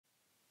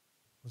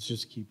Let's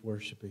just keep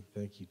worshiping.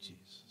 Thank you,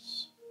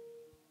 Jesus.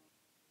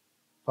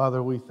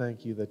 Father, we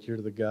thank you that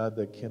you're the God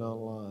that cannot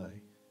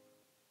lie.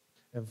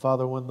 And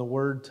Father, when the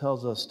Word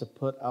tells us to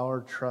put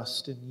our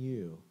trust in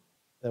you,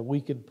 that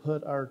we can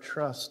put our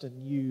trust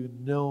in you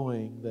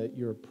knowing that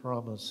your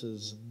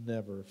promises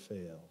never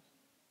fail.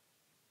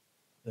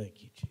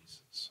 Thank you,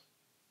 Jesus.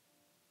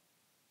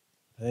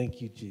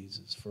 Thank you,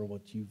 Jesus, for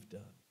what you've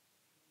done.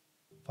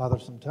 Father,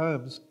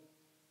 sometimes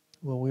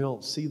when we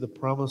don't see the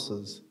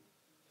promises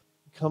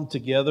come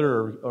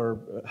together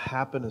or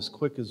happen as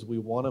quick as we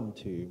want them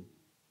to,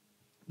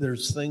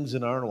 there's things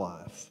in our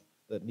life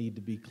that need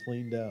to be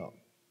cleaned out.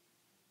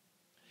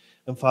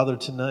 And Father,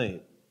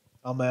 tonight,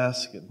 I'm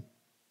asking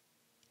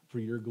for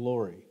your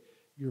glory,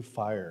 your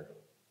fire,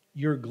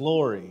 your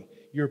glory,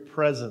 your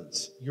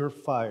presence, your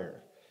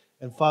fire.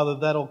 And Father,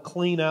 that'll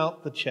clean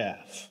out the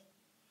chaff.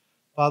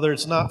 Father,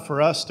 it's not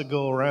for us to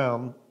go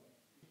around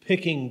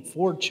picking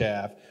for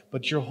chaff,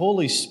 but your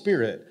Holy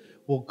Spirit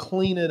will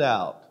clean it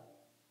out.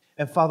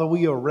 And Father,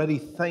 we already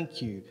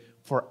thank you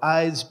for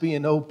eyes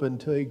being open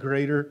to a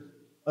greater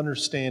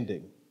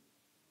understanding,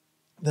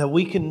 that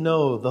we can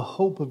know the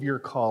hope of your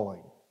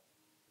calling.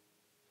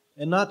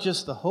 And not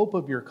just the hope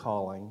of your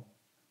calling,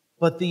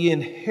 but the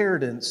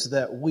inheritance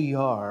that we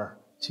are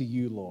to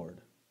you,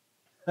 Lord.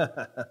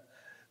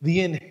 The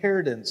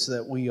inheritance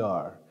that we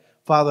are.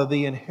 Father,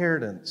 the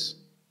inheritance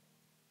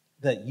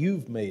that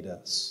you've made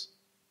us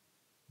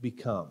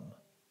become.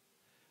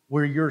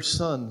 We're your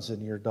sons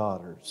and your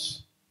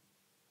daughters.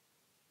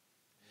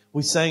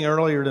 We sang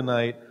earlier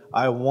tonight,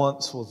 I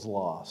once was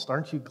lost.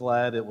 Aren't you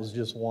glad it was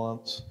just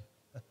once?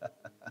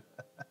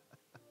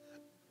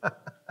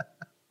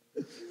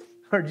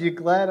 Aren't you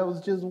glad it was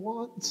just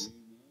once?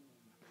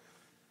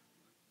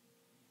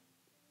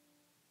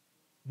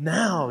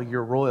 Now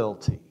you're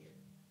royalty.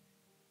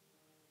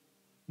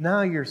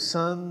 Now you're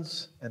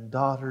sons and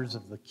daughters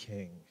of the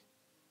King.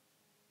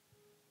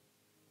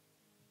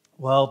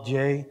 Well,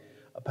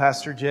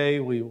 Pastor Jay,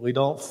 we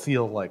don't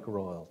feel like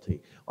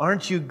royalty.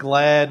 Aren't you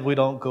glad we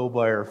don't go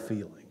by our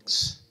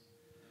feelings?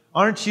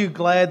 Aren't you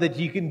glad that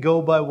you can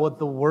go by what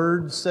the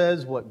Word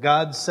says, what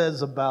God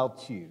says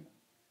about you?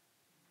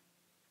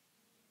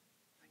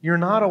 You're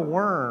not a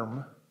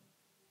worm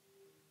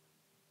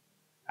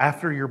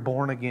after you're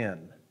born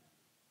again.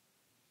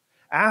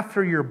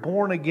 After you're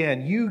born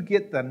again, you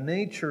get the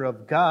nature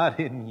of God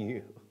in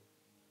you.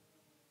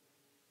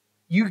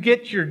 You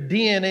get your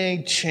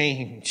DNA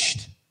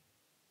changed.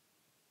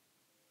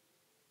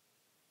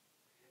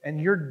 And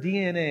your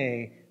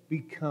DNA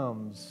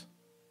becomes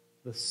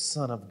the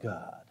Son of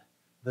God,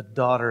 the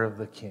daughter of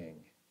the King.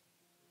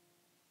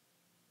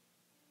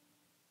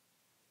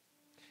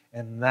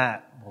 And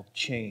that will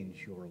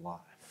change your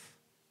life.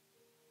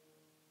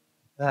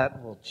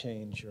 That will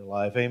change your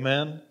life.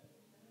 Amen?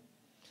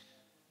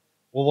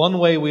 Well, one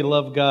way we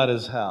love God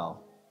is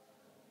how?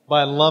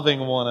 By loving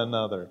one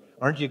another.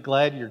 Aren't you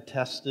glad you're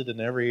tested in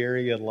every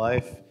area of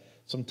life?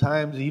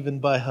 Sometimes even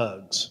by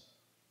hugs.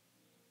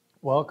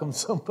 Welcome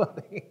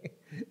somebody.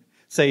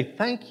 Say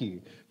thank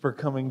you for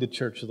coming to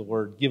Church of the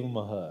Word. Give them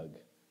a hug.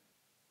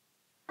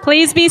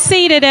 Please be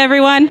seated,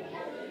 everyone.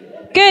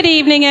 Good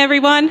evening,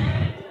 everyone.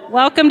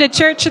 Welcome to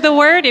Church of the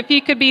Word. If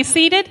you could be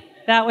seated,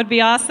 that would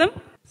be awesome.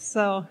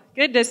 So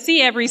good to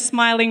see every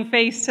smiling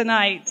face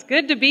tonight. It's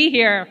good to be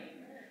here.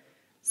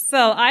 So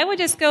I will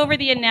just go over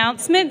the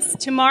announcements.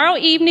 Tomorrow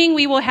evening,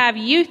 we will have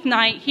youth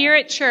night here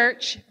at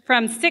church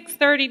from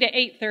 6:30 to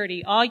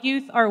 8:30. All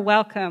youth are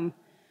welcome.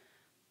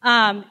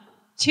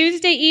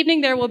 Tuesday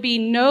evening, there will be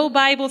no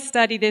Bible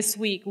study this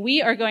week.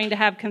 We are going to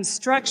have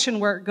construction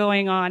work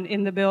going on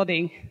in the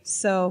building.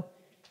 So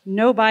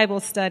no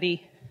Bible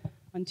study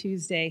on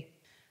Tuesday.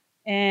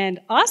 And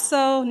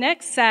also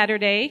next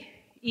Saturday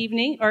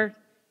evening,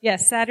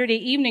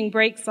 Saturday evening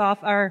breaks off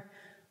our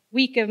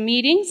week of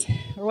meetings,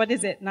 or what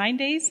is it, 9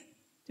 days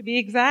to be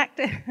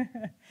exact,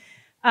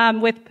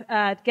 with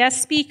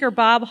guest speaker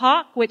Bob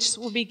Hawk, which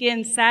will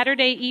begin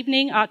Saturday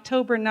evening,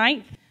 October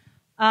 9th,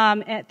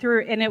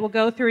 and it will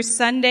go through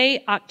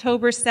Sunday,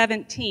 October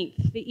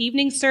 17th. The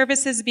evening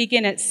services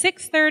begin at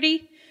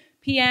 6:30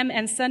 p.m.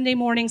 and Sunday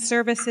morning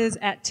services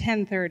at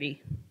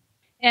 10:30.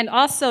 And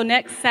also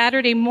next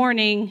Saturday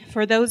morning,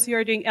 for those who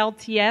are doing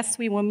LTS,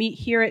 we will meet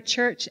here at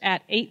church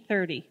at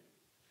 8:30.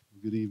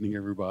 Good evening,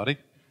 everybody.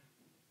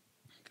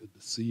 Good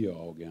to see you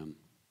all again.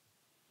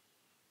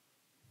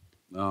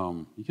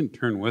 You can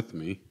turn with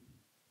me.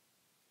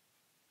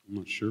 I'm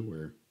not sure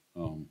where.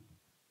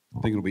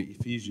 I think it'll be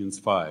Ephesians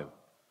 5.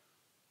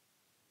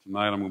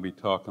 Tonight I'm going to be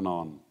talking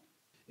on,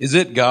 is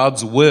it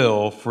God's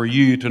will for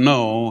you to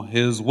know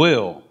His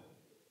will?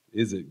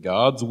 Is it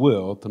God's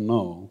will to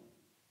know,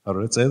 how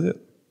did it say that?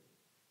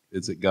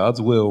 Is it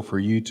God's will for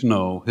you to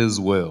know His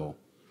will?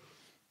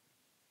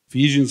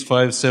 Ephesians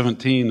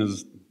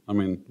 5:17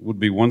 would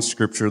be one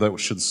scripture that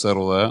should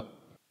settle that.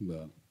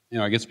 But,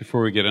 I guess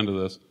before we get into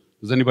this,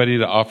 does anybody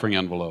need an offering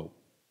envelope?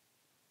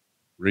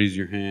 Raise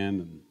your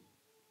hand, and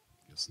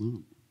I guess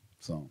not.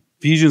 So,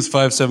 Ephesians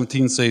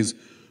 5:17 says,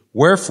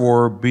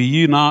 wherefore be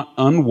ye not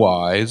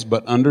unwise,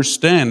 but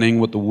understanding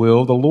what the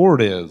will of the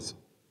Lord is.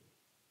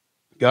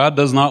 God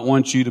does not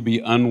want you to be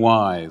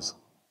unwise.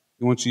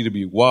 He wants you to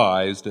be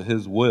wise to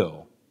His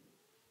will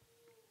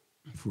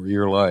for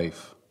your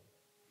life.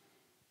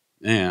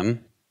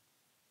 And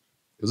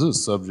this is a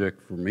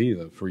subject for me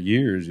that for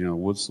years,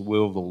 what's the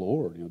will of the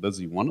Lord? Does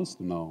He want us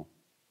to know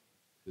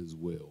His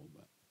will?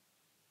 But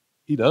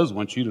He does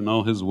want you to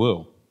know His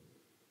will.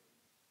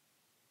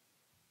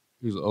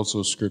 Here's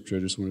also a scripture I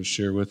just want to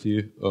share with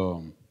you.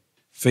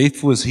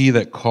 Faithful is He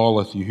that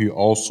calleth you, He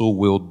also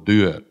will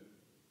do it.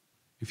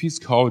 If He's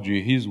called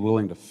you, He's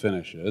willing to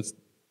finish it.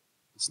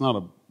 It's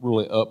not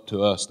really up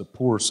to us to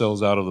pull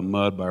ourselves out of the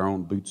mud by our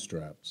own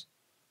bootstraps.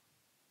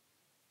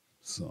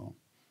 So,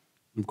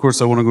 of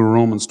course, I want to go to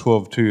Romans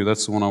 12:2.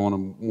 That's the one I want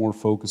to more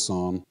focus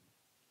on.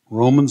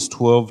 Romans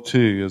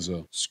 12:2 is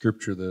a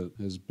scripture that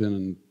has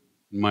been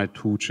in my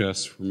tool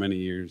chest for many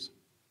years.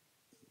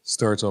 It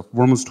starts off,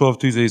 Romans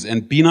 12:2 says,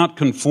 "And be not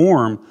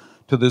conformed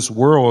to this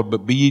world,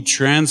 but be ye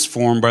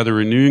transformed by the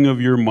renewing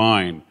of your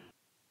mind."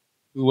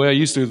 The way I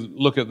used to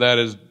look at that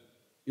is,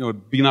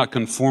 be not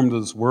conformed to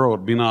this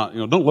world. Be not,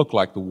 don't look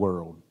like the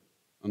world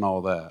and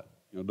all that.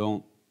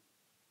 Don't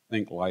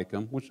think like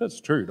them, which that's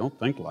true. Don't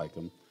think like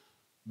them.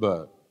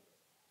 But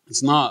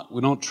it's not,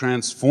 we don't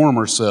transform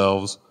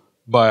ourselves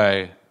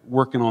by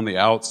working on the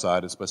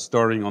outside. It's by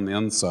starting on the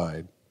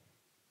inside.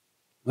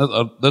 That's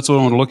what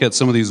I want to look at.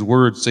 Some of these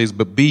words. It says,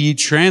 but be ye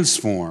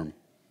transformed.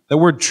 That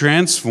word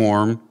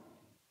transform,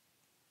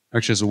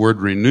 actually it's the word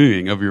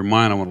renewing of your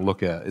mind I want to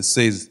look at. It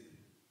says,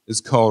 it's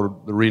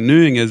called, the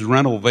renewing is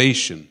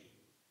renovation.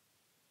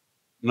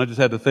 And I just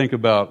had to think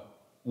about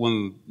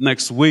when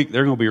next week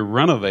they're going to be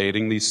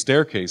renovating these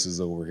staircases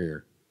over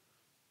here.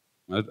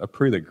 I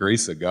pray the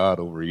grace of God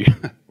over you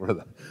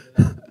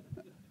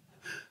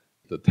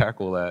to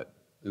tackle that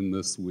in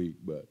this week.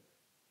 But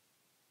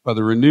by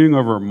the renewing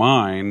of our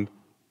mind,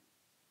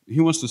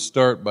 He wants to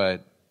start by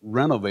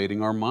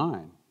renovating our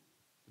mind,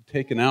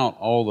 taking out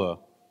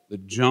all the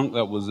junk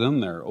that was in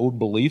there, old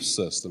belief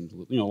systems,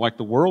 like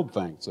the world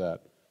thinks that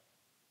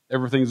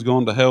everything's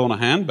going to hell in a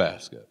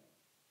handbasket.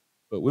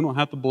 But we don't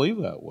have to believe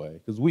that way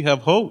because we have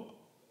hope.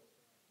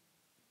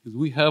 Because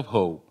we have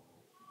hope.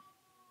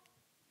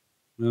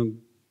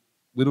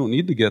 We don't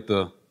need to get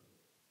the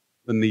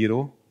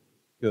needle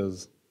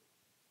because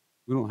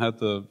we don't have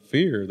to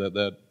fear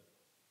that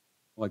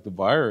like the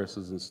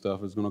viruses and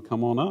stuff is going to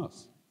come on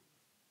us.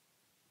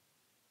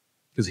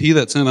 Because He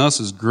that's in us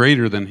is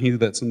greater than he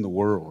that's in the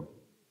world.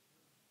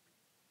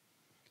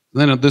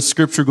 Then this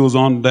scripture goes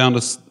on down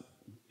to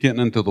getting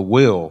into the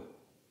will,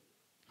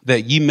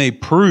 that ye may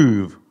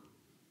prove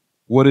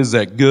what is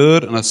that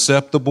good and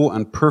acceptable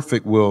and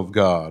perfect will of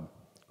God.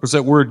 Of course,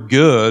 that word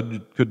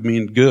good could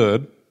mean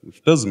good,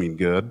 which does mean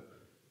good,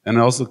 and it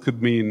also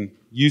could mean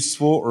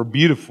useful or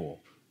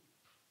beautiful.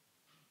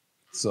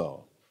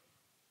 So,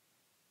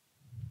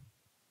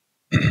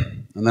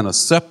 and then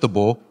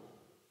acceptable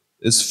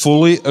is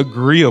fully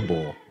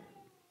agreeable.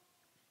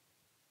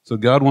 So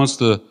God wants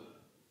to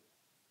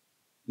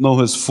know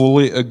His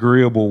fully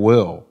agreeable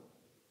will.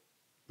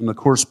 And of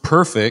course,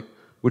 perfect,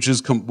 which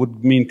is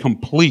would mean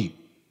complete.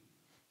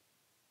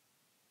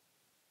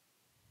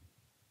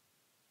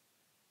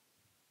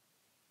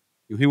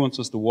 He wants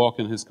us to walk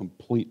in His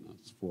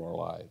completeness for our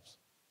lives.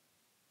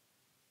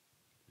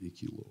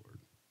 Thank you, Lord.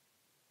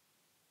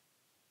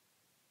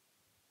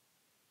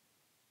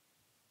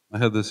 I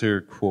had this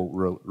here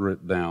quote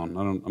written down.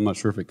 I'm not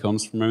sure if it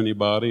comes from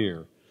anybody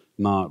or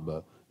not,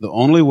 but the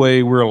only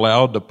way we're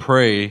allowed to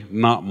pray,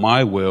 not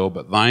my will,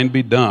 but thine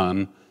be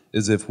done,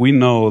 is if we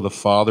know the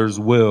Father's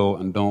will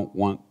and don't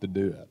want to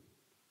do it.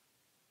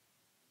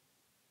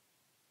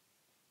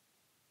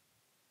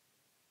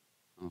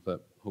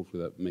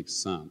 Hopefully that makes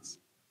sense.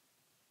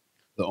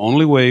 The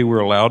only way we're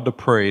allowed to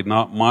pray,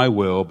 not my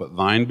will, but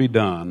thine be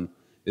done,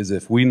 is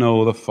if we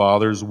know the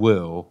Father's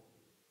will,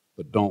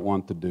 but don't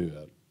want to do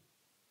it.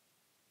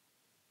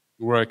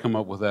 Where I come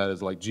up with that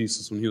is like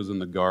Jesus when He was in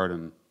the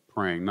garden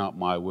praying, not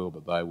my will,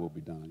 but thy will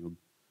be done.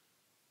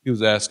 He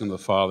was asking the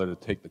Father to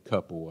take the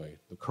cup away,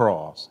 the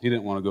cross. He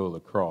didn't want to go to the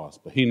cross,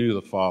 but He knew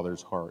the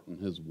Father's heart and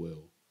His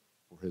will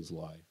for His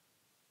life.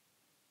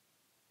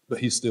 But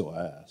He still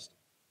asked.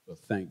 But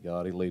thank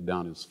God He laid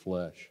down His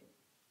flesh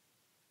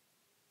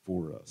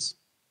for us.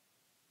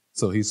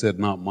 So He said,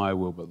 not my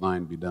will, but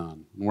thine be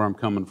done. And where I'm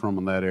coming from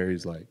in that area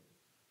is like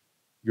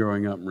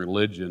growing up in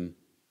religion,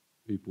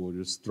 people will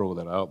just throw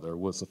that out there.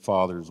 What's the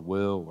Father's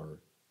will? Or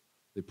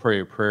they pray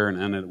a prayer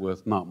and end it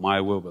with, not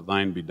my will, but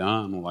thine be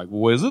done. We're like,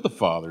 well, is it the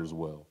Father's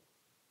will?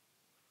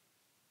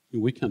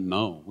 We can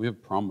know. We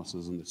have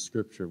promises in the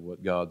Scripture of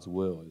what God's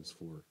will is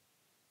for.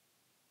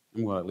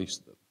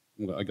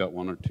 I got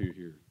one or two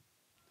here.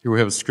 Here we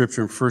have a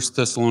scripture in 1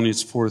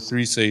 Thessalonians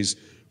 4:3 says,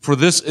 for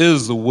this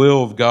is the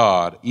will of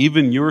God,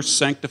 even your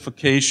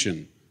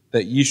sanctification,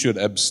 that ye should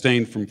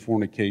abstain from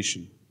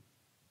fornication.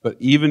 But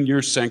even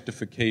your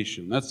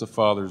sanctification, that's the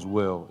Father's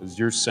will, is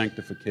your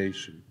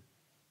sanctification.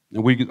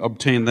 And we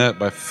obtain that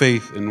by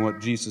faith in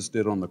what Jesus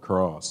did on the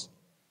cross.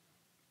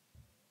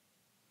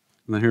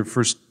 And then here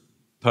 1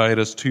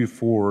 Titus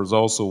 2:4 is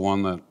also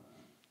one that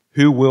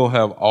who will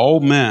have all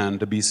men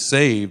to be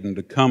saved and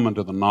to come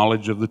into the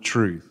knowledge of the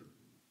truth.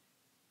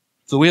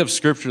 So we have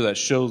Scripture that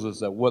shows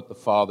us that what the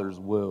Father's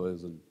will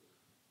is in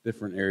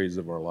different areas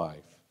of our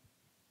life.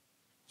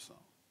 So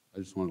I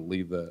just want to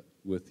leave that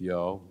with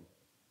y'all.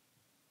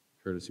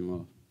 Curtis, you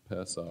want to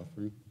pass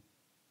offering?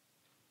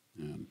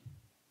 And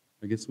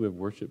I guess we have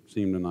worship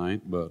team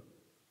tonight, but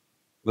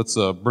let's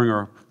bring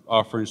our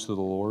offerings to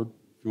the Lord.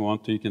 If you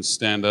want to, you can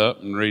stand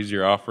up and raise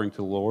your offering to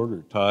the Lord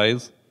or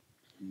tithe.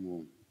 And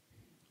we'll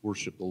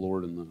worship the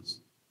Lord in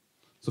this.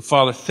 So,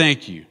 Father,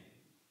 thank you.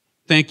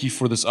 Thank you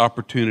for this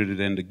opportunity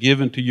then to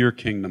give into your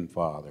kingdom,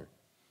 Father,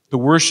 to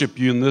worship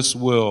you in this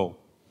will,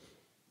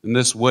 in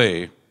this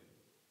way,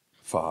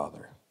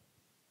 Father,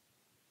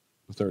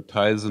 with our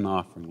tithes and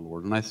offering,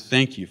 Lord. And I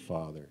thank you,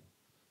 Father,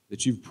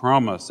 that you've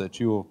promised that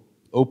you will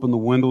open the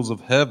windows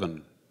of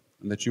heaven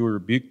and that you will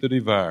rebuke the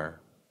devourer.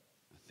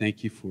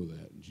 Thank you for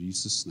that. In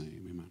Jesus'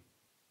 name, amen.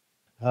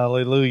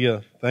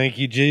 Hallelujah. Thank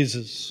you,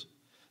 Jesus.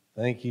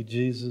 Thank you,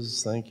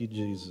 Jesus. Thank you,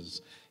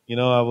 Jesus. You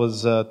know, I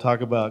was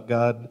talking about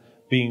God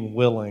being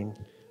willing.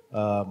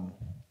 I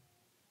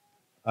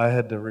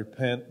had to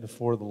repent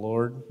before the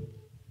Lord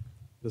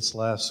this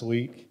last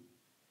week.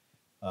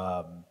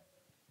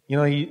 You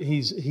know,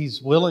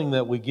 He's willing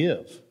that we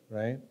give,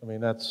 right? I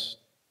mean,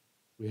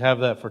 we have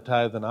that for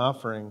tithe and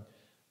offering,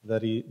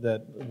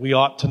 that we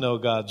ought to know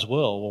God's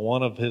will. Well,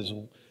 one of His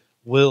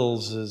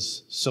wills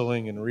is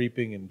sowing and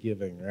reaping and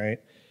giving, right?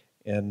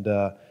 And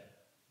the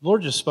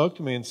Lord just spoke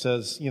to me and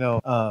says, you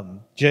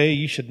know, Jay,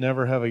 you should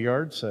never have a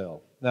yard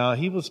sale. Now,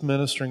 He was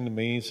ministering to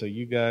me, so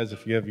you guys,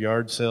 if you have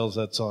yard sales,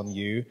 that's on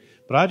you.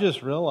 But I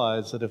just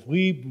realized that if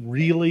we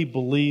really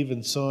believe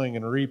in sowing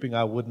and reaping,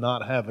 I would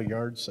not have a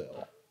yard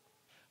sale.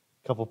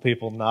 A couple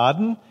people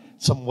nodding.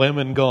 Some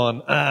women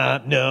going,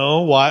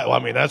 no, why? Well, I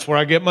mean, that's where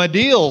I get my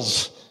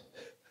deals.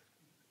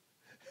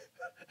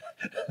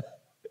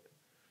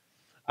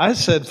 I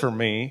said for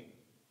me,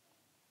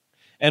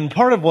 and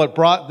part of what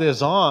brought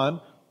this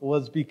on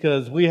was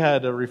because we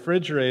had a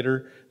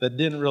refrigerator that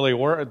didn't really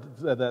work,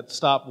 that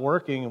stopped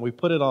working, and we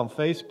put it on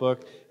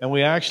Facebook, and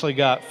we actually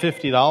got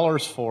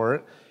 $50 for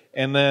it.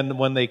 And then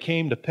when they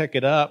came to pick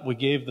it up, we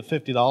gave the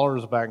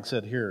 $50 back and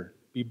said, here,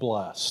 be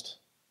blessed.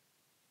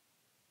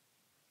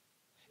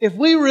 If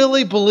we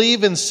really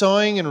believe in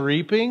sowing and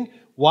reaping,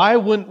 why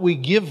wouldn't we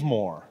give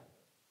more?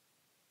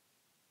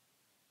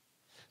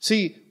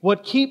 See,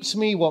 what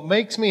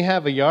makes me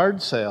have a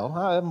yard sale,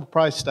 I'm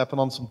probably stepping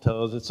on some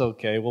toes, it's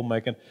okay, we'll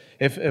make it.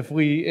 If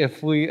we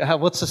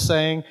what's the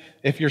saying?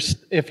 If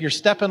you're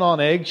stepping on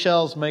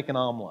eggshells, make an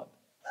omelet.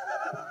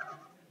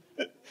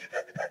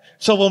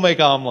 So we'll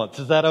make omelets.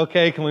 Is that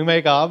okay? Can we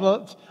make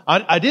omelets?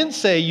 I didn't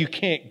say you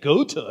can't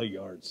go to a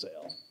yard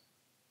sale.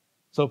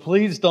 So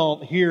please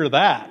don't hear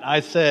that.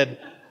 I said,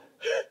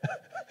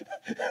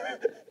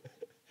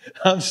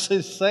 I'm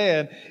just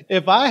saying,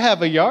 if I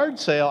have a yard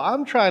sale,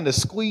 I'm trying to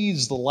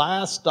squeeze the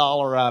last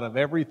dollar out of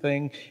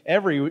everything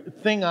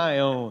I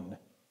own.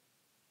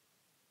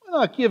 Why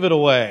not give it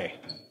away?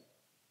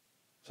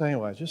 So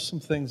anyway, just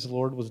some things the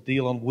Lord was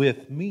dealing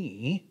with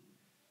me.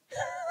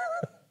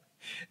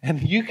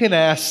 And you can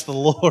ask the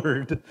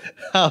Lord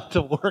how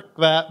to work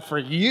that for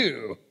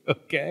you,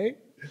 okay?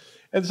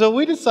 And so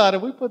we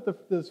decided, we put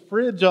this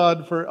fridge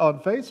on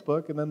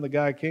Facebook, and then the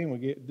guy came.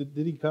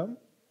 Did he come?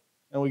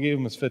 And we gave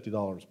him his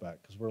 $50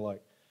 back, because we're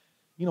like,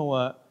 you know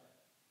what?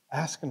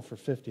 Asking for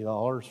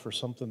 $50 for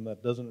something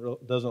that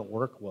doesn't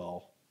work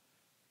well.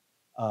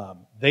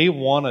 They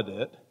wanted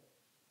it,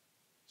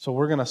 so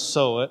we're going to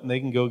sow it, and they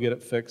can go get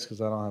it fixed,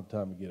 because I don't have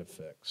time to get it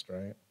fixed,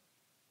 right?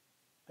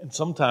 And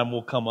sometime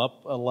we'll come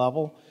up a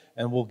level,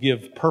 and we'll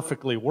give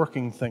perfectly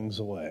working things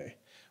away.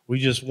 We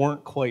just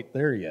weren't quite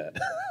there yet.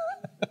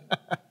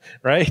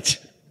 Right?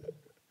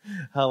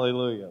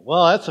 Hallelujah.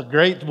 Well, that's a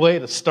great way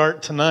to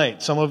start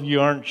tonight. Some of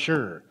you aren't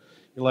sure.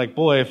 You're like,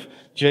 boy, if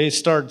Jay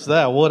starts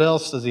that, what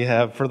else does he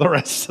have for the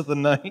rest of the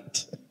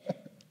night?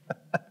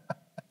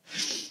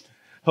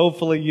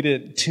 Hopefully you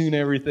didn't tune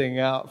everything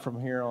out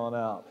from here on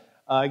out.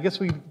 I guess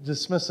we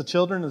dismiss the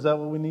children. Is that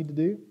what we need to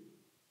do?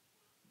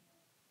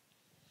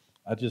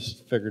 I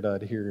just figured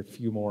I'd hear a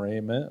few more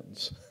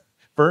amens.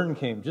 Vern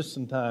came just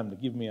in time to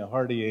give me a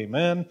hearty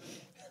amen.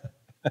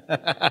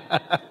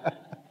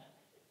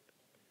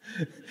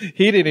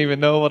 He didn't even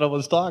know what I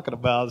was talking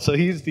about, so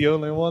he's the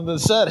only one that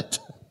said it.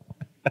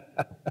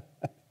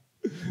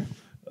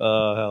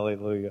 Oh,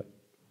 hallelujah.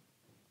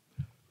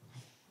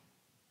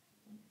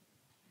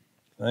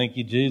 Thank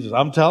you, Jesus.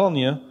 I'm telling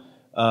you,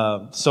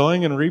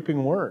 sowing and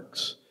reaping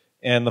works.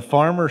 And the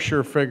farmer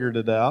sure figured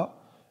it out.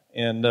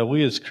 And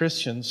we as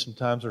Christians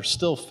sometimes are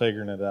still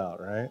figuring it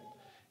out, right?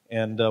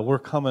 And we're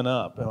coming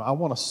up. And I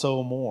want to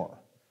sow more.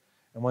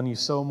 And when you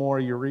sow more,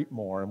 you reap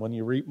more. And when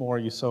you reap more,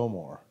 you sow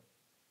more.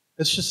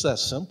 It's just that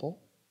simple.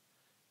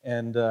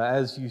 And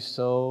as you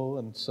sow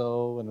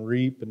and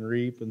reap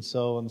and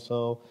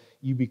sow,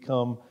 you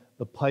become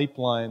the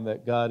pipeline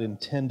that God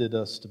intended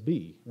us to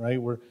be,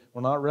 right? We're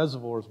not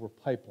reservoirs, we're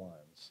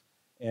pipelines.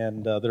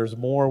 And there's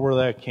more where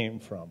that came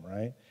from,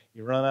 right?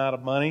 You run out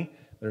of money,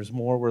 There's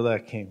more where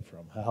that came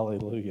from.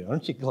 Hallelujah.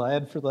 Aren't you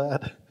glad for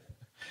that?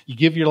 You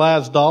give your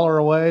last dollar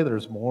away,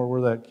 there's more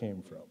where that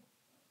came from.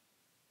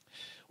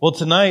 Well,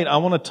 tonight I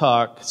want to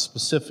talk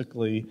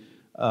specifically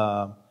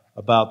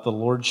about the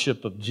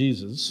Lordship of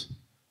Jesus.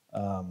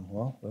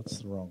 Well, that's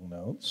the wrong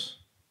notes.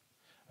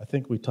 I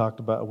think we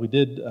talked about,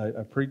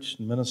 I preached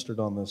and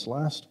ministered on this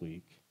last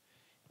week.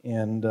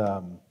 And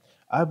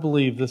I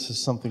believe this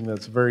is something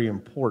that's very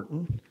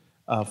important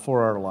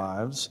for our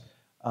lives.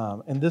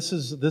 And this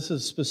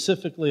is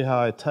specifically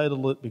how I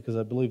titled it, because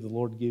I believe the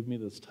Lord gave me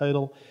this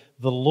title.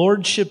 The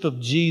Lordship of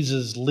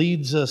Jesus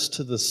leads us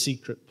to the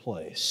secret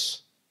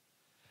place.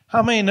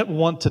 How many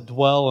want to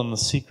dwell in the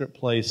secret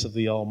place of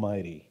the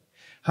Almighty?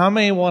 How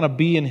many want to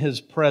be in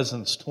His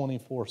presence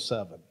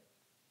 24/7?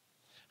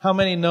 How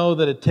many know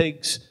that it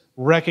takes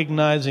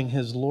recognizing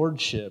His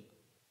Lordship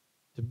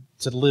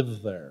to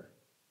live there?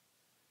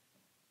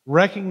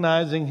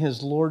 Recognizing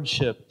His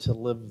Lordship to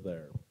live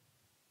there.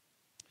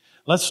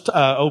 Let's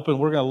open,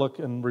 we're going to look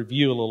and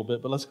review a little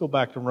bit, but let's go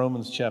back to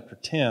Romans chapter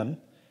 10.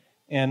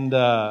 And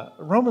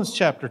Romans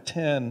chapter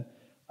 10,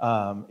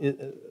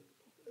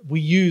 we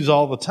use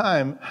all the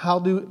time.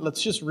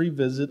 Let's just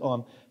revisit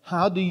on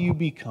how do you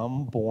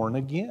become born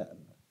again?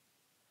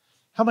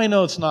 How many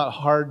know it's not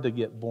hard to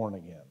get born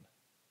again?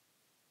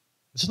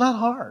 It's not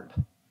hard.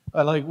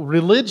 Like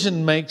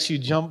religion makes you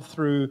jump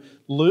through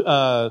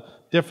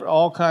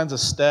all kinds of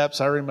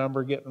steps. I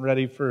remember getting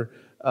ready for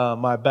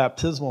my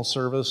baptismal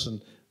service,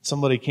 and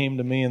somebody came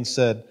to me and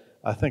said,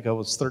 I think I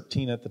was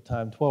 13 at the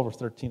time, 12 or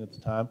 13 at the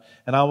time,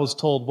 and I was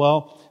told,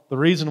 well, the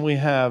reason we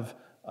have,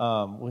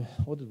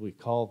 what did we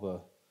call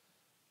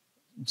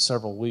the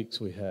several weeks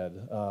we had?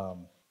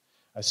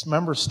 I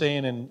remember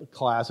staying in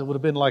class. It would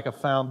have been like a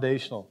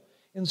foundational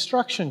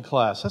instruction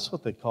class. That's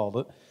what they called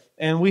it.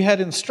 And we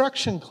had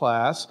instruction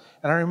class,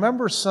 and I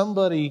remember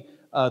somebody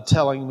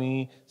telling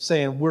me,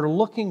 saying, we're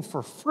looking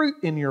for fruit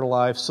in your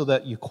life so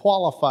that you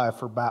qualify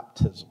for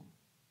baptism.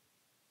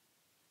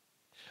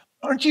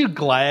 Aren't you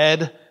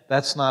glad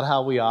that's not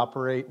how we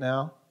operate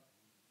now?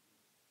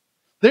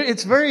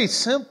 It's very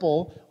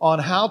simple on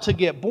how to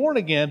get born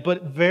again,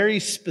 but very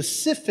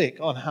specific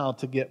on how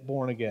to get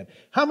born again.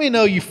 How many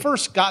know you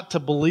first got to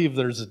believe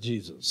there's a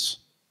Jesus?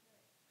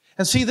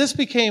 And see, this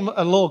became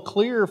a little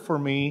clearer for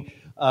me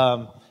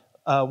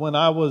when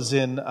I was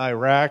in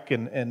Iraq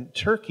and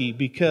Turkey,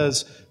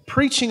 because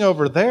preaching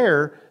over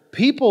there,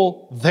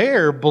 people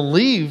there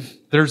believe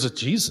there's a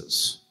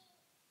Jesus.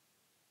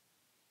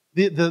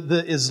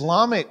 The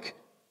Islamic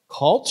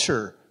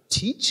culture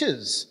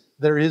teaches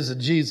there is a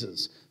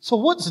Jesus. So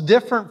what's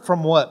different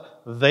from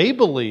what they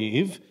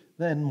believe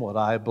than what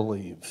I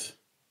believe?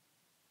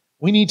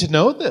 We need to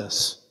know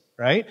this,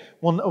 right?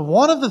 Well,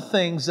 one of the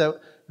things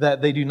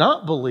that they do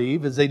not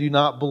believe is they do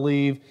not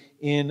believe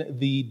in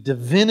the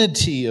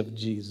divinity of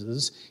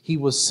Jesus. He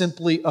was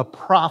simply a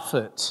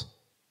prophet,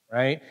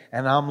 right?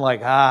 And I'm like,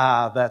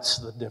 that's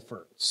the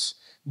difference.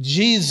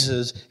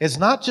 Jesus is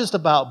not just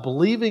about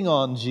believing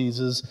on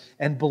Jesus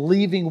and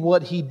believing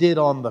what He did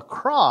on the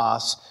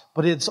cross,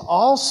 but it's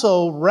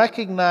also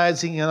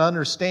recognizing and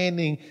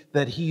understanding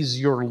that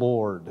He's your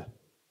Lord.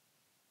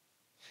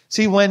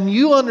 See, when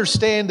you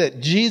understand that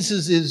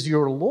Jesus is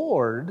your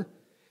Lord,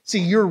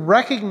 you're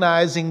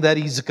recognizing that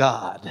He's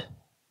God.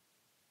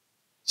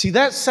 See,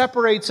 that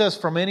separates us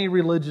from any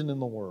religion in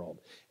the world.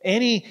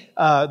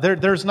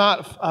 There's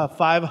not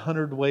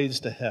 500 ways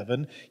to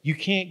heaven. You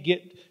can't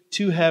get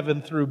to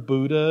heaven through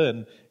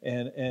Buddha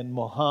and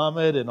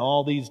Muhammad and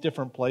all these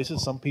different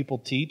places. Some people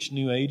teach,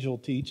 New Age will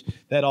teach,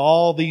 that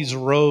all these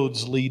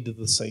roads lead to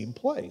the same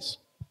place.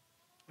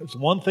 There's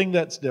one thing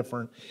that's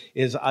different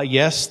is,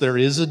 yes, there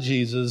is a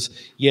Jesus.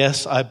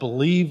 Yes, I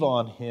believe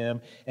on Him.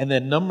 And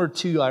then number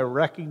two, I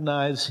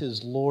recognize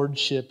His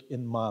Lordship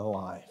in my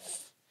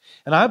life.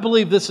 And I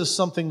believe this is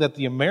something that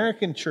the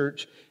American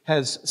church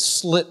has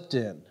slipped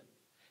in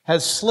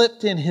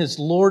His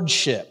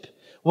Lordship.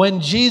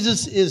 When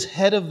Jesus is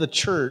head of the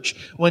church,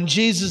 when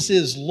Jesus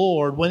is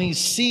Lord, when He's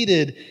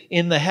seated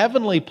in the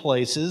heavenly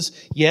places,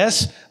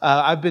 yes,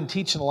 I've been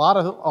teaching a lot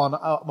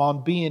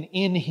on being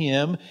in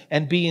Him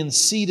and being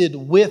seated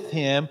with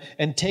Him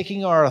and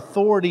taking our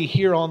authority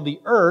here on the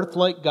earth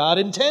like God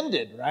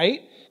intended, right?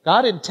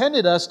 God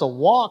intended us to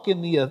walk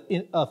in the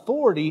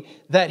authority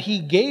that He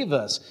gave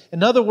us.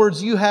 In other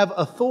words, you have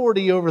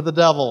authority over the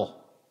devil.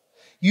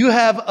 You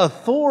have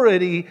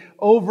authority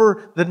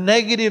over the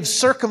negative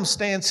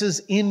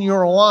circumstances in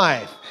your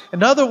life.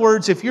 In other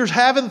words, if you're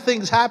having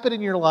things happen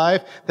in your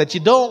life that you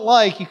don't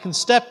like, you can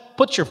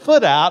put your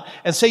foot out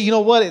and say, you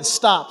know what, it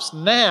stops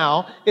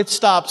now. It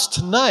stops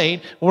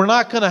tonight. We're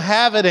not going to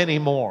have it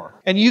anymore.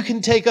 And you can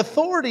take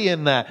authority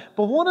in that.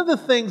 But one of the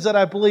things that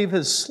I believe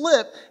has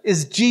slipped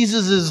is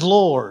Jesus is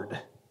Lord.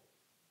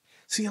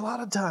 See, a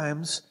lot of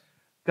times,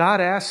 God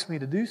asks me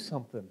to do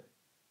something.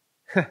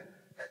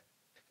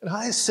 And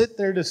I sit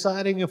there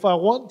deciding if I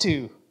want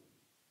to.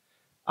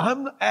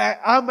 I'm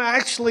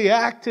actually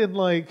acting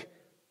like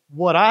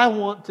what I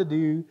want to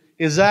do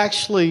is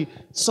actually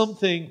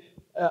something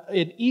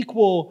in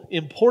equal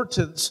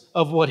importance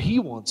of what He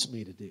wants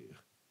me to do.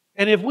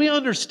 And if we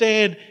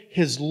understand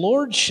His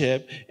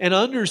Lordship and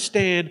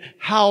understand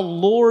how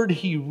Lord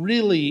He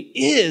really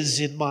is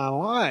in my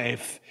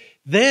life,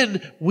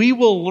 then we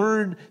will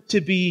learn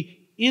to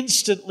be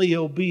instantly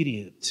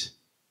obedient.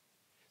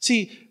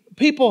 See,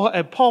 people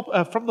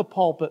from the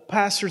pulpit,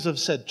 pastors have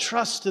said,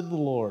 trust in the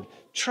Lord.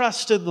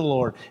 Trust in the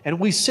Lord. And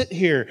we sit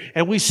here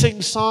and we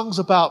sing songs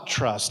about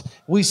trust.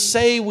 We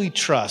say we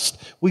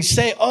trust. We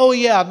say, oh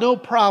yeah, no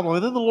problem.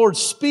 And then the Lord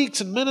speaks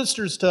and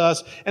ministers to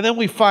us, and then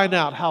we find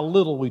out how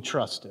little we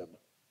trust Him.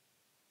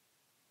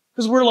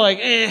 Because we're like,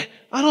 I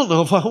don't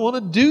know if I want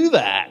to do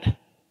that.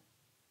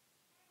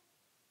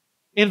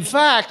 In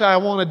fact, I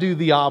want to do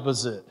the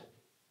opposite.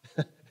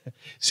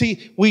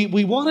 See,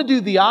 we want to do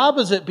the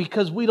opposite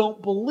because we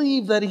don't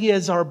believe that He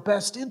has our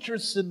best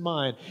interests in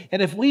mind. And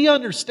if we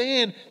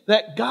understand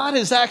that God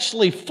is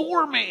actually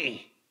for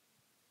me.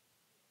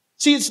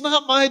 See, it's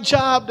not my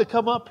job to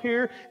come up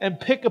here and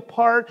pick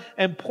apart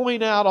and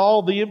point out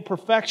all the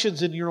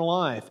imperfections in your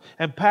life.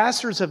 And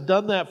pastors have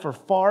done that for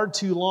far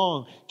too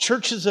long.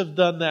 Churches have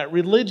done that.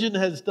 Religion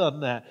has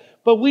done that.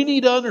 But we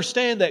need to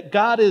understand that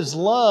God is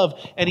love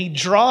and He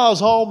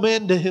draws all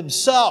men to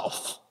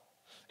Himself.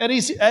 And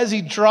as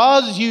He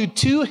draws you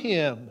to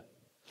Him,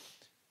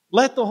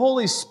 let the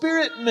Holy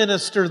Spirit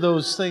minister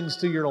those things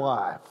to your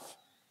life.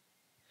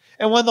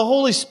 And when the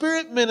Holy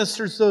Spirit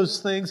ministers those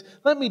things,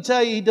 let me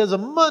tell you, He does a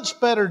much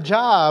better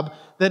job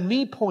than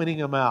me pointing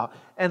them out.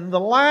 And the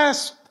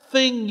last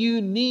thing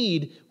you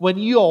need when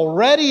you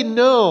already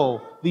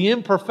know the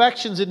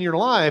imperfections in your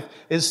life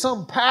is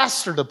some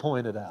pastor to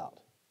point it out.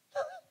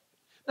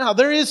 Now,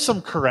 there is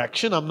some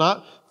correction. I'm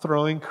not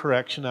throwing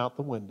correction out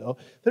the window.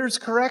 There's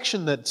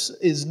correction that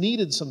is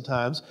needed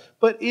sometimes,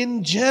 but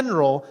in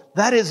general,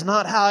 that is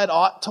not how it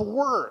ought to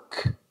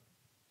work.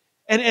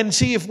 And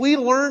see, if we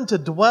learn to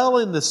dwell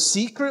in the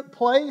secret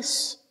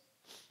place,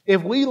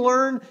 if we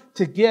learn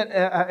to get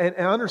and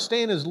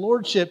understand His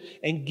Lordship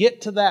and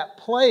get to that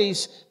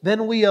place,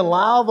 then we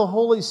allow the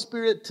Holy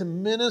Spirit to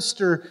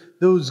minister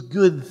those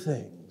good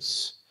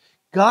things.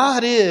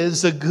 God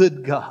is a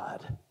good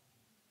God.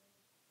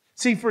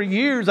 See, for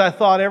years I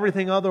thought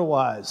everything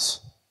otherwise.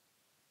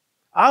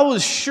 I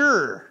was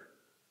sure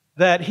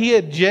that He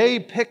had Jay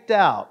picked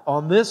out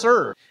on this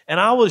earth. And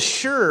I was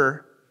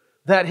sure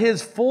that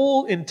His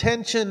full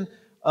intention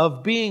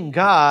of being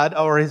God,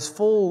 or His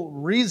full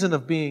reason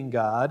of being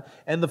God,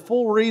 and the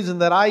full reason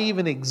that I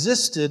even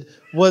existed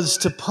was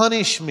to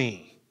punish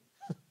me.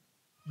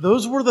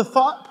 Those were the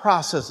thought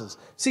processes.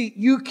 See,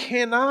 you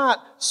cannot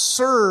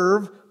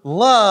serve,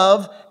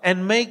 love,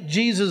 and make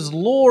Jesus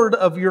Lord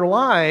of your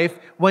life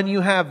when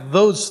you have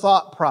those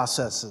thought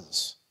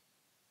processes.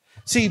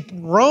 See,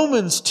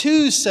 Romans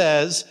 2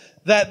 says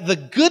that the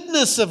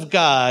goodness of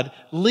God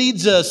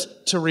leads us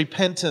to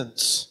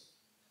repentance.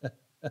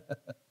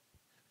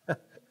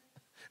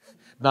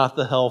 Not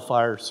the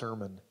hellfire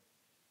sermon.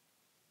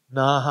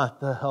 Not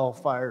the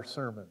hellfire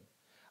sermon.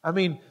 I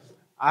mean,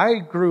 I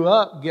grew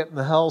up getting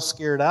the hell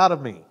scared out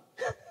of me.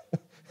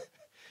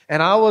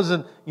 And I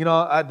wasn't,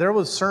 there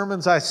was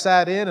sermons I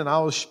sat in and I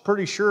was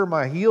pretty sure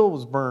my heel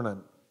was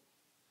burning.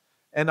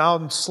 And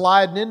I'm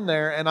sliding in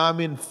there and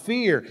I'm in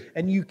fear.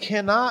 And you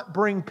cannot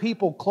bring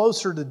people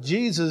closer to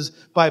Jesus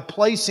by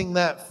placing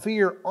that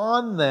fear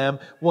on them.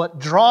 What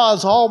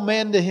draws all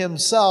men to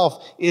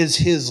Himself is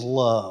His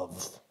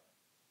love.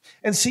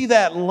 And see,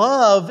 that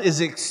love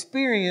is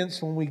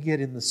experienced when we get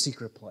in the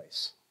secret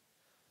place.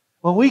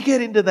 When we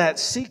get into that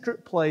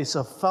secret place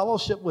of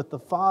fellowship with the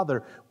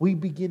Father, we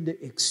begin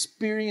to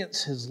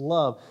experience His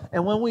love.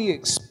 And when we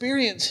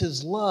experience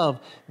His love,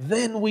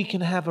 then we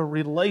can have a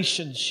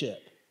relationship.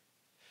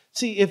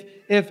 See,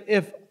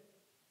 if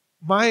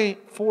my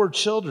 4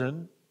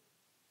 children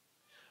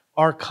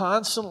are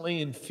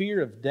constantly in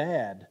fear of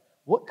Dad,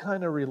 what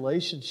kind of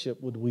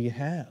relationship would we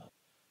have?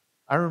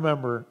 I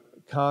remember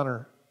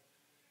Connor,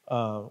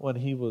 when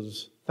he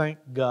was, thank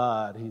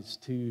God,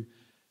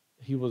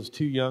 he was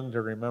too young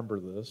to remember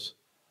this.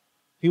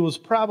 He was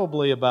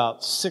probably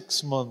about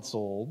 6 months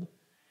old.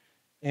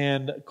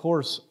 And of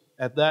course,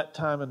 at that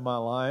time in my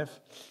life,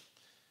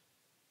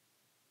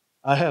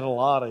 I had a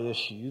lot of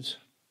issues.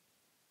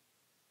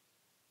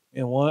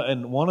 And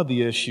one of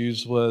the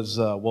issues was,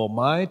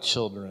 my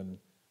children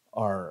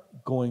are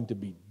going to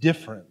be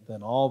different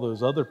than all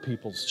those other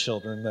people's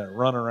children that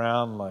run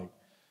around like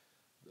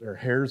their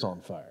hair's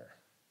on fire.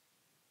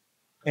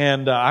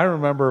 And I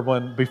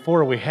remember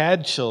before we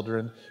had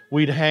children,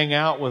 we'd hang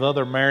out with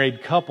other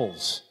married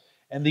couples.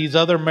 And these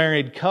other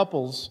married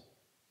couples,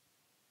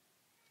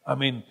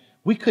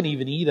 we couldn't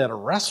even eat at a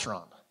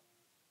restaurant.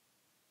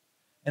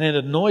 And it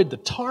annoyed the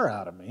tar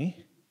out of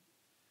me.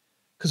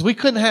 Because we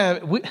couldn't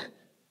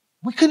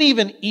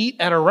even eat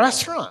at a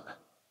restaurant.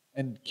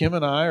 And Kim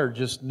and I are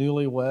just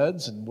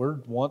newlyweds, and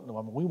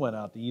we went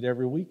out to eat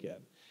every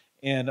weekend.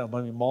 And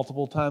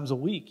multiple times a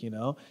week,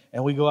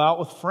 and we go out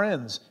with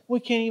friends. We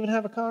can't even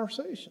have a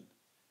conversation.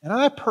 And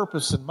I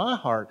purpose in my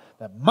heart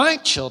that my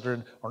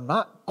children are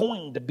not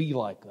going to be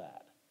like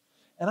that.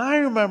 And I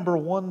remember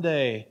one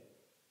day,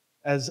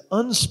 as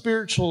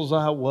unspiritual as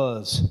I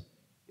was,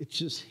 it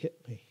just hit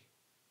me.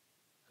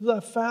 Because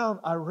I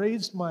found I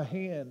raised my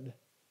hand,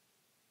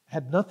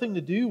 had nothing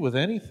to do with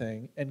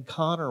anything, and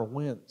Connor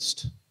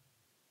winced.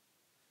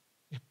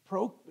 It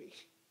broke me.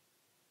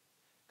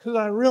 Because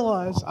I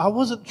realized I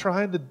wasn't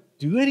trying to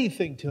do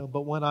anything to him,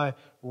 but when I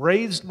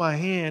raised my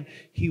hand,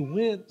 he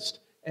winced,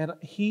 and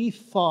he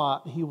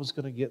thought he was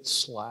going to get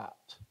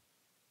slapped.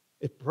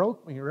 It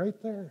broke me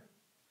right there.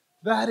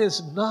 That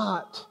is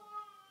not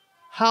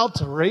how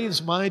to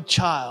raise my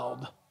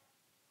child.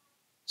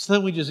 So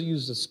then we just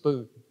used a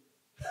spoon.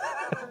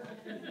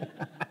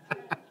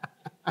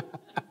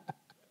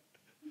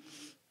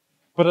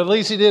 But at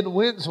least he didn't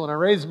wince when I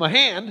raised my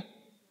hand.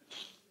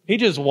 He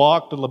just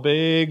walked in a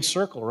big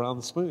circle around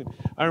the spoon.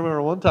 I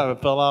remember one time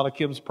it fell out of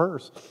Kim's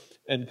purse,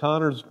 and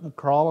Connor's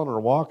crawling or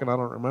walking, I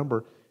don't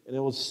remember, and it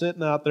was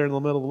sitting out there in the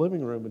middle of the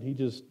living room, and he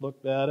just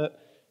looked at it,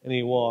 and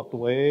he walked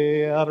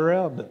way out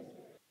around it.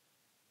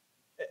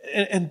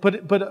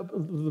 But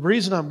the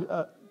reason I'm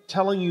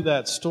telling you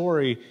that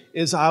story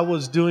is I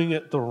was doing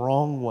it the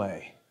wrong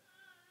way.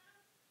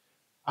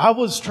 I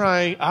was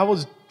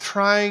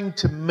trying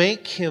to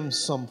make him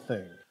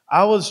something.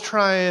 I was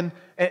trying,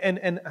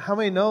 and how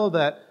many know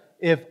that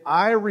if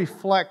I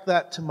reflect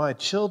that to my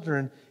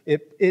children,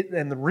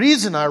 and the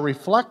reason I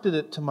reflected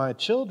it to my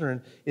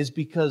children is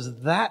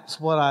because that's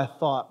what I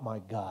thought my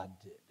God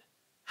did.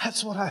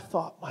 That's what I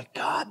thought my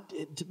God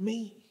did to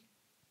me.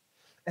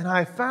 And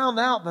I found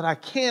out that I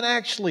can't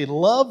actually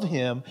love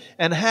Him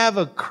and have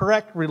a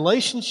correct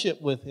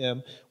relationship with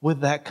Him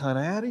with that kind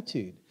of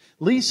attitude.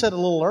 Lee said a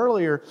little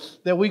earlier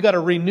that we got to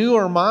renew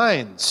our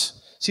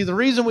minds. See, the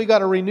reason we got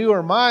to renew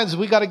our minds is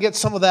we got to get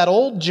some of that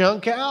old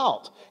junk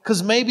out.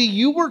 Because maybe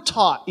you were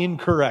taught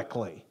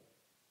incorrectly.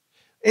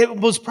 It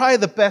was probably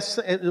the best.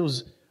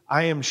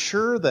 I am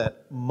sure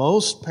that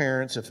most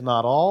parents, if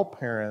not all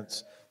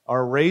parents,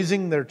 are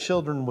raising their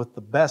children with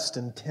the best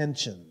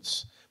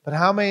intentions. But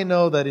how many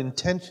know that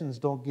intentions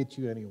don't get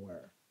you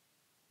anywhere?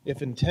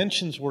 If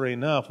intentions were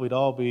enough, we'd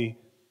all be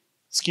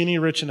skinny,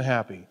 rich, and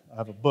happy. I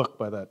have a book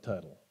by that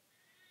title.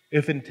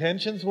 If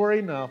intentions were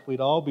enough, we'd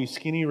all be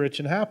skinny, rich,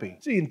 and happy.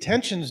 See,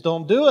 intentions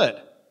don't do it.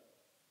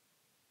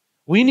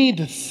 We need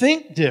to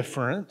think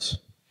different.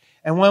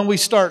 And when we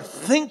start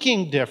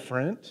thinking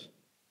different,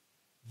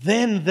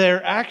 then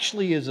there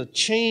actually is a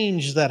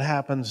change that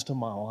happens to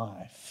my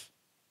life.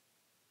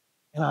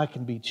 And I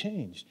can be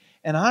changed.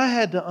 And I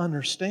had to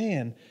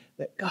understand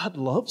that God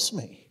loves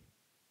me.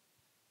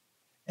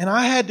 And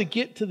I had to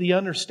get to the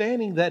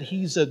understanding that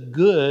He's a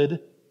good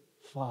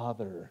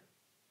Father.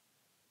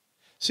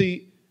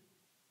 See,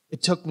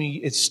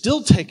 it's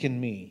still taken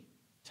me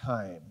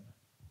time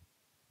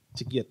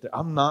to get there.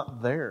 I'm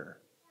not there.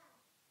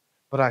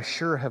 But I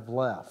sure have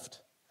left.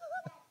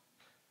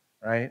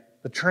 Right?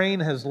 The train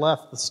has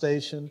left the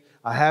station.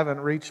 I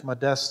haven't reached my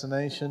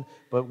destination,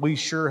 but we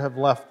sure have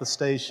left the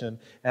station.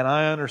 And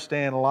I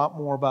understand a lot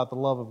more about the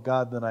love of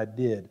God than I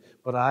did.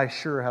 But I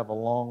sure have a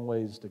long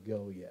ways to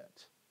go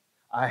yet.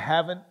 I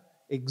haven't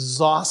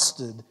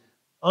exhausted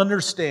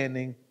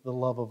understanding the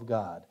love of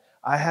God.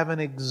 I haven't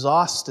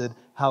exhausted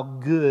how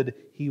good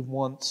He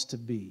wants to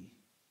be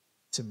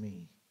to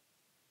me.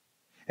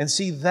 And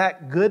see,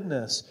 that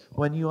goodness,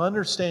 when you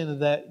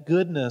understand that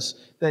goodness,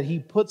 that He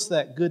puts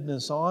that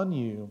goodness on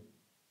you,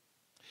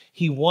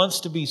 He wants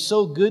to be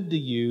so good to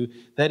you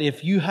that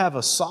if you have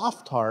a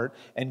soft heart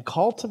and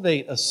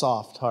cultivate a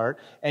soft heart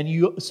and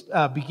you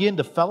begin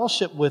to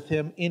fellowship with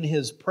Him in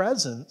His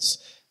presence,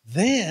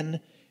 then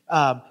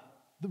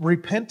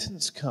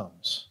repentance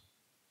comes.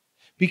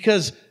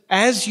 Because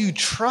as you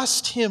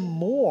trust Him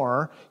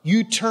more,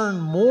 you turn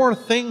more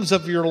things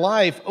of your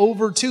life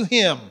over to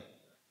Him.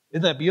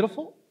 Isn't that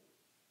beautiful?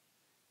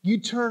 You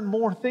turn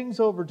more things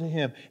over to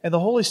Him. And the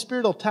Holy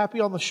Spirit will tap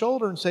you on the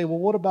shoulder and say, well,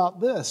 what about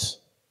this?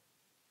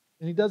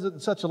 And He does it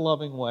in such a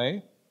loving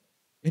way.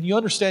 And you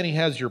understand He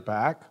has your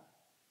back.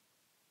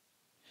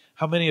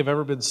 How many have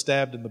ever been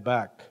stabbed in the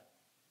back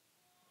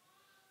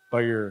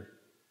by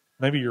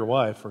maybe your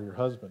wife or your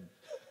husband?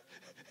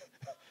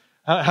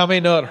 How many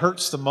know it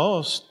hurts the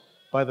most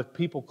by the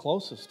people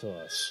closest to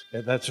us?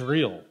 That's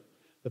real.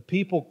 The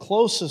people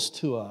closest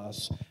to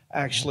us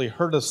actually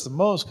hurt us the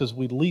most because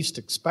we least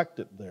expect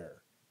it there.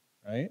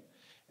 Right?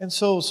 And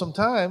so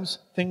sometimes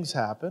things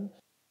happen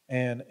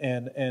and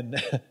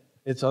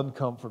it's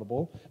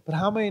uncomfortable. But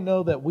how many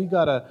know that we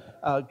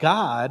got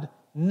God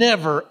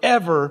never,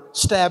 ever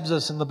stabs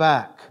us in the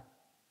back?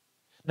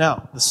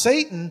 Now, the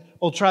Satan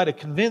will try to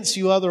convince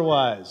you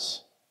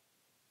otherwise.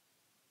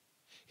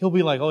 He'll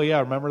be like, oh yeah,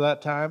 remember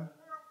that time?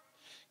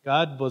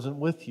 God wasn't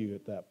with you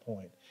at that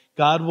point.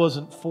 God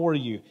wasn't for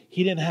you.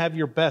 He didn't have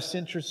your best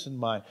interests in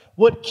mind.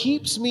 What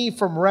keeps me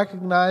from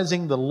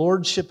recognizing the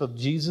Lordship of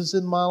Jesus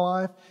in my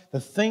life,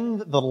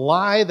 the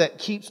lie that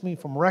keeps me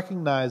from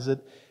recognizing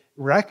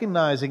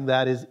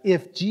that is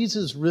if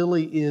Jesus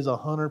really is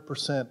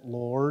 100%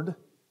 Lord,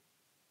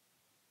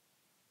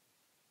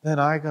 then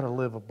I got to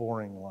live a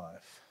boring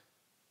life.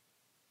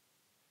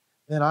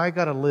 Then I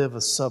got to live a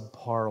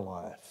subpar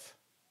life.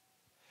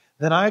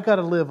 Then I got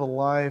to live a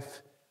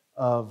life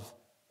of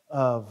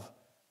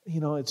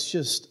it's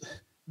just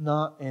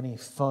not any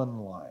fun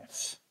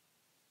life.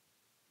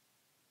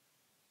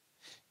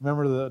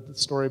 Remember the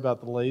story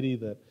about the lady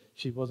that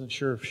she wasn't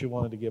sure if she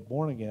wanted to get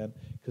born again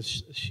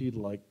because she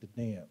liked to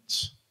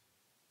dance.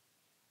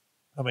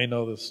 How many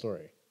know this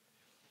story?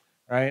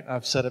 Right?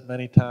 I've said it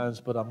many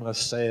times, but I'm going to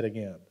say it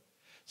again.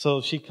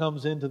 So she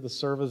comes into the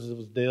service. It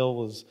was Dale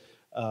was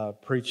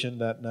preaching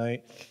that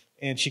night.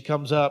 And she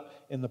comes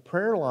up in the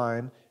prayer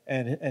line,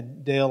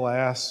 and Dale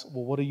asks,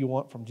 well, what do you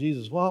want from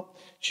Jesus? Well,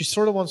 she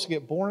sort of wants to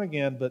get born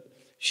again, but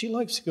she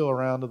likes to go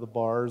around to the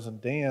bars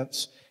and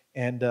dance,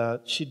 and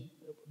she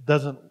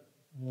doesn't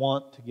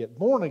want to get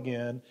born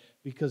again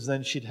because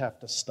then she'd have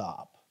to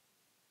stop.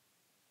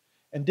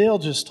 And Dale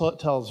just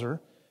tells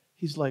her,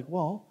 he's like,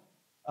 well,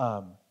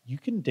 you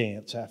can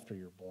dance after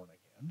you're born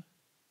again.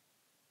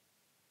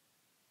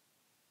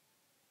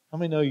 How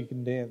many know you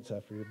can dance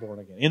after you're born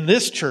again? In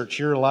this church,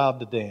 you're allowed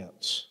to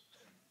dance.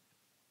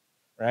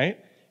 Right?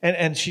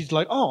 And she's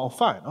like, oh,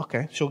 fine.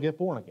 Okay, she'll get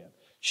born again.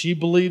 She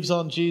believes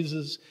on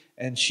Jesus,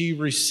 and she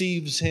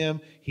receives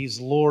Him. He's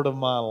Lord of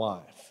my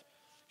life.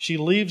 She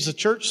leaves the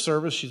church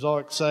service. She's all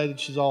excited.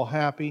 She's all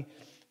happy.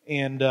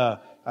 And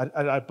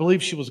I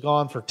believe she was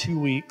gone for 2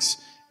 weeks.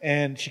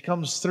 And she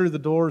comes through the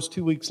doors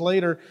 2 weeks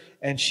later,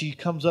 and she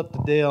comes up to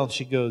Dale, and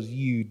she goes,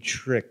 you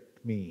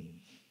tricked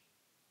me.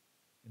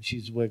 And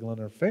she's wiggling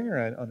her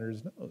finger under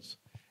his nose.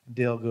 And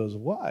Dale goes,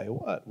 why?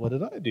 What? What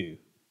did I do?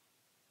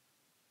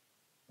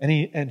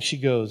 And she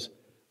goes,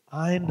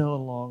 I no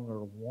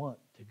longer want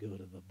to go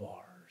to the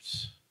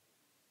bars.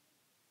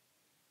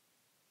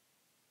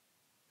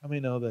 How many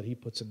know that He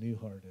puts a new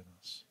heart in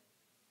us?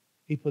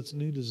 He puts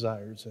new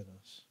desires in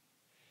us.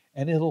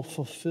 And it'll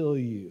fulfill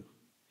you.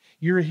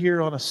 You're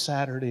here on a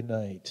Saturday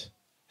night.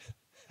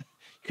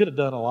 You could have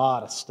done a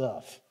lot of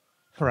stuff,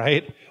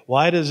 right?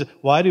 Why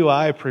do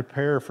I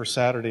prepare for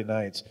Saturday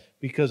nights?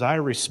 Because I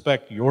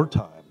respect your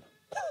time.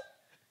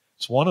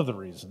 It's one of the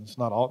reasons,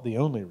 not the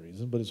only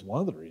reason, but it's one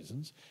of the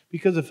reasons.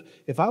 Because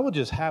if I would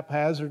just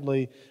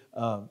haphazardly,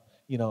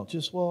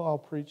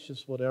 I'll preach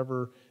just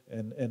whatever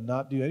and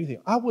not do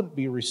anything, I wouldn't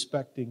be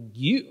respecting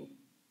you.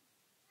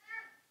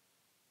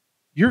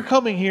 You're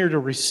coming here to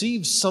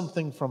receive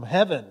something from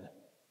heaven,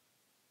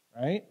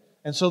 right?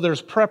 And so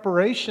there's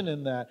preparation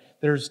in that.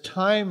 There's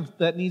time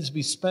that needs to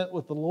be spent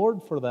with the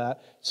Lord for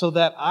that so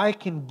that I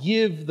can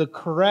give the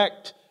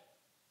correct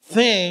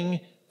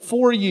thing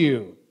for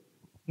you.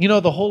 You know,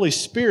 the Holy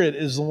Spirit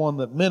is the one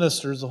that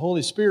ministers. The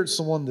Holy Spirit's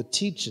the one that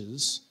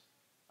teaches.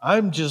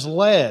 I'm just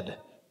led.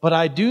 But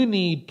I do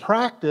need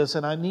practice,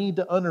 and I need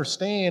to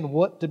understand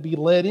what to be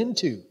led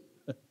into.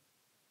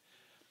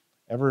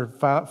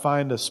 Ever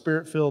find a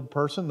Spirit-filled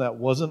person that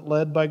wasn't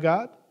led by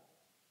God?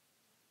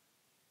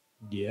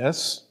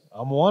 Yes,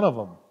 I'm one of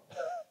them.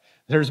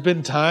 There's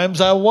been times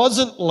I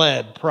wasn't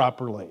led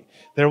properly.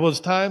 There was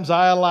times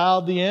I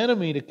allowed the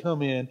enemy to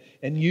come in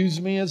and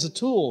use me as a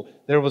tool.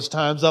 There was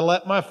times I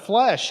let my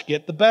flesh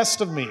get the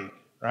best of me,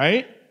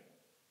 right?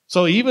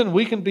 So even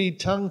we can be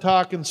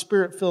tongue-talking,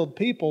 Spirit-filled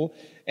people,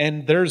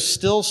 and there's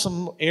still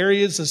some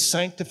areas of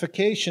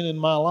sanctification in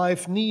my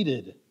life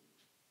needed.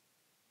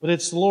 But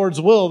it's the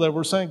Lord's will that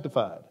we're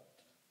sanctified.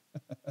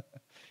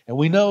 And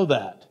we know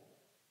that.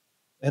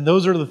 And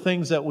those are the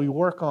things that we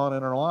work on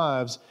in our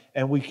lives,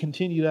 and we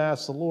continue to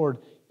ask the Lord,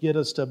 get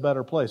us to a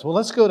better place. Well,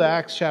 let's go to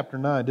Acts chapter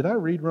 9. Did I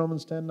read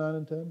Romans 10, 9,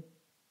 and 10?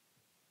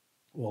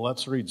 Well,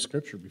 let's read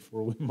Scripture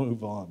before we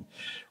move on.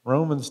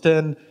 Romans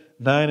 10,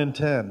 9, and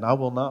 10. I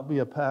will not be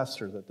a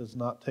pastor that does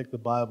not take the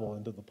Bible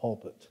into the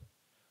pulpit.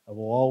 I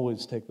will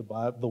always take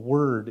the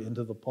Word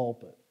into the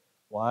pulpit.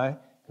 Why?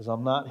 Because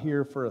I'm not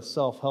here for a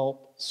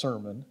self-help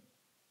sermon.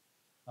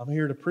 I'm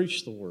here to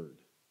preach the Word.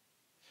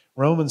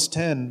 Romans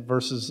 10,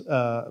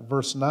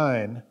 verse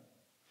 9,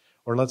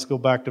 or let's go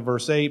back to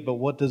verse 8, but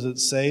what does it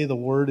say? The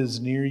Word is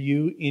near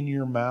you, in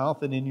your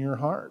mouth and in your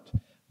heart.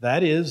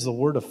 That is the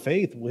word of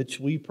faith which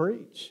we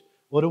preach.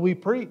 What do we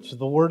preach?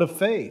 The word of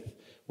faith.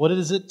 What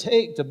does it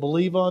take to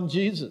believe on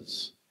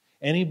Jesus?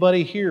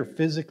 Anybody here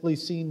physically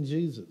seen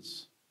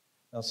Jesus?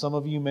 Now, some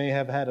of you may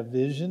have had a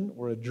vision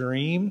or a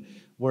dream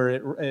where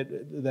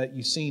that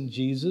you've seen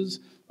Jesus,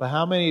 but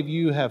how many of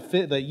you have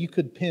that you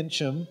could pinch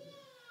Him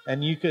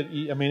and you could,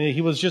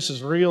 He was just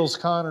as real as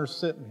Connor's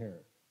sitting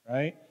here,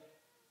 right?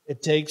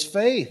 It takes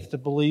faith to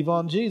believe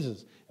on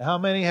Jesus. And how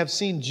many have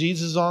seen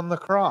Jesus on the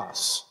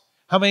cross?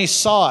 How many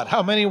saw it?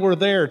 How many were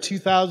there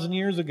 2,000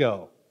 years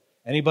ago?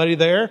 Anybody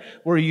there?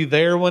 Were you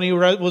there when He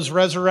was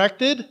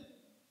resurrected?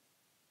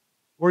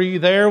 Were you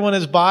there when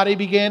His body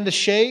began to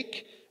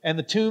shake and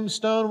the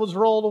tombstone was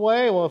rolled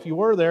away? Well, if you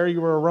were there,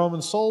 you were a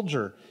Roman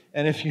soldier.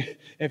 And if you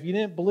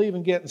didn't believe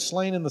in getting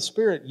slain in the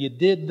Spirit, you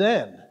did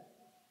then.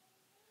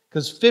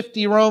 Because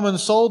 50 Roman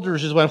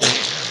soldiers just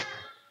went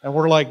and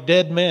were like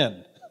dead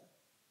men.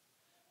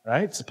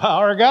 Right? It's the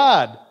power of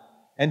God.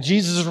 And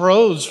Jesus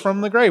rose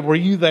from the grave. Were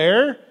you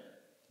there?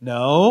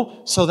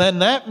 No. So then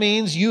that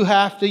means you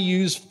have to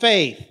use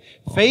faith.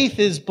 Faith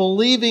is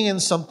believing in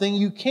something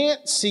you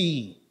can't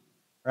see.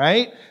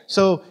 Right?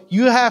 So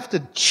you have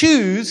to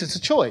choose. It's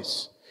a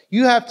choice.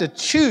 You have to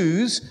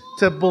choose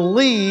to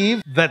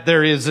believe that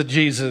there is a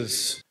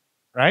Jesus.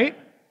 Right?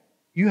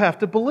 You have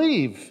to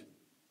believe.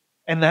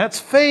 And that's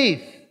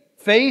faith.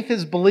 Faith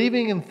is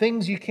believing in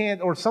things you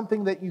can't, or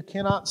something that you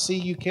cannot see,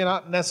 you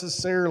cannot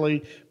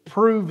necessarily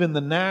prove in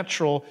the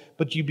natural,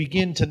 but you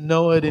begin to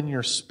know it in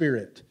your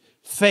spirit.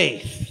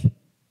 Faith.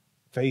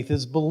 Faith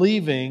is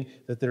believing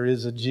that there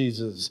is a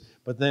Jesus.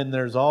 But then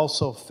there's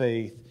also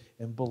faith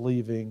in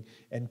believing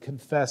and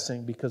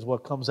confessing, because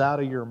what comes out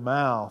of your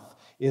mouth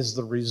is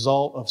the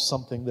result of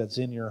something that's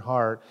in your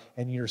heart.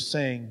 And you're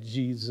saying,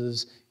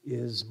 Jesus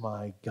is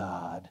my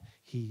God.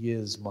 He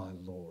is my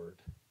Lord.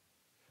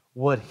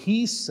 What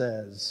He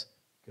says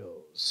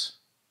goes.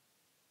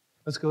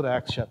 Let's go to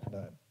Acts chapter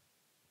 9.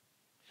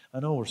 I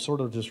know we're sort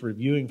of just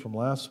reviewing from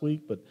last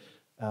week, but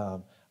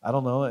I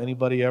don't know,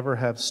 anybody ever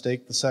have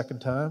steak the second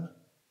time?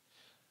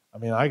 I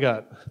mean, I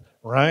got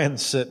Ryan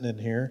sitting in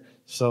here,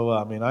 so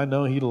I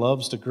know he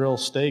loves to grill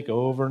steak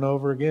over and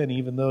over again,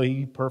 even though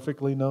he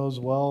perfectly knows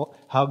well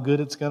how good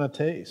it's going to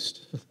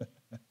taste.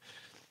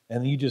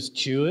 And you just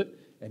chew it,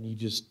 and you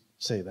just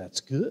say, that's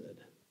good.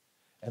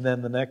 And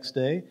then the next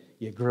day,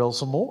 you grill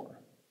some more.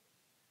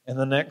 And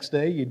the next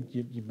day,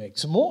 you make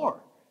some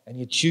more. And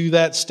you chew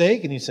that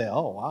steak, and you say,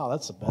 oh, wow,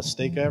 that's the best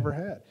steak I ever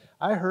had.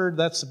 I heard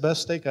that's the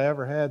best steak I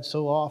ever had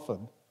so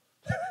often.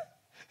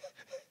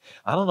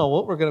 I don't know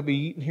what we're going to be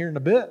eating here in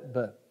a bit,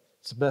 but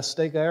it's the best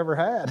steak I ever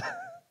had.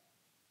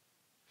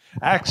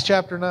 Acts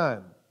chapter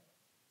 9,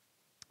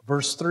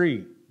 verse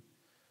 3.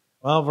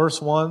 Well,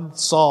 verse 1,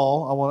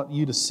 Saul, I want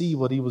you to see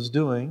what he was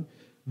doing.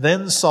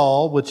 Then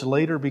Saul, which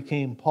later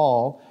became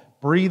Paul,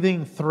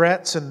 breathing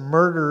threats and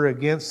murder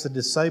against the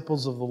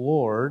disciples of the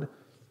Lord.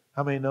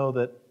 How many know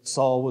that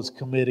Saul was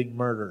committing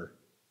murder?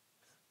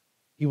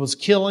 He was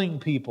killing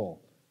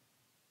people.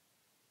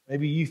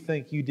 Maybe you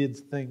think you did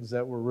things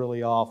that were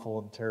really awful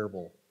and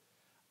terrible.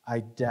 I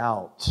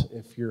doubt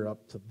if you're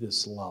up to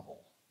this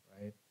level,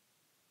 right?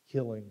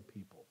 Killing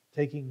people,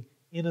 taking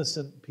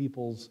innocent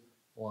people's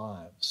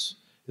lives.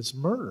 It's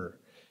murder.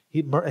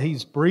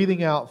 He's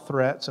breathing out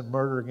threats and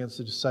murder against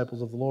the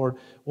disciples of the Lord.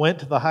 Went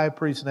to the high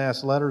priest and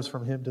asked letters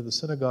from him to the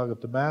synagogue of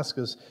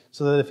Damascus,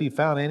 so that if he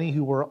found any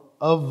who were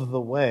of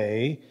the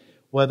way,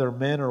 whether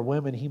men or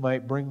women, he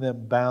might bring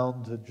them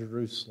bound to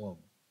Jerusalem.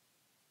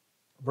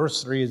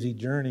 Verse 3, as he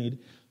journeyed,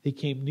 he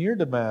came near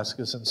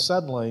Damascus, and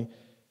suddenly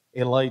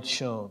a light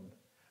shone.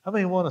 How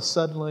many want a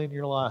suddenly in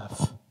your life?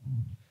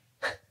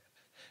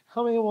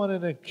 How many want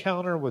an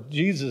encounter with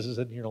Jesus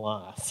in your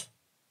life?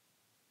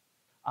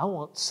 I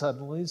want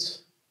suddenlies.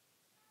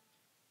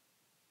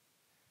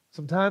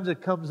 Sometimes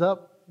it comes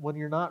up when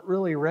you're not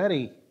really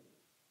ready,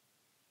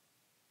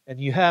 and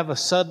you have a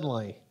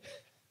suddenly.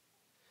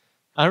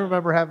 I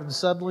remember having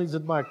suddenlies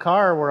in my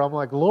car where I'm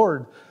like,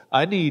 Lord,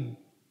 I need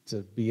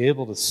to be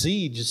able to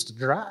see just to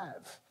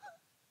drive.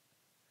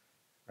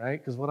 Right?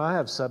 Because when I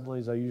have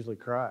suddenlies, I usually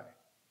cry.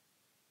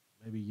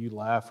 Maybe you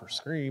laugh or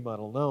scream, I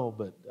don't know,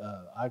 but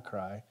I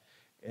cry.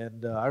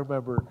 And I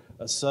remember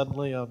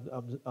suddenly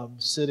I'm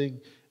sitting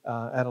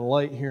at a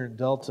light here in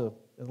Delta,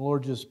 and the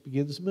Lord just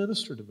begins to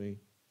minister to me.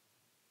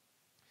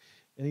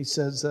 And He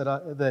says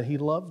that He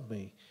loved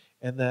me,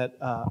 and that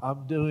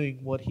I'm doing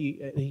what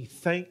He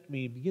thanked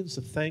me, begins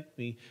to thank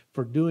me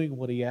for doing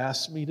what He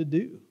asked me to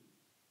do.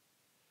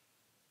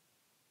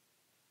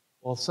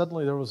 Well,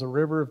 suddenly there was a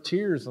river of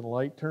tears, and the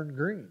light turned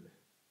green.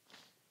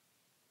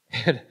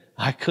 And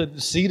I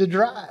couldn't see to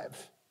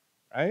drive,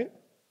 right?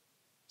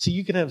 See,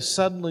 you can have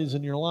suddenlies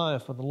in your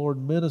life when the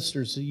Lord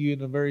ministers to you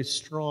in a very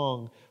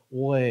strong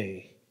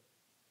way.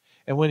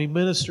 And when He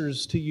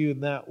ministers to you in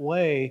that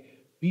way,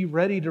 be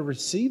ready to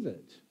receive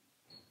it.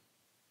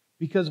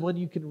 Because when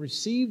you can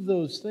receive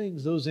those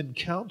things, those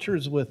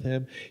encounters with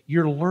Him,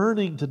 you're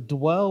learning to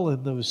dwell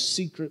in those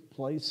secret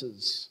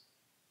places.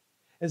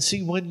 And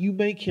see, when you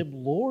make Him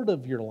Lord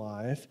of your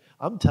life,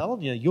 I'm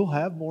telling you, you'll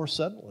have more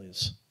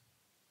suddenlies.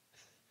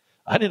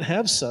 I didn't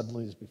have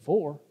suddenlies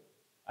before.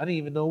 I didn't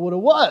even know what it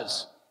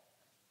was.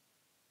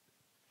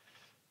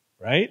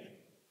 Right?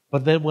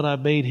 But then when I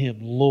made Him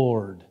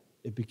Lord,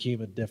 it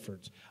became a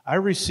difference. I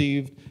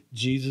received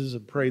Jesus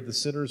and prayed the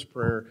sinner's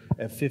prayer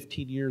at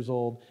 15 years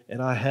old,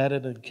 and I had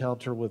an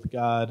encounter with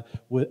God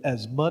with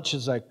as much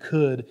as I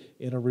could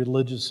in a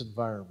religious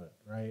environment,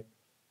 right?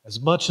 As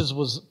much as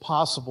was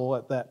possible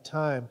at that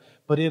time.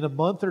 But in a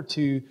month or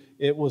two,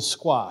 it was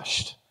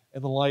squashed,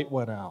 and the light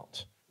went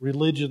out.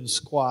 Religion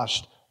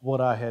squashed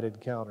what I had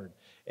encountered.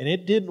 And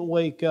it didn't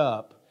wake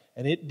up,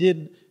 and it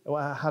didn't,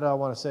 how do I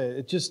want to say it?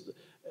 It just,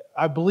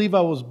 I believe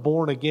I was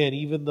born again,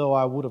 even though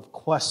I would have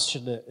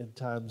questioned it in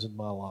times in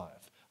my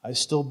life. I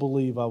still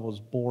believe I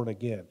was born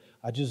again.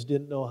 I just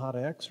didn't know how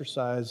to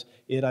exercise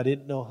it. I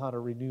didn't know how to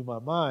renew my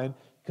mind,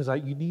 because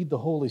you need the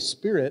Holy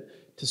Spirit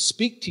to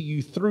speak to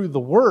you through the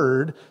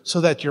Word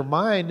so that your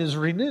mind is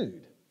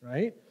renewed,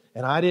 right?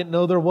 And I didn't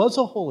know there was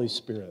a Holy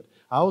Spirit.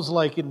 I was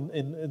like,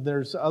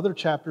 there's other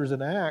chapters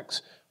in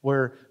Acts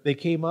where they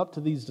came up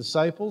to these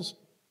disciples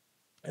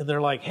and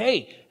they're like,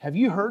 hey, have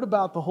you heard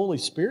about the Holy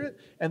Spirit?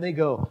 And they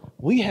go,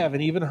 we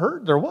haven't even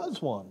heard there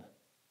was one.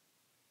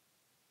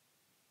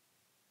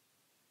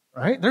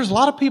 Right? There's a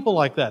lot of people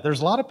like that.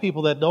 There's a lot of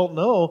people that don't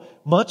know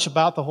much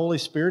about the Holy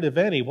Spirit, if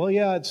any. Well,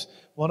 yeah, it's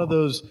one of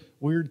those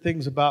weird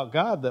things about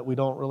God that we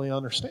don't really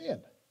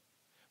understand.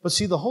 But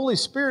see, the Holy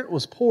Spirit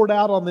was poured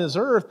out on this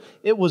earth.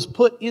 It was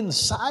put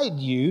inside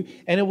you,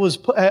 and it was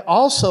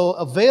also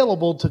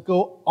available to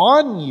go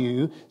on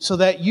you so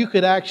that you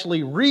could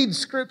actually read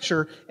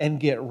Scripture and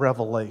get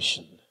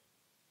revelation.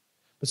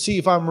 But see,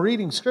 if I'm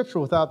reading Scripture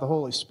without the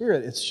Holy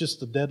Spirit, it's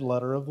just a dead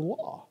letter of the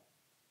law.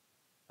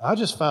 I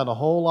just found a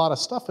whole lot of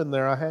stuff in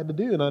there I had to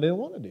do and I didn't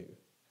want to do.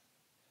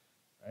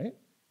 Right?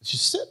 It's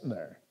just sitting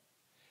there.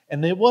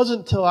 And it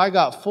wasn't until I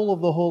got full of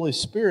the Holy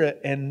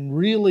Spirit and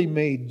really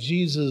made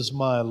Jesus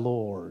my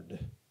Lord.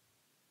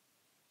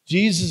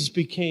 Jesus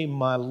became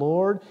my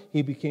Lord.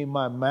 He became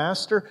my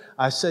master.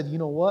 I said, you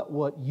know what?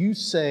 What you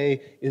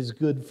say is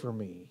good for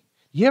me.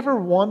 You ever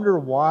wonder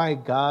why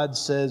God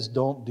says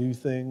don't do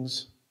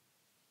things?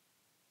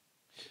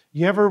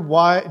 You ever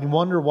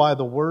wonder why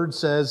the Word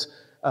says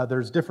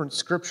there's different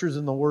scriptures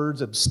in the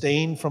words,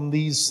 abstain from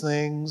these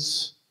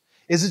things?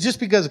 Is it just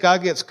because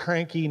God gets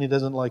cranky and He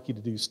doesn't like you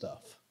to do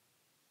stuff?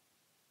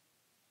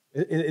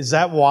 Is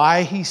that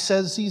why He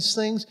says these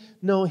things?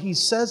 No, He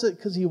says it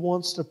because He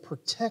wants to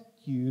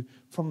protect you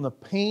from the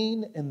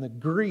pain and the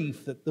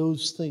grief that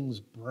those things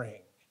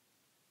bring.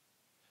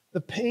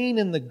 The pain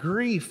and the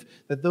grief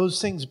that those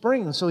things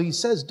bring. And so He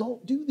says,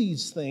 don't do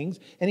these things.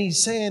 And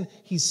He's saying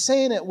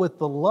it with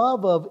the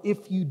love of,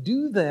 if you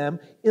do them,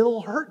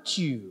 it'll hurt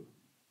you.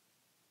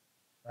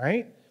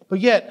 Right? But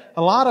yet,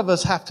 a lot of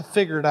us have to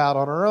figure it out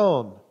on our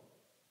own.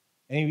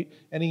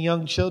 Any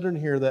young children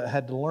here that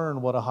had to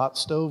learn what a hot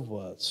stove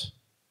was?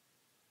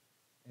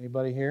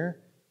 Anybody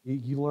here?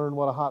 You learned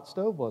what a hot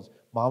stove was.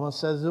 Mama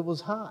says it was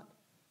hot.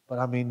 But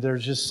I mean,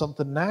 there's just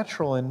something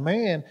natural in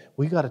man.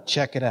 We got to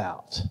check it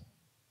out.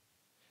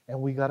 And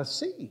we got to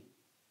see.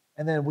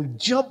 And then we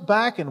jump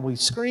back and we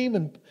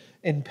scream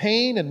in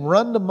pain and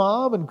run to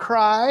Mom and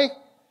cry.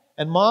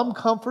 And Mom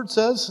comforts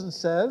us and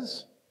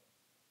says,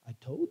 I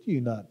told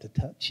you not to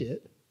touch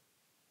it.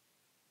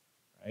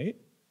 Right?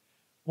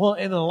 Well,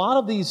 in a lot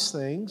of these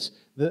things,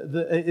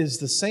 is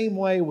the same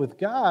way with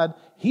God.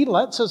 He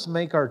lets us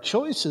make our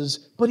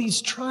choices, but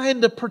He's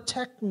trying to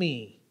protect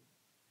me.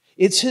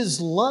 It's His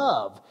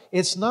love.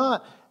 It's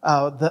not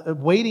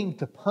waiting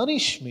to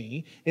punish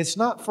me. It's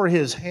not for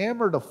His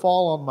hammer to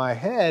fall on my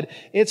head.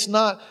 It's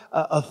not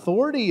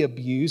authority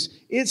abuse.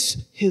 It's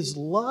His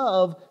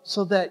love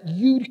so that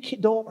you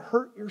don't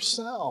hurt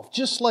yourself.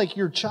 Just like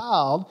your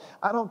child,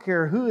 I don't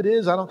care who it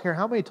is, I don't care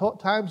how many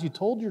times you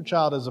told your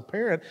child as a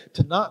parent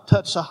to not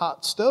touch a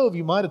hot stove.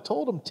 You might have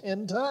told them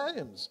 10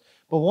 times.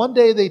 But one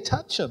day they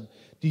touch them.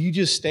 Do you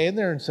just stand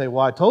there and say,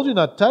 well, I told you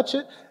not to touch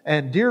it,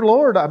 and dear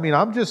Lord, I mean,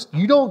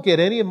 you don't get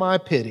any of my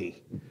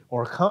pity.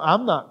 Or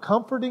I'm not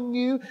comforting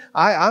you.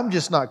 I'm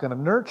just not going to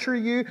nurture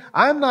you.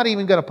 I'm not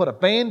even going to put a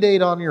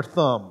Band-Aid on your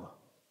thumb.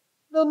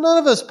 No, none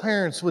of us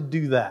parents would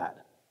do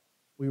that.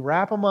 We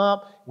wrap them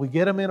up, we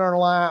get them in our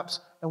laps,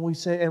 and we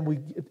say,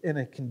 and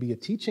it can be a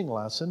teaching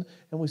lesson,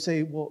 and we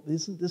say, well,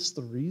 isn't this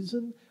the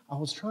reason? I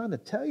was trying to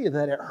tell you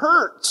that it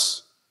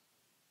hurts.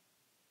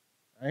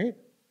 Right?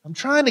 I'm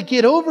trying to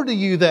get over to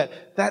you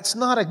that that's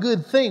not a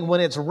good thing.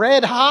 When it's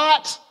red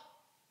hot,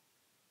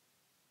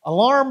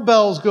 alarm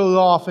bells go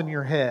off in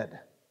your head.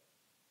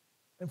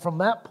 And from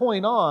that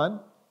point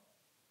on,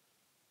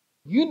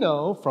 you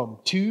know, from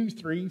 2,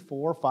 3,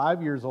 4,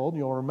 5 years old,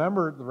 you'll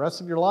remember the rest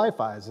of your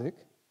life, Isaac,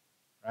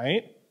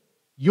 right?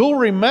 You'll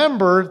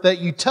remember that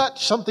you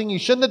touched something you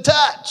shouldn't have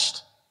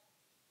touched.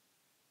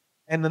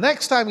 And the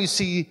next time you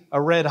see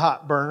a red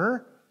hot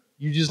burner,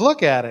 you just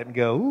look at it and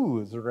go,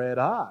 ooh, it's red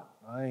hot.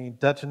 I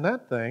ain't touching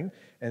that thing.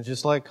 And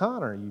just like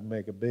Connor, you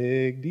make a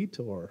big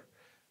detour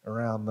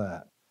around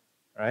that,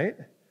 right?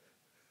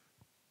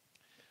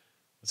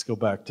 Let's go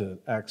back to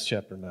Acts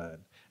chapter 9.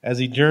 As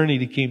he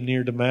journeyed, he came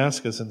near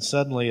Damascus, and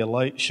suddenly a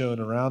light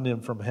shone around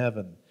him from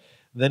heaven.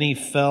 Then he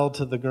fell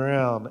to the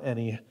ground,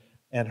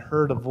 and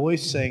heard a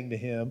voice saying to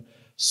him,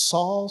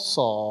 Saul,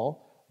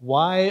 Saul,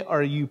 why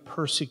are you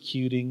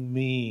persecuting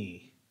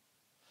me?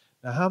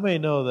 Now, how many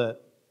know that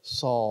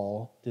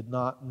Saul did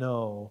not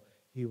know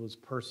he was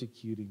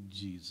persecuting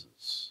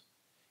Jesus?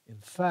 In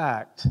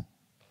fact,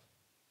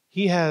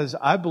 he has,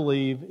 I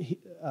believe,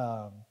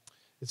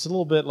 it's a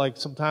little bit like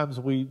sometimes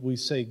we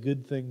say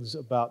good things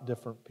about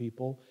different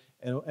people,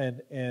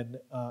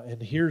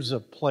 and here's a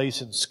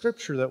place in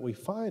Scripture that we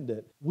find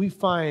it. We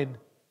find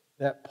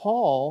that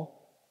Paul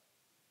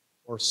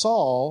or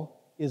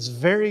Saul is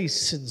very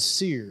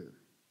sincere.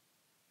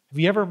 Have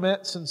you ever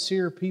met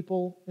sincere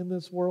people in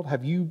this world?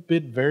 Have you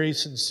been very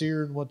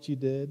sincere in what you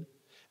did?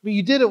 I mean,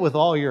 you did it with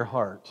all your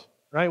heart,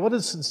 right? What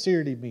does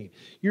sincerity mean?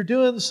 You're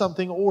doing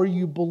something or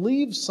you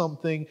believe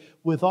something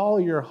with all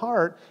your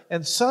heart,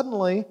 and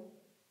suddenly,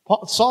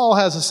 Saul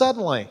has a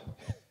suddenly.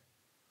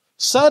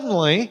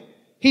 Suddenly,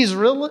 he's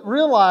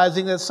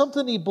realizing that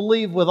something he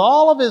believed with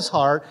all of his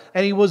heart,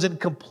 and he was in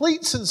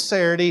complete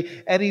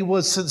sincerity, and he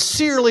was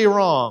sincerely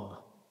wrong.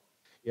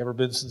 You ever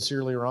been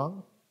sincerely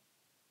wrong?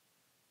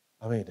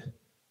 I mean,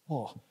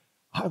 oh,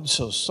 I'm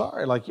so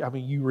sorry.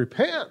 You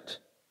repent.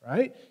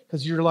 right?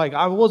 Because you're like,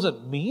 I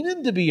wasn't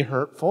meaning to be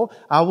hurtful.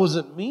 I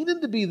wasn't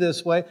meaning to be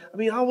this way. I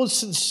mean, I was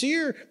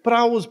sincere, but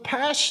I was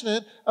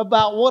passionate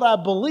about what I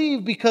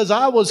believed because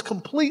I was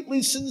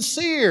completely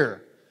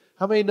sincere.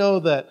 How many know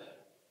that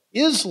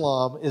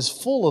Islam is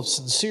full of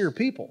sincere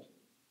people?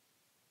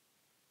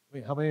 I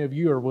mean, how many of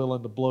you are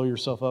willing to blow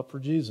yourself up for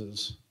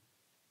Jesus?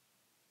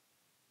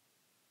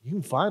 You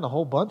can find a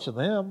whole bunch of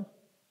them,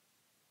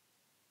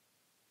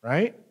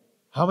 right?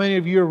 How many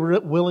of you are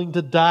willing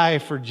to die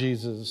for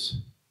Jesus?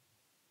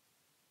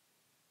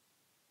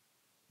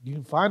 You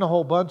can find a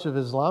whole bunch of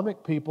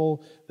Islamic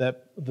people,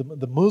 that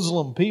the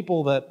Muslim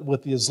people that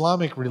with the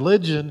Islamic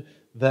religion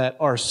that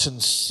are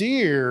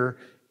sincere.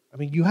 I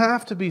mean, you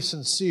have to be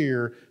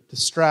sincere to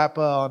strap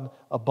on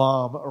a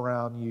bomb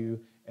around you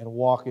and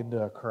walk into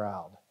a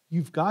crowd.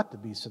 You've got to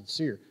be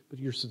sincere, but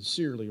you're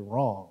sincerely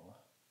wrong.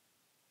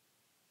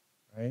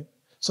 Right?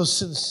 So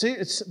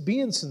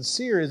being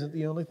sincere isn't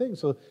the only thing.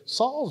 So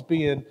Saul's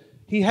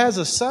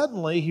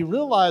he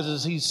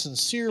realizes he's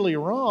sincerely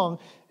wrong.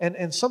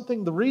 And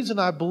something, the reason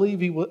I believe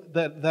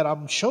that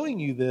I'm showing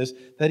you this,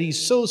 that he's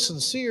so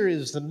sincere,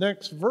 is the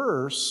next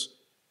verse.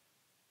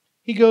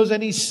 He goes,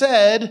 and he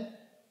said,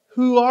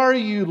 "Who are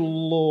you,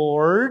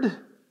 Lord?"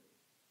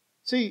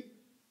 See,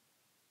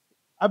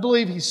 I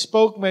believe he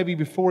spoke maybe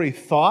before he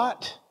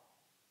thought.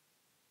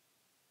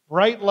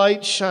 Bright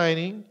light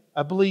shining.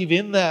 I believe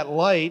in that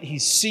light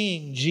he's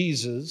seeing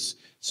Jesus.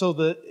 So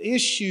the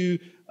issue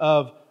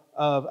of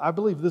I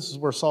believe this is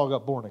where Saul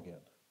got born again.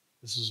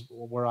 This is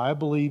where I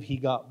believe he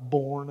got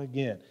born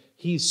again.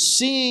 He's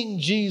seeing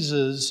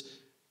Jesus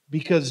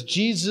because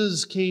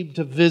Jesus came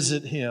to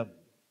visit him.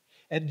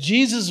 And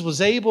Jesus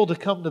was able to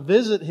come to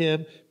visit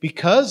him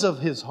because of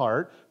his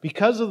heart,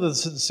 because of the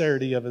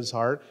sincerity of his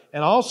heart,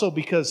 and also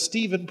because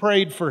Stephen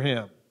prayed for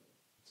him.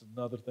 It's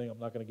another thing, I'm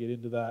not going to get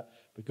into that,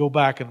 but go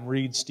back and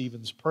read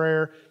Stephen's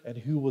prayer and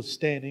who was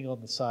standing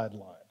on the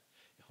sideline.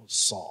 It was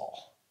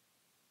Saul.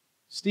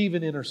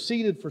 Stephen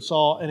interceded for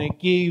Saul, and it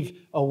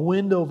gave a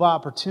window of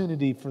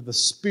opportunity for the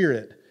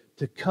Spirit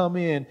to come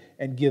in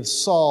and give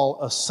Saul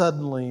a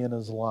suddenly in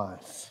his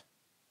life.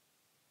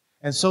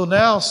 And so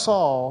now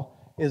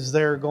Saul is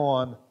there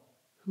going,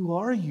 "Who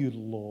are you,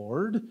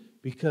 Lord?"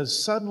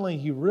 Because suddenly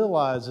he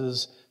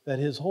realizes that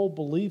his whole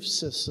belief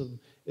system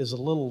is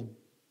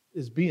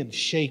being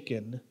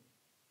shaken,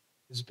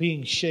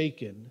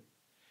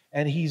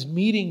 and he's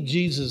meeting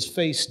Jesus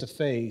face to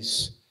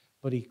face,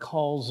 but he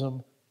calls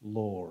him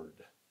Lord.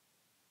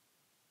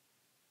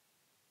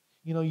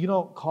 You know, you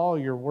don't call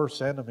your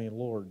worst enemy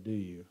Lord, do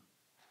you?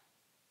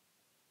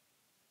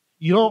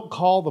 You don't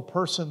call the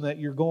person that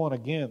you're going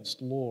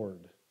against Lord.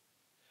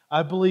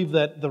 I believe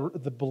that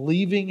the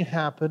believing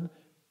happened.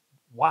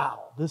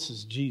 Wow, this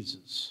is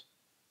Jesus.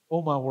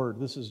 Oh my word,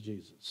 this is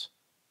Jesus.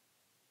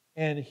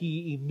 And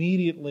he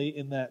immediately,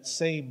 in that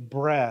same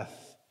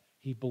breath,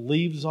 he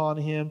believes on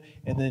him,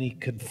 and then he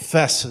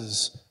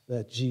confesses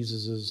that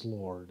Jesus is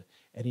Lord.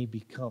 And he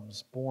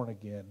becomes born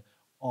again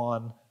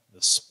on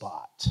the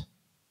spot.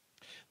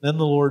 Then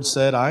the Lord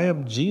said, "I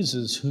am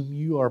Jesus whom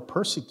you are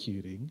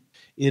persecuting.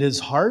 It is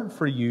hard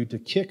for you to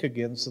kick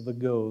against the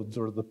goads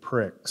or the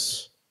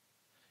pricks."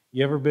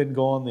 You ever been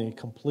going the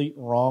complete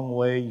wrong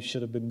way you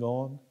should have been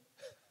going?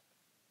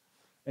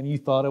 And you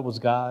thought it was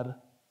God?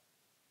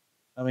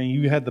 I mean,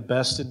 you had the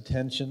best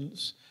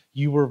intentions.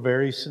 You were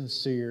very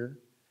sincere.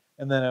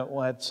 And then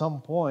at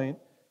some point,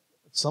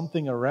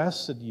 something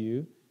arrested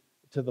you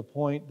to the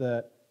point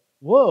that,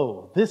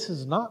 whoa, this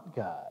is not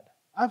God.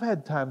 I've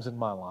had times in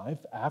my life,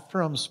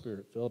 after I'm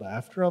Spirit-filled,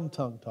 after I'm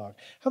tongue-talked.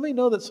 How many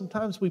know that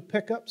sometimes we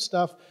pick up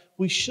stuff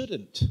we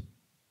shouldn't?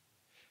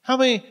 How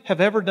many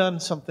have ever done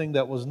something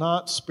that was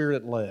not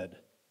Spirit-led?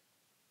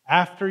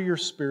 After you're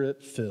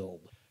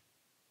Spirit-filled,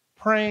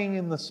 praying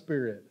in the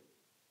Spirit,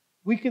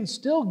 we can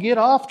still get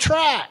off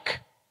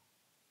track,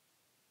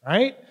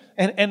 right?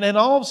 And then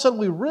all of a sudden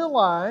we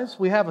realize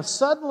we have a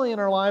suddenly in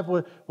our life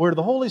where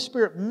the Holy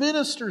Spirit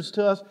ministers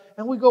to us,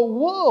 and we go,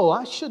 whoa,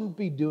 I shouldn't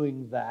be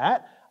doing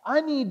that.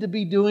 I need to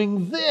be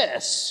doing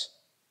this.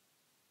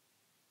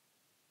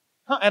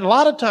 And a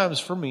lot of times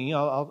for me,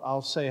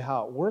 I'll say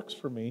how it works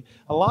for me,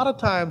 a lot of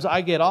times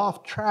I get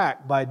off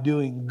track by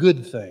doing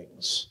good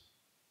things.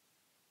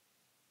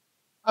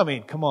 I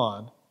mean, come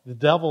on. The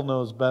devil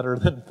knows better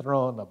than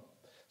throwing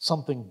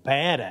something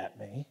bad at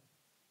me.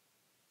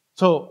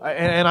 So,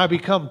 and I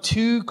become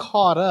too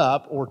caught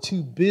up or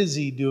too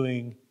busy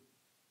doing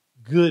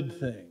good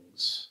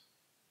things.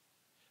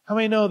 How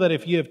many know that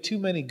if you have too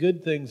many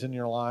good things in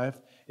your life,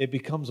 it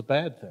becomes a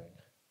bad thing?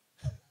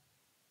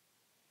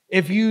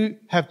 If you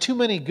have too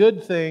many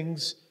good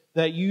things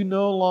that you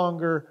no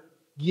longer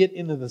get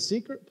into the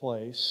secret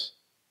place,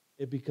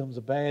 it becomes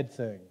a bad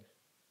thing.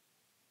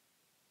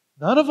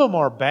 None of them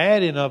are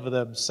bad in of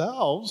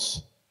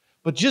themselves,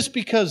 but just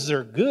because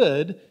they're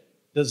good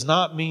does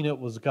not mean it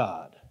was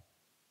God.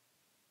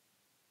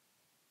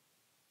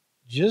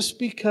 Just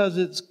because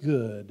it's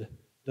good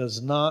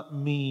does not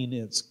mean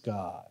it's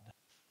God.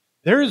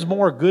 There is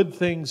more good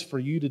things for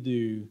you to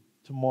do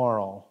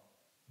tomorrow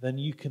than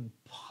you can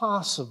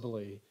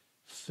possibly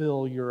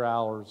fill your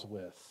hours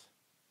with.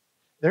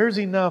 There's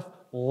enough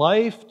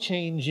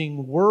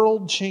life-changing,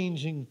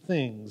 world-changing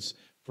things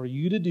for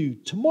you to do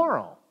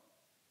tomorrow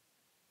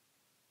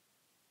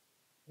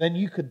than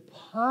you could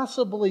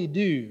possibly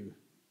do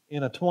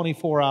in a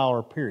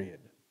 24-hour period.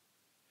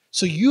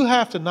 So you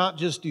have to not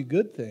just do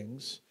good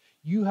things,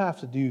 you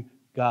have to do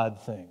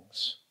God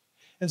things.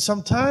 And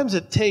sometimes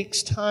it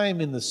takes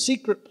time in the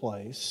secret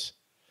place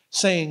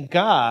saying,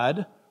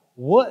 God,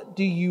 what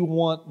do you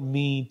want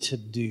me to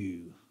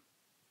do?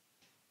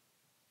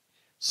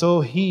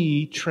 So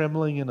he,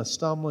 trembling and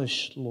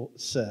astonished,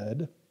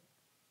 said,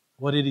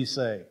 what did he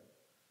say?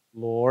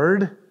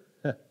 Lord,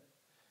 you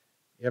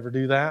ever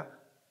do that?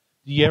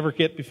 Do you ever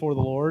get before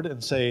the Lord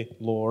and say,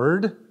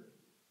 Lord,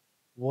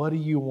 what do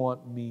you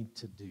want me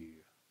to do?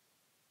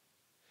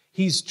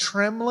 He's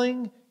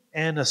trembling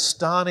and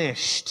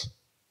astonished.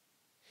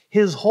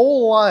 His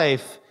whole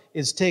life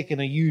is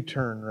taking a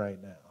U-turn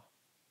right now.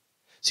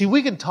 See,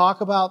 we can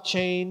talk about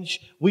change,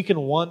 we can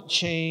want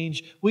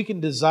change, we can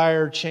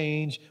desire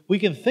change, we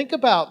can think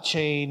about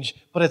change,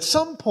 but at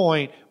some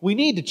point, we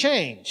need to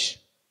change.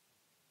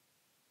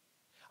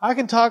 I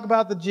can talk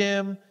about the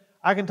gym,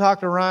 I can talk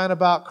to Ryan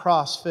about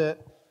CrossFit,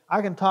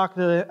 I can talk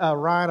to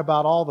Ryan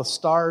about all the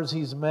stars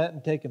he's met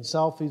and taken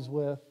selfies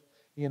with.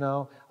 You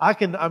know,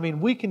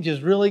 we can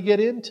just really get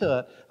into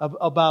it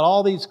about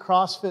all these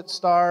CrossFit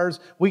stars.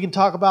 We can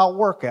talk about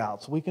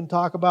workouts. We can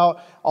talk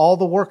about all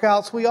the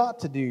workouts we ought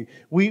to do.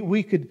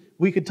 We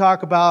could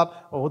talk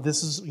about,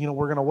 this is,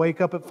 we're going to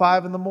wake up at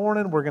 5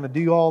 a.m. We're going to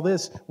do all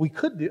this. We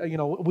could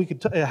do, we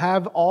could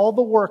have all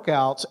the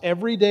workouts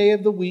every day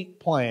of the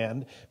week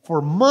planned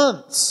for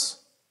months.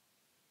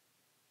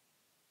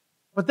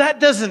 But that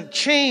doesn't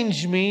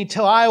change me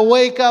till I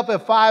wake up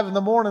at 5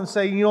 a.m. and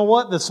say, you know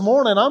what, this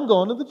morning I'm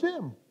going to the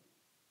gym.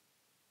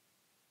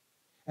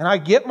 And I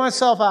get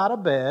myself out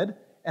of bed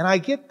and I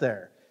get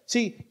there.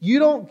 See, you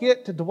don't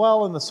get to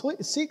dwell in the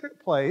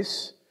secret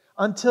place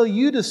until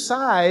you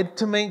decide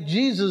to make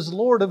Jesus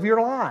Lord of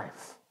your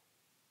life.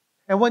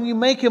 And when you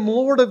make Him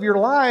Lord of your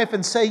life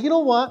and say, you know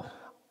what,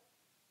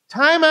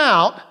 time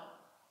out,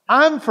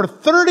 I'm for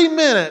 30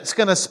 minutes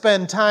going to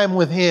spend time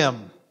with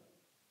Him.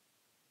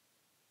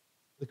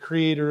 The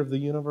creator of the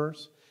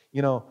universe.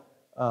 Maybe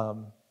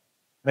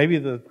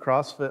the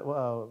CrossFit,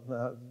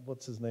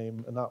 what's his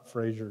name? Not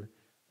Fraser.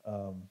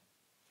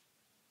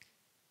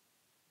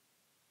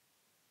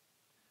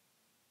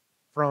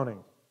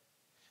 Froning.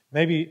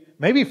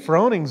 Maybe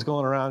Froning's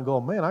going around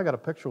going, man, I got a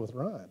picture with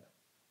Ryan.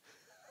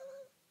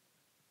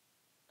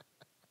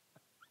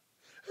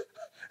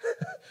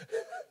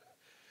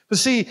 But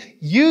see,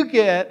 you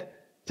get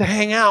to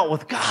hang out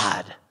with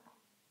God.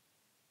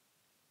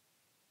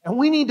 And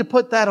we need to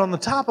put that on the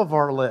top of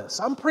our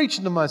list. I'm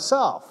preaching to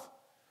myself.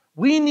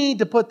 We need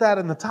to put that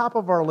in the top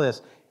of our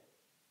list.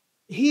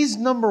 He's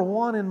number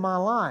one in my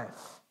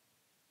life.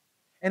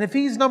 And if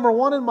He's number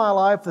one in my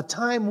life, the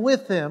time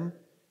with Him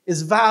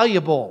is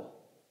valuable.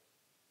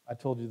 I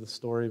told you the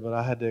story, but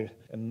I had to,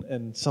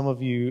 and some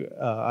of you,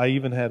 I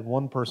even had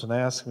one person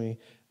ask me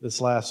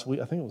this last week,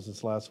 I think it was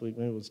this last week,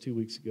 maybe it was 2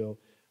 weeks ago,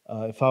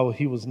 if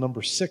he was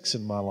number 6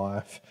 in my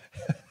life.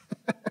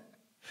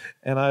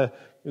 And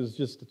it was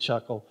just a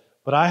chuckle.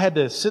 But I had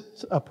to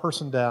sit a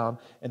person down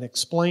and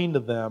explain to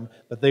them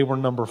that they were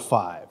number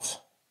 5.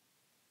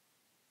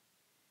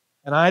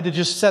 And I had to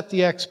just set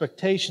the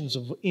expectations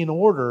in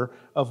order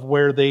of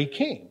where they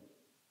came.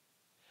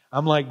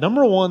 I'm like,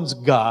 number 1's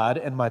God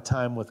and my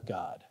time with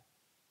God.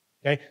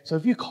 Okay? So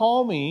if you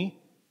call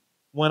me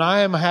when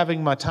I am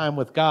having my time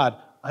with God,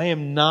 I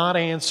am not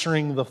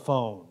answering the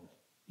phone.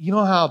 You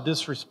know how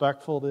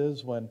disrespectful it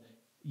is when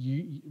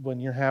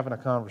you're having a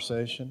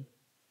conversation?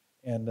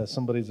 And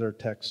somebody's there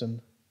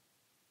texting.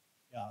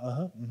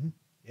 Yeah,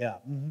 yeah,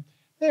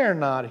 They're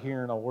not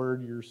hearing a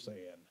word you're saying.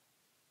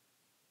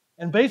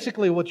 And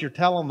basically what you're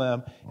telling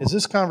them is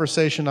this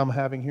conversation I'm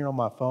having here on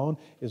my phone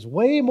is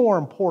way more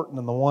important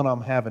than the one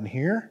I'm having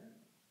here.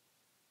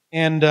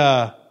 And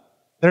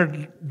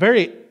they're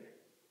very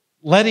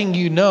letting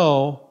you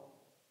know,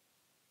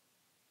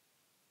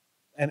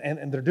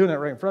 and they're doing it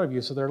right in front of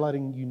you, so they're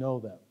letting you know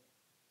them.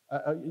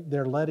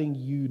 They're letting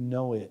you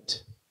know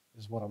it,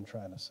 is what I'm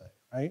trying to say.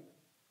 Right?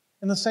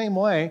 In the same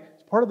way,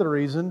 it's part of the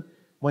reason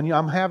when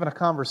I'm having a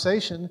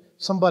conversation,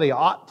 somebody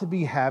ought to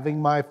be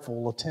having my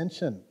full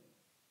attention.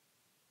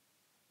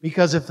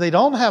 Because if they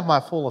don't have my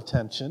full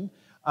attention,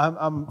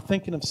 I'm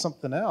thinking of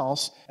something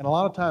else, and a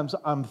lot of times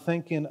I'm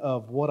thinking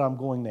of what I'm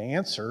going to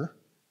answer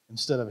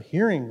instead of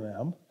hearing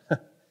them.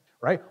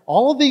 Right?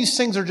 All of these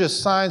things are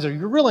just signs that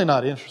you're really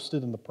not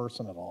interested in the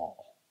person at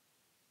all.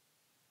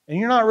 And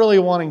you're not really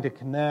wanting to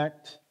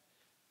connect.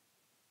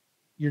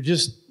 You're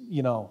just,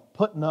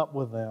 putting up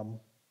with them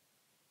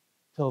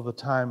till the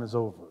time is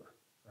over,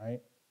 right?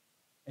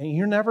 And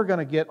you're never going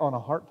to get on a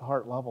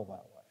heart-to-heart level that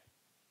way.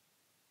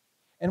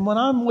 And when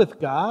I'm with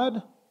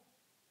God,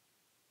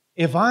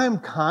 if I'm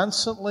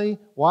constantly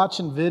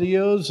watching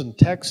videos and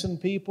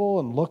texting people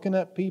and looking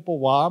at people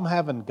while I'm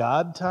having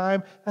God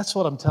time, that's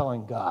what I'm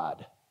telling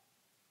God.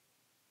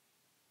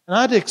 And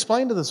I had to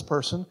explain to this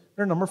person,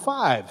 they're number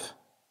 5.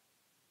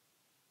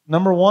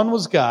 Number 1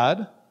 was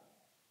God.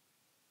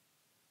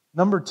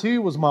 Number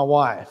 2 was my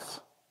wife.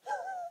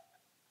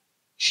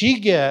 She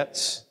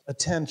gets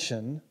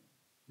attention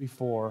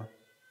before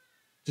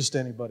just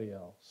anybody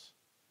else.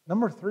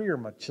 Number 3 are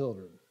my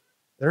children.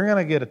 They're going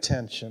to get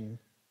attention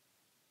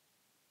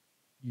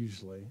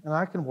usually. And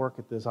I can work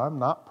at this. I'm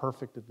not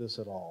perfect at this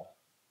at all.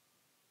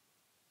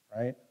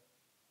 Right?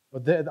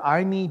 But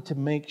I need to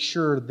make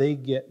sure they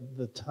get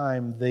the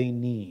time they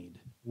need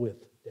with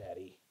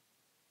Daddy.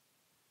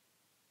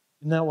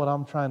 Isn't that what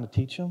I'm trying to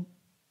teach them?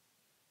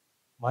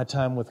 My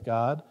time with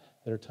God,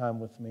 their time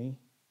with me.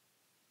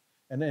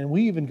 And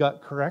we even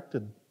got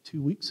corrected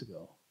 2 weeks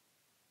ago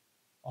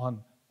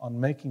on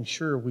making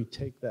sure we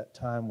take that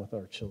time with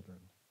our children.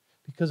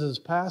 Because as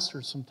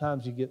pastors,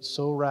 sometimes you get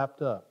so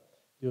wrapped up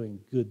doing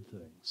good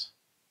things.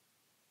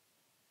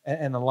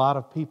 And a lot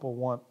of people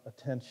want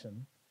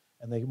attention,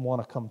 and they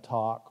want to come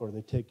talk, or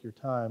they take your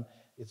time.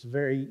 It's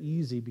very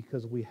easy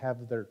because we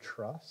have their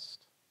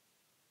trust.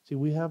 See,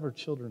 we have our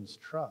children's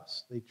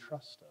trust. They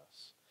trust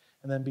us.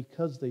 And then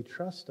because they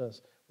trust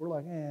us, we're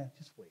like,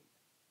 just wait.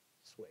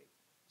 Just wait.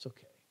 It's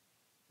okay.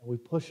 And we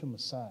push them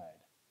aside.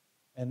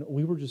 And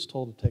we were just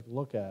told to take a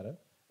look at it.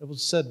 It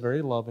was said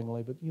very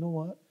lovingly, but you know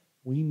what?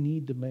 We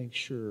need to make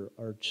sure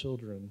our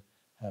children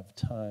have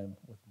time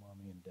with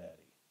Mommy and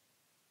Daddy,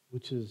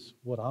 which is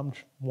what I'm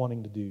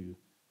wanting to do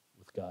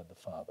with God the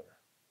Father.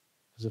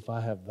 Because if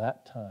I have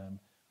that time,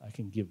 I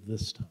can give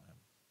this time.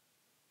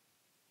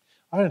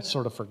 I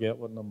sort of forget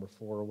what number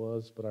 4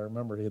 was, but I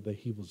remember that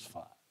he was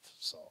 5.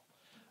 So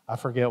I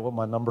forget what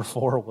my number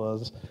 4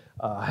 was.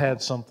 I had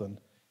something.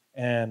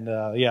 And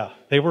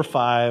they were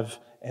 5.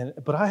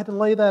 But I had to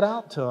lay that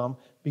out to him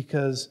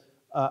because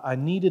I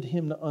needed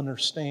him to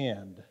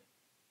understand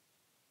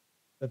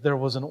that there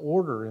was an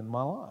order in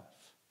my life.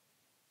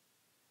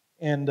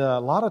 And a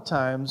lot of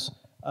times,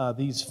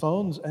 these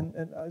phones,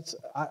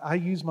 I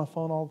use my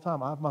phone all the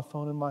time. I have my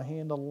phone in my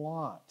hand a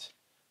lot.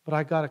 But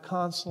I got to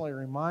constantly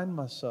remind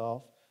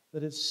myself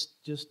that it's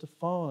just a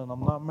phone and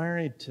I'm not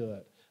married to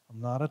it. I'm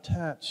not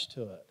attached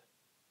to it.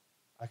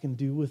 I can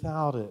do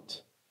without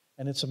it.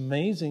 And it's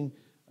amazing.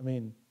 I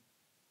mean,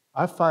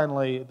 I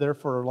finally, there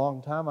for a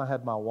long time, I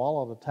had my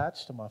wallet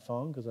attached to my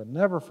phone because I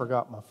never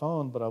forgot my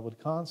phone, but I would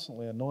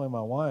constantly annoy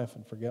my wife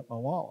and forget my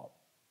wallet.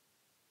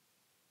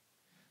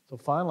 So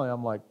finally,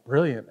 I'm like,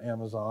 brilliant,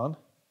 Amazon.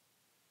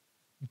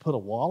 You put a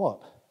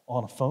wallet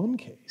on a phone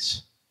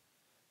case.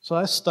 So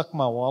I stuck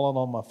my wallet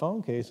on my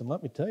phone case, and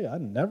let me tell you, I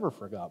never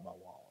forgot my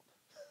wallet.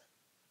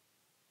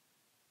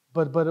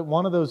 But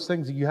one of those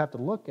things that you have to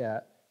look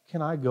at,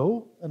 can I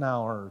go an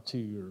hour or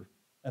 2 or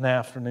an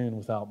afternoon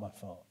without my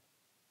phone?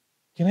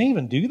 Can I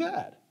even do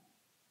that?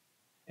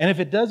 And if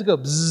it does go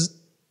bzzz,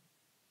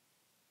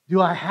 do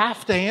I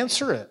have to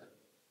answer it?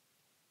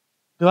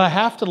 Do I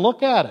have to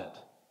look at it?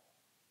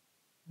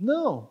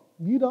 No,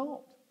 you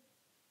don't.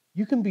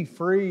 You can be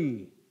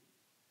free.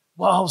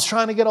 Well, I was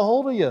trying to get a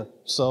hold of you.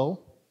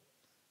 So?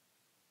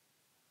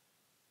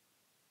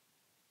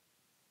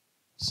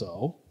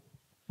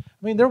 I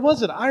mean, there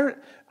wasn't.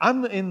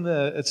 I'm in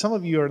the. Some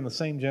of you are in the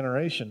same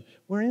generation.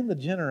 We're in the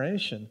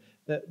generation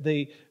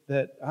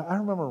that I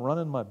remember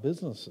running my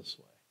business this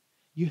way.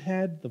 You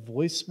had the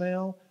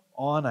voicemail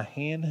on a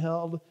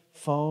handheld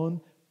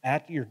phone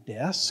at your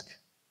desk,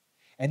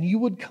 and you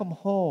would come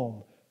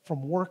home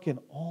from working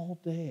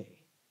all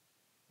day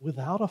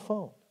without a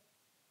phone.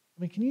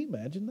 I mean, can you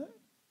imagine that?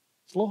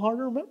 It's a little hard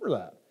to remember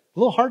that. A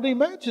little hard to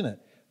imagine it.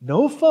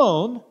 No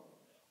phone,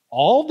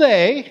 all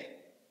day.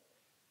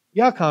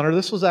 Yeah, Connor,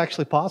 this was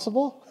actually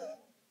possible.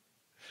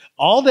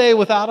 All day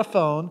without a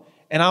phone,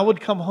 and I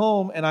would come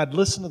home and I'd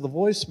listen to the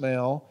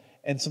voicemail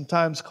and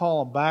sometimes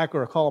call them back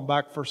or call them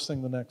back first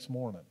thing the next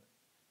morning.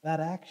 That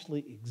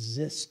actually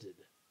existed.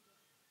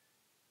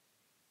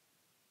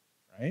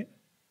 Right?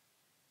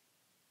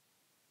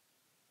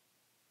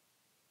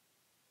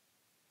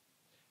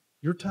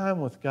 Your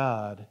time with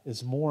God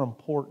is more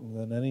important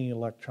than any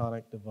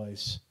electronic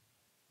device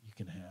you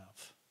can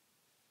have.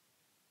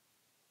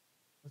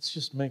 Let's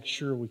just make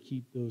sure we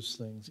keep those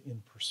things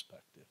in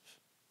perspective.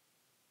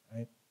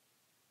 Right?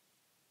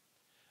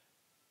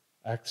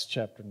 Acts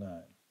chapter 9.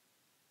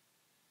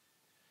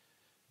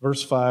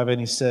 Verse 5, and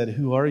he said,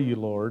 "Who are you,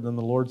 Lord?" And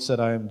the Lord said,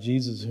 "I am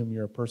Jesus whom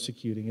you are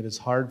persecuting. It is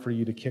hard for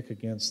you to kick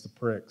against the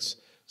pricks."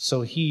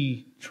 So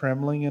he,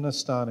 trembling and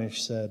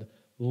astonished, said,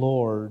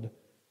 "Lord,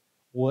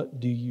 what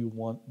do you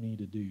want me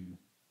to do?"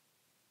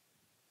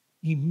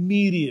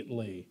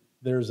 Immediately,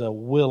 there's a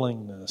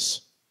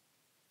willingness.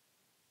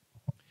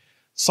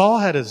 Saul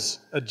had his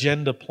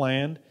agenda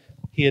planned.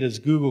 He had his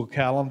Google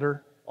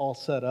Calendar all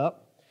set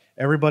up.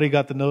 Everybody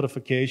got the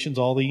notifications.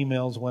 All the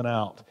emails went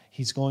out.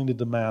 He's going to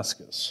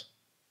Damascus.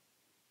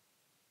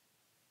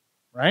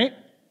 Right?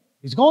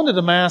 He's going to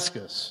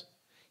Damascus.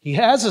 He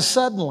has a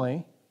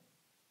suddenly.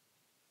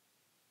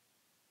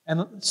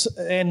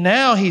 And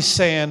now he's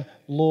saying,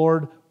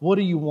 "Lord, what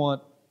do you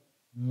want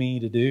me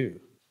to do?"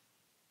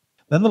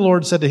 Then the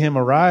Lord said to him,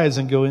 "Arise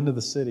and go into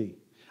the city."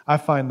 I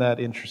find that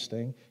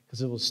interesting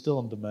because it was still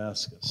in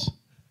Damascus.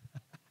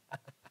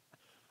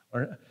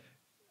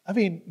 I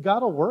mean,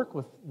 God will work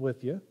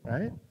with you,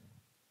 right?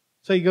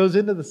 So he goes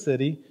into the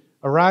city.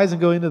 Arise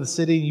and go into the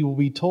city, and you will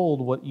be told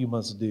what you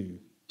must do.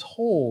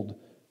 Told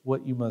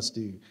what you must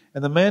do.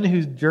 And the men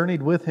who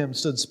journeyed with him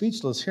stood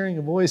speechless, hearing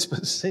a voice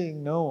but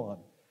seeing no one.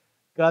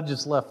 God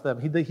just left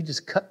them. He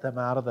just cut them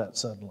out of that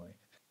suddenly.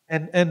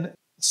 And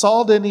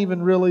Saul didn't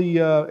even really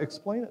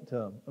explain it to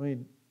them. I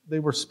mean, they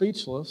were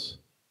speechless,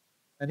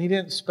 and he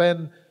didn't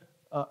spend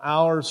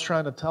hours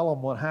trying to tell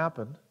them what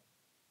happened,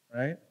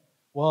 right?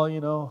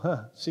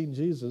 Well, seen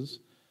Jesus.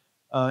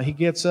 He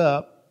gets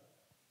up.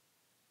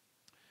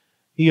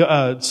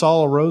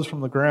 Saul arose from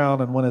the ground,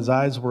 and when his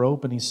eyes were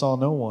open, he saw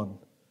no one.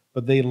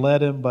 But they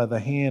led him by the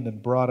hand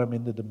and brought him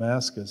into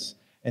Damascus.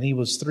 And he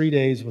was 3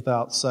 days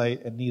without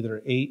sight, and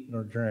neither ate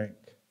nor drank.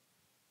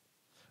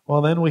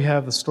 Well, then we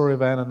have the story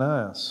of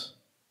Ananias.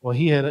 Well,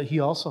 he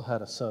also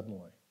had a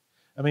suddenly.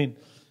 I mean,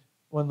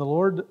 when the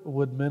Lord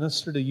would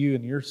minister to you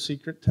in your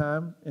secret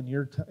time, in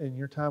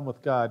your time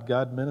with God,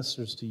 God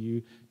ministers to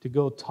you to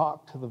go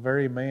talk to the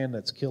very man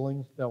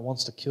that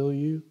wants to kill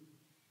you.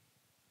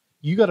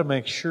 You got to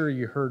make sure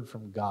you heard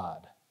from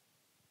God.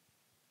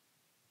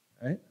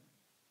 Right?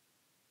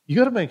 You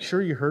got to make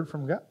sure you heard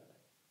from God.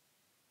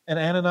 And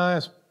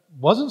Ananias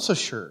wasn't so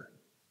sure.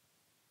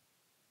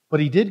 But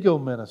he did go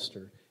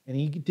minister. And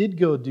he did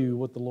go do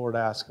what the Lord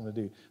asked him to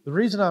do. The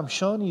reason I'm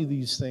showing you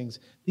these things,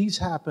 these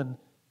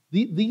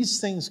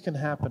things can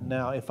happen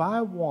now. If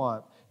I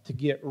want to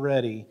get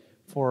ready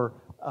for,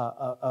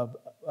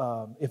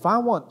 if I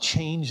want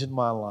change in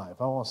my life,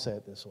 I want to say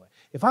it this way.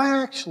 If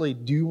I actually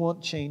do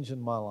want change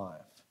in my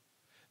life,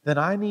 then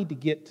I need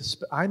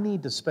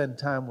to spend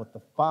time with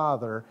the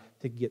Father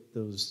to get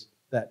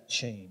that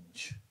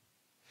change.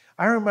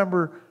 I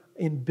remember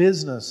in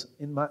business,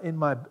 in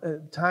my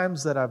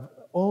times that I've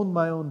owned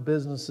my own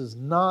businesses,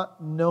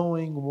 not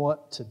knowing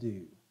what to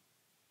do.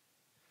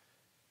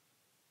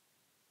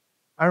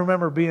 I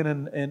remember being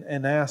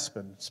in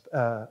Aspen,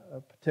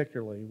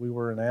 particularly. We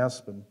were in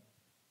Aspen,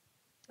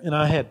 and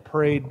I had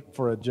prayed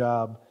for a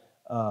job.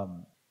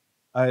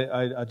 I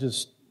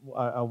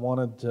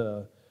wanted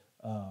to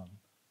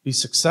be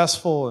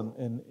successful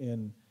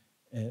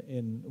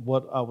in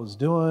what I was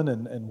doing,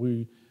 and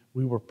we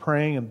were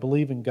praying and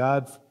believing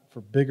God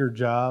for bigger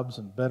jobs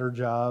and better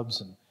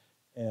jobs,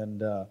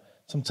 and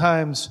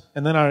sometimes.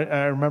 And then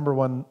I remember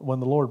when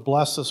the Lord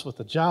blessed us with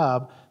a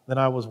job, then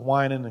I was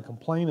whining and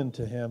complaining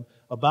to Him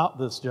about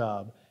this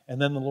job, and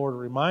then the Lord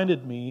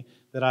reminded me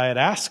that I had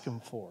asked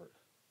Him for it,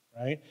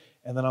 right?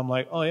 And then I'm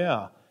like, oh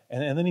yeah,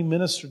 and then He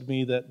ministered to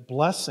me that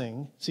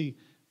blessing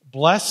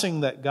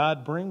that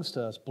God brings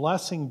to us,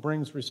 blessing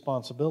brings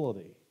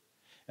responsibility.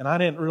 And I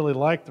didn't really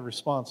like the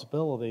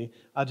responsibility.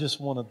 I just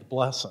wanted the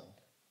blessing.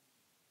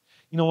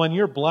 You know, when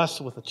you're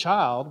blessed with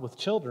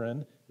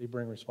children, they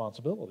bring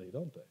responsibility,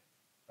 don't they?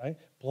 Right?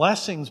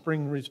 Blessings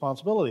bring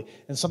responsibility.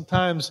 And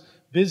sometimes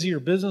busier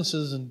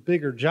businesses and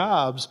bigger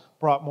jobs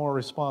brought more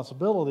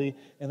responsibility,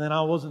 and then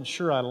I wasn't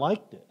sure I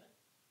liked it.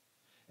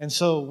 And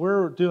so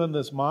we're doing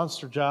this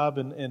monster job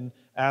in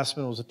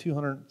Aspen. It was a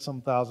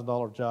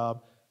 $200,000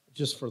 job,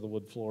 just for the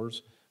wood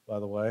floors, by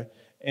the way.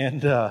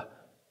 And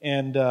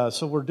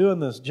so we're doing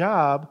this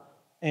job,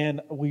 and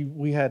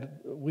we had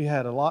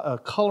a lot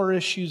of color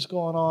issues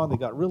going on. They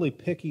got really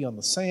picky on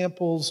the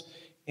samples,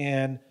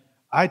 and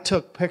I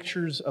took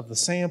pictures of the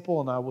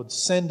sample, and I would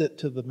send it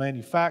to the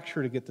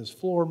manufacturer to get this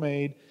floor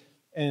made.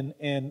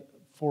 And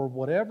for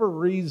whatever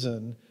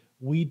reason,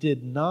 we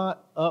did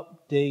not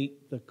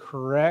update the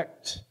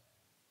correct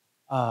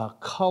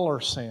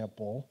color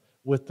sample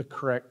with the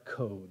correct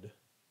code.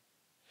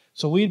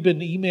 So we'd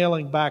been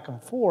emailing back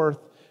and forth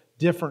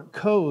different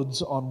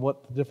codes on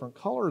what the different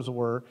colors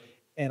were,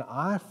 and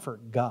I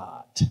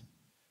forgot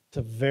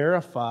to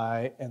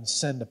verify and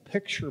send a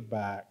picture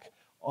back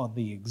on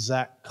the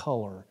exact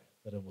color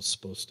that it was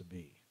supposed to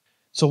be.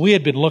 So we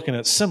had been looking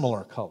at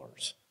similar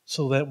colors,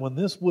 so that when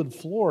this wood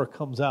floor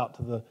comes out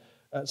to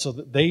so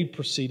that they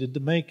proceeded to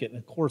make it. And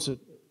of course,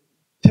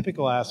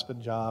 typical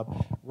Aspen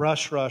job,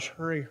 rush,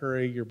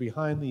 hurry, you're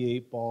behind the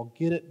 8 ball,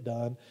 get it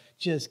done.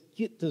 Just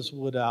get this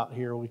wood out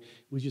here. We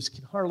just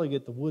can hardly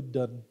get the wood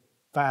done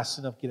fast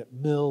enough, get it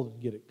milled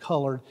and get it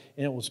colored.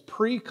 And it was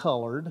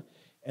pre-colored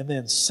and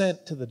then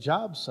sent to the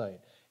job site.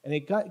 And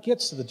it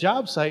gets to the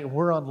job site, and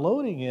we're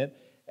unloading it,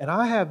 and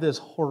I have this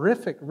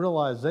horrific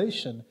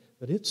realization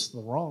that it's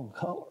the wrong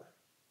color.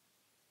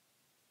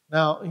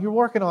 Now, you're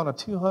working on a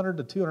 $200,000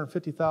 to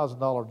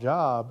 $250,000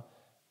 job,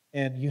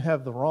 and you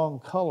have the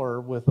wrong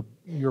color with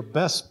your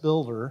best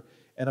builder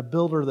and a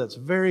builder that's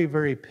very,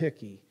 very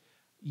picky.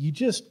 You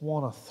just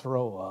want to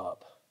throw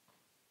up.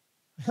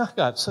 I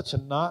got such a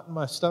knot in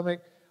my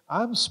stomach.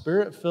 I'm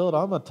spirit-filled.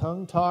 I'm a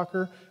tongue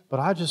talker, but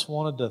I just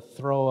wanted to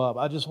throw up.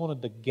 I just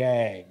wanted to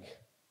gag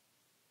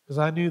because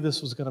I knew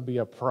this was going to be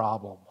a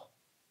problem.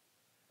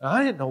 And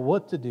I didn't know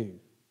what to do,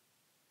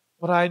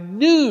 but I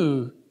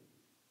knew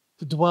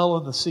to dwell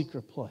in the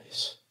secret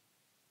place.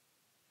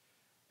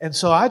 And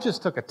so I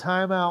just took a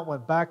time out,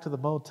 went back to the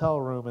motel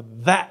room,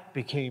 and that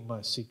became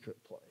my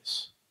secret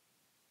place.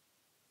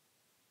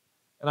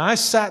 And I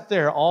sat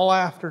there all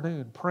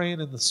afternoon praying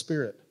in the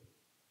Spirit.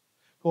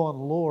 going,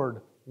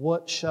 Lord,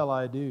 what shall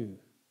I do?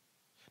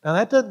 Now,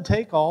 that doesn't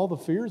take all the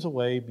fears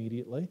away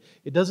immediately.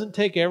 It doesn't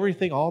take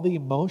everything, all the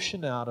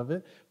emotion out of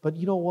it. But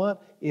you know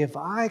what? If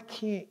I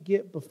can't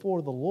get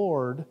before the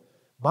Lord,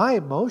 my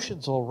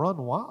emotions will run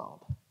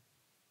wild.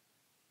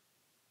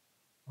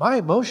 My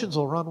emotions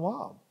will run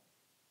wild.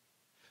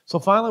 So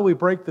finally we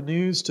break the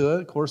news to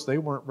it. Of course, they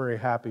weren't very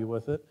happy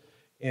with it,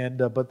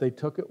 but they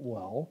took it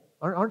well.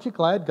 Aren't you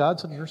glad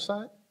God's on your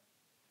side?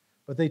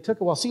 But they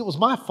took it well. See, it was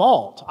my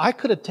fault. I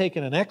could have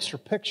taken an extra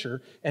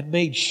picture and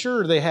made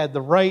sure they had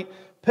the right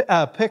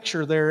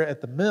picture there at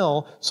the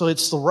mill so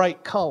it's the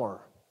right color.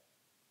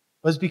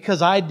 It was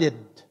because I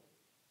didn't.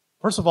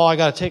 First of all, I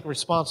got to take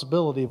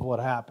responsibility of what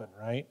happened,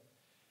 right?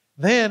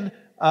 Then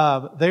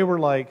they were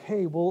like,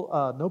 "Hey,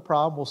 well, no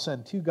problem. We'll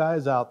send 2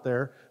 guys out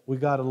there. We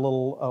got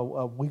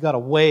a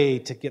way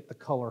to get the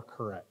color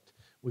correct.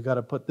 We got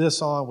to put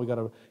this on. We got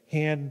to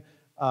hand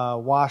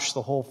wash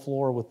the whole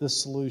floor with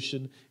this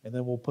solution, and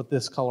then we'll put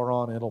this color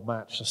on. And it'll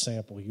match the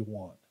sample you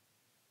want."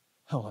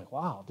 I'm like,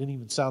 "Wow, didn't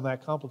even sound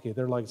that complicated."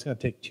 They're like, "It's going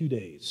to take 2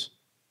 days."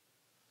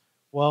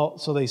 Well,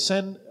 so they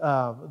send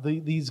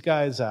these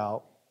guys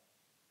out.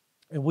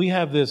 And we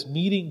have this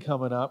meeting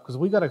coming up because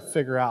we got to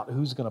figure out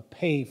who's going to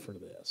pay for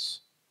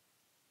this.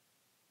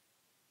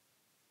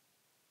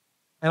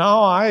 And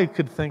all I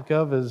could think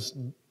of is,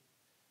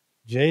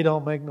 Jay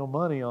don't make no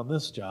money on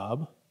this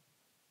job.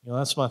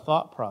 That's my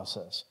thought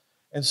process.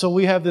 And so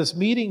we have this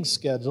meeting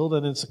scheduled,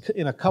 and it's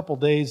in a couple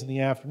days in the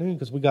afternoon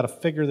because we got to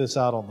figure this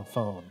out on the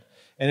phone.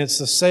 And it's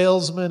the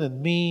salesman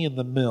and me and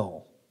the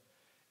mill.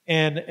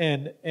 And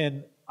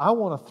I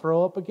want to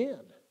throw up again.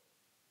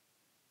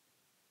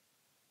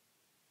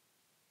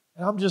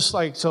 And I'm just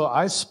like, so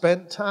I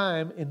spent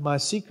time in my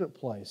secret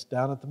place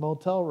down at the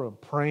motel room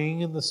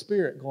praying in the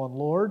Spirit, going,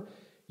 Lord,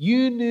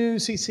 you knew,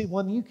 see,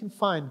 when you can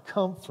find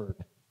comfort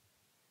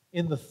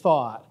in the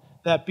thought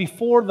that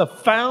before the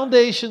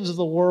foundations of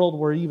the world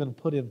were even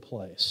put in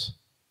place,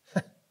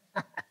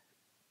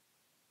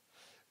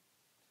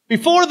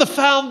 before the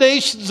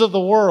foundations of the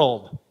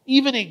world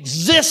even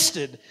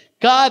existed,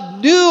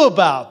 God knew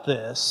about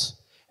this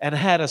and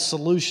had a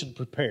solution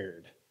prepared.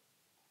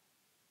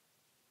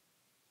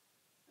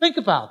 Think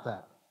about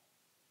that.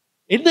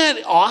 Isn't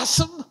that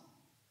awesome?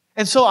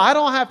 And so I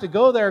don't have to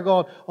go there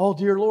going, oh,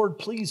 dear Lord,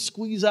 please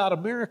squeeze out a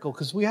miracle.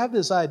 Because we have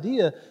this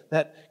idea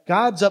that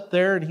God's up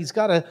there and He's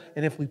got to,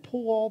 and if we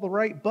pull all the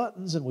right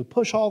buttons and we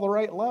push all the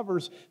right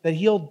levers, that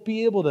He'll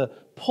be able to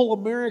pull a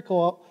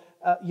miracle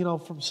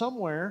up, from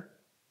somewhere.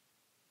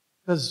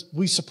 Because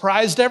we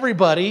surprised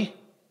everybody.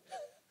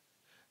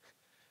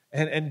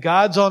 And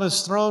God's on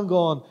His throne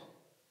going,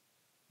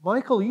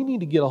 Michael, you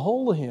need to get a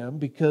hold of Him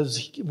because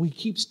He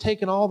keeps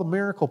taking all the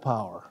miracle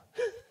power.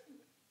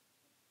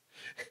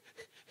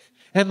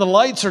 And the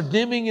lights are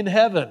dimming in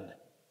heaven,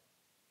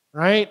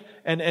 right?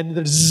 And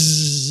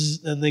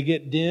they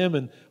get dim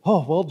and,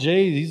 oh, well,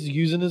 Jay, he's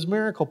using his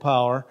miracle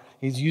power.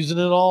 He's using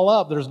it all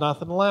up. There's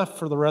nothing left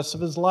for the rest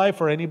of his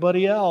life or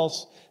anybody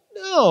else.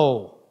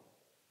 No.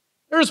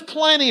 There's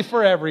plenty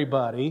for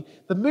everybody.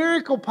 The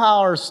miracle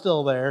power is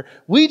still there.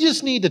 We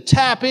just need to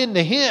tap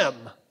into Him.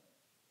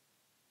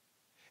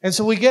 And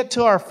so we get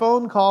to our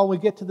phone call, we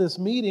get to this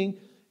meeting,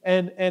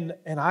 and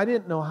I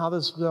didn't know how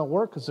this was going to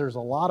work because there's a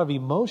lot of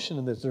emotion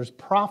in this. There's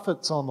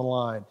profits on the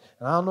line.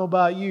 And I don't know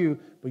about you,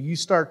 but you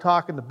start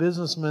talking to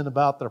businessmen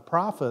about their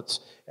profits,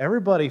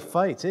 everybody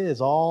fights. It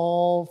is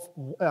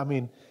all,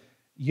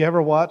 you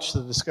ever watch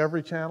the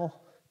Discovery Channel?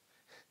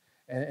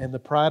 And the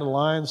Pride of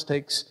Lions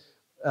takes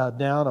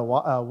down a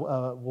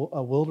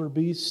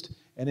wildebeest,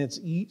 and it's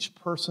each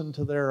person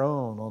to their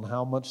own on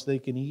how much they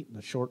can eat in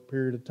a short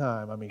period of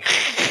time.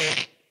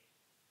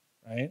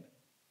 Right?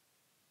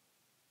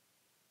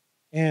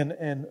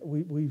 And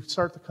we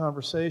start the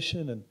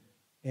conversation,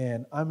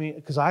 and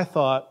because I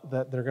thought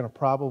that they're going to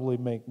probably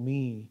make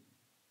me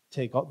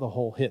take the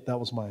whole hit. That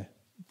was my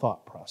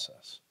thought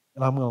process.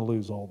 And I'm going to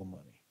lose all the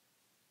money.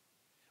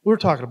 We were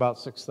talking about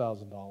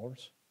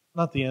 $6,000.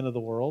 Not the end of the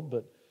world,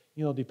 but,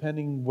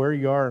 depending where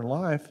you are in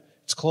life,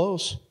 it's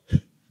close.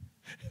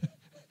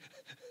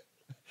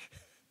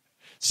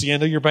 It's the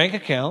end of your bank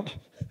account.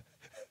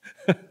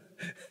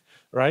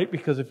 Right?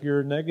 Because if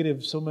you're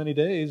negative so many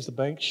days, the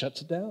bank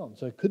shuts it down.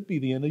 So it could be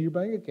the end of your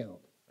bank account,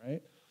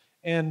 right?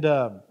 And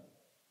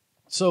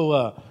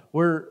so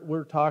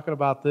we're talking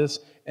about this,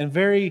 and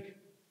very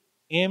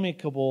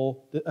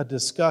amicable a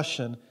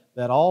discussion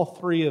that all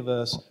three of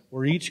us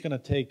were each going to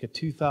take a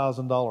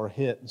 $2,000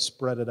 hit and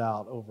spread it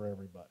out over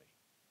everybody,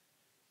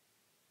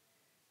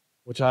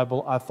 which I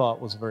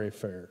thought was very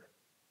fair.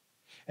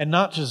 And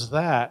not just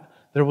that,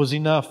 there was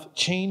enough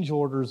change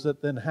orders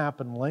that then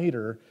happened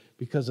later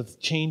because of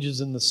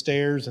changes in the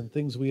stairs and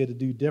things we had to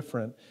do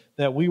different,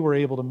 that we were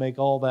able to make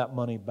all that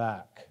money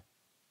back.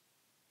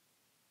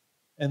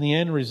 And the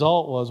end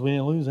result was we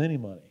didn't lose any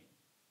money.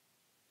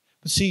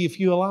 But see, if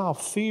you allow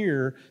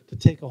fear to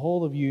take a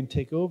hold of you and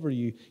take over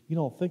you, you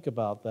don't think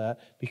about that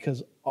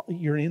because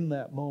you're in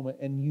that moment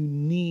and you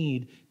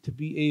need to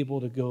be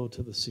able to go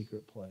to the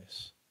secret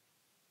place.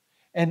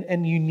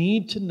 And you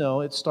need to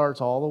know it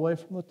starts all the way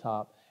from the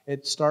top.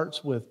 It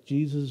starts with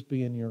Jesus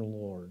being your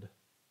Lord.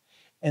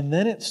 And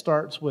then it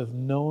starts with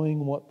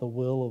knowing what the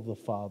will of the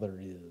Father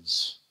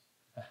is.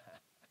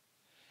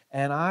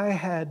 And I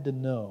had to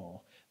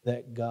know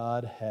that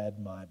God had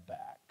my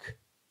back.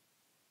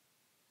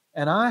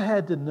 And I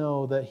had to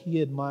know that He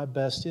had my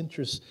best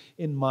interests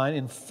in mind.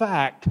 In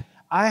fact,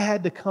 I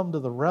had to come to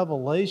the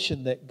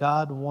revelation that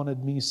God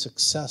wanted me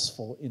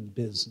successful in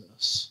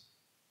business.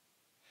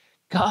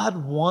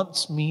 God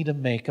wants me to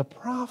make a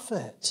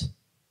profit.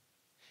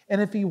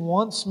 And if He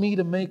wants me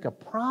to make a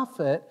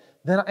profit,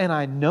 and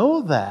I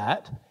know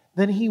that,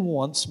 then He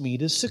wants me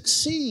to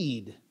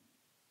succeed.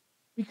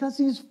 Because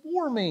He's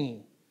for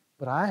me.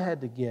 But I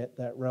had to get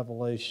that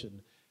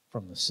revelation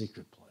from the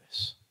secret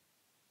place.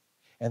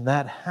 And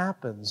that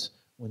happens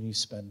when you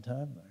spend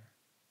time there.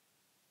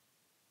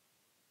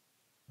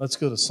 Let's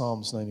go to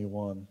Psalms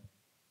 91.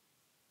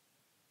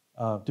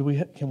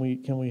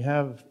 Can we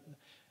have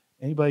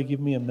anybody give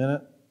me a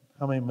minute?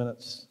 How many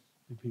minutes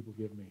do people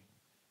give me?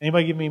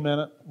 Anybody give me a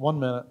minute? 1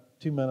 minute,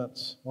 2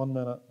 minutes, 1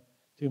 minute,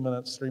 2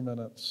 minutes, 3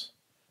 minutes.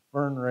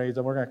 Burn raise.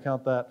 We're going to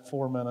count that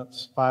 4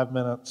 minutes, 5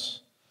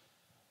 minutes.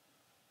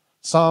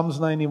 Psalms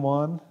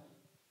 91.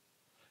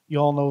 You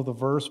all know the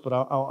verse, but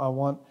I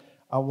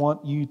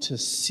want you to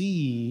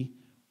see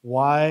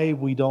why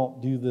we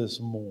don't do this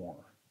more.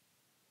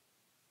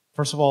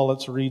 First of all,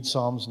 let's read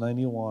Psalms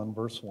 91,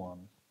 verse 1.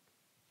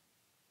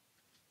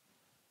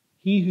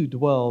 He who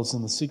dwells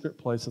in the secret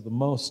place of the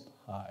Most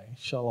High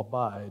shall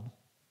abide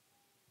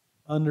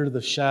under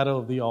the shadow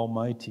of the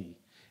Almighty.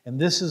 And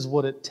this is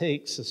what it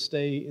takes to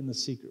stay in the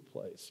secret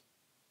place.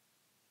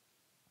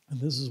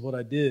 And this is what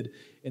I did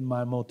in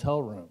my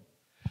motel room.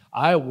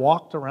 I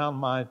walked around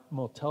my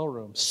motel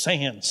room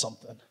saying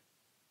something.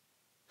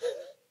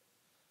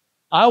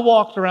 I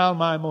walked around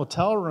my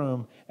motel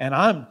room and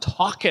I'm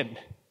talking.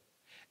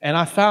 And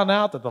I found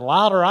out that the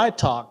louder I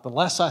talked, the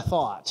less I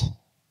thought.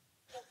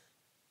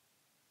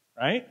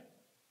 Right?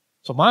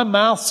 So my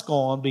mouth's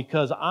gone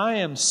because I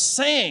am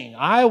saying,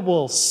 I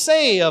will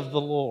say of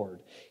the Lord,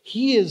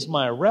 He is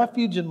my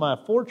refuge and my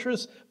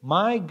fortress,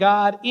 my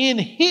God, in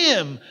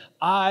Him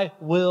I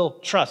will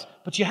trust.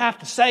 But you have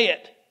to say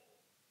it.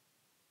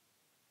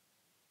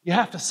 You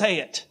have to say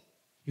it.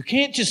 You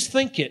can't just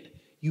think it.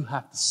 You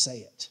have to say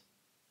it.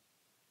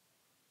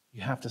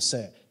 You have to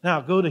say it.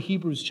 Now go to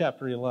Hebrews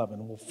chapter 11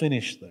 and we'll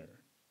finish there.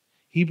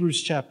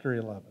 Hebrews chapter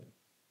 11.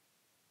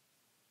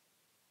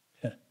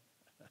 Is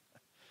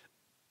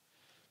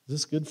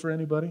this good for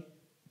anybody?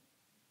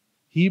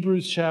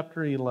 Hebrews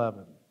chapter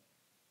 11.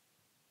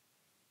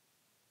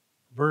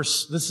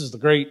 This is the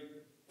great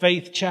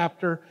faith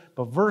chapter,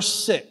 but verse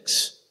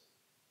 6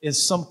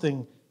 is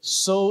something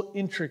so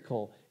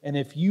integral. And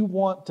if you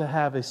want to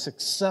have a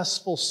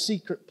successful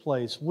secret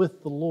place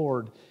with the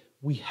Lord,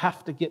 we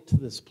have to get to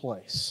this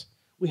place.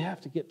 We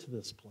have to get to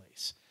this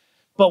place.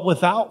 But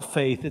without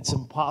faith, it's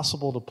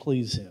impossible to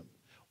please Him.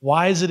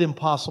 Why is it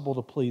impossible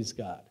to please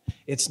God?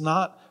 It's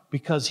not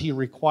because He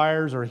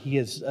requires or He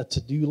has a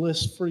to-do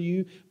list for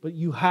you, but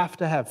you have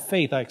to have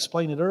faith. I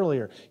explained it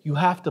earlier. You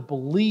have to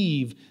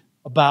believe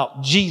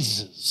about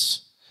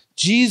Jesus.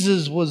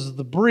 Jesus was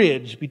the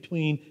bridge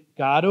between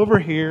God over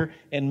here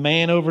and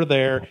man over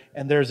there,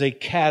 and there's a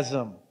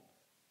chasm,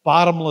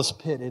 bottomless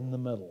pit in the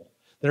middle.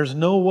 There's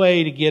no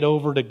way to get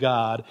over to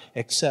God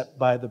except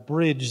by the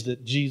bridge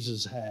that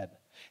Jesus had.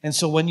 And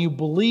so when you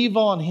believe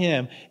on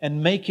Him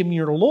and make Him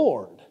your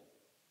Lord,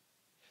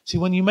 see,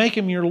 when you make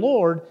Him your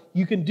Lord,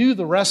 you can do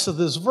the rest of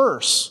this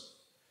verse.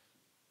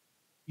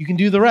 You can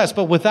do the rest.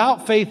 But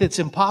without faith, it's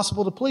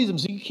impossible to please Him.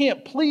 So you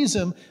can't please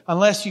Him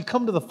unless you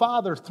come to the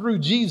Father through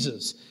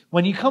Jesus.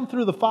 When you come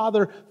through the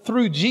Father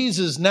through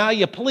Jesus, now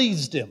you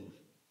pleased Him.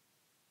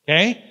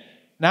 Okay?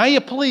 Now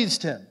you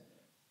pleased Him.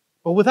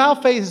 But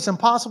without faith, it's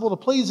impossible to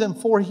please Him,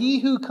 for he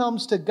who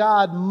comes to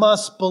God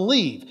must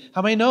believe.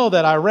 How many know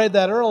that? I read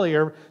that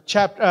earlier,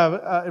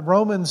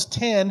 Romans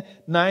 10,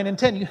 9 and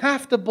 10. You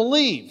have to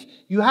believe.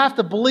 You have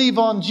to believe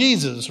on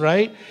Jesus,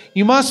 right?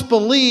 You must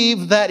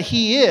believe that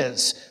He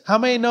is. How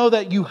many know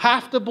that you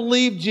have to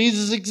believe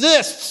Jesus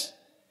exists?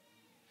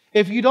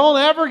 If you don't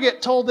ever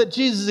get told that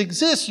Jesus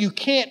exists, you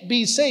can't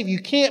be saved. You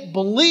can't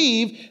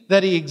believe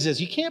that He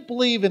exists. You can't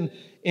believe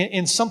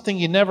in something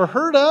you never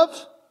heard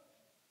of.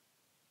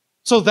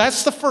 So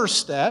that's the first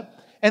step.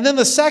 And then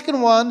the second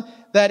one,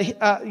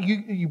 that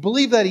you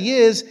believe that He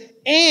is,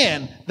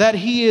 and that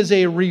He is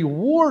a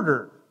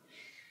rewarder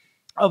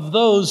of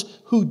those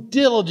who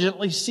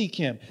diligently seek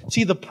Him.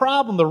 See,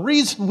 the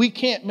reason we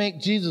can't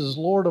make Jesus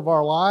Lord of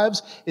our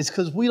lives is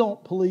because we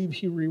don't believe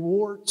He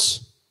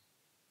rewards.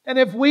 And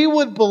if we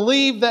would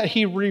believe that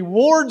He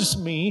rewards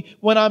me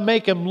when I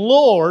make Him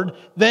Lord,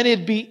 then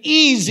it'd be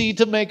easy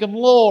to make Him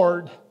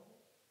Lord.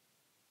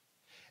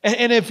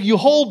 And if you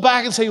hold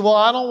back and say, well,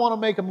 I don't want to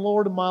make Him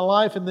Lord of my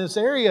life in this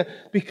area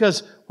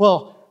because,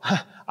 well,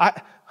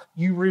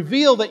 you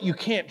reveal that you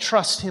can't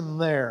trust Him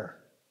there.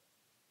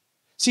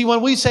 See,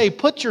 when we say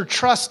put your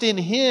trust in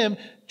Him,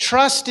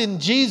 trust in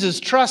Jesus,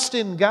 trust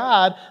in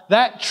God,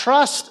 that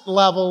trust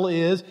level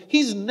is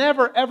He's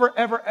never, ever,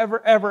 ever,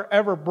 ever, ever,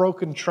 ever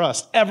broken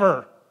trust.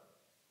 Ever.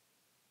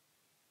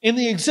 In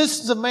the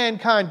existence of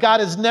mankind, God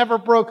has never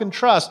broken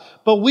trust,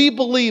 but we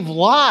believe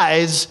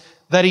lies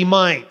that He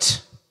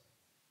might.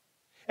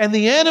 And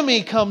the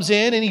enemy comes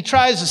in and he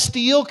tries to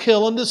steal,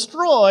 kill, and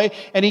destroy.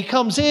 And he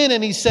comes in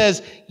and he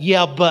says,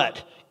 yeah,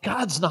 but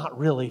God's not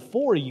really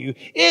for you.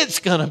 It's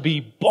going to be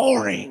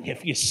boring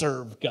if you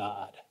serve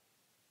God.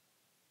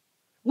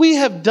 We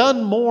have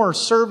done more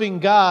serving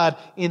God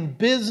in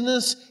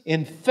business,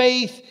 in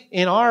faith,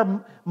 in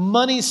our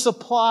money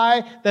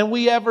supply than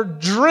we ever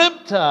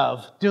dreamt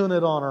of doing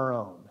it on our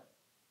own.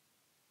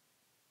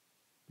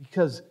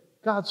 Because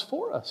God's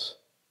for us.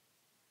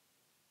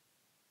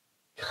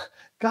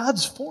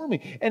 God's for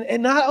me.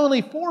 And not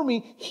only for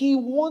me, He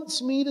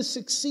wants me to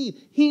succeed.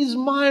 He's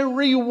my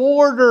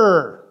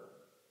rewarder.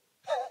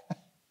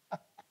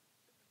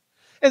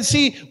 And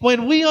see,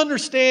 when we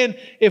understand,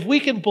 if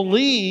we can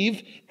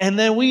believe, and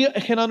then we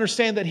can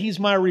understand that He's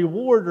my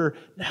rewarder,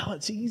 now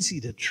it's easy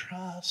to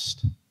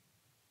trust.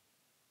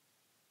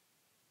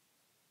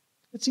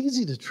 It's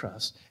easy to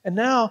trust. And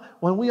now,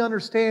 when we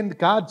understand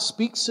God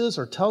speaks to us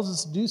or tells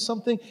us to do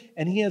something,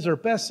 and He has our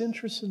best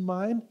interests in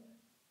mind,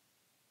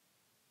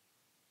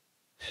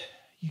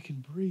 you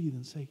can breathe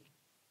and say,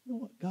 you know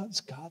what?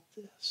 God's got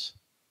this.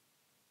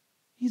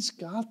 He's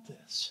got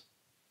this.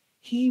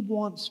 He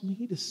wants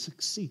me to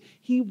succeed.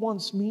 He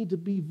wants me to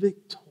be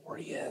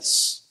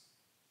victorious.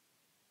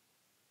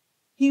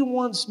 He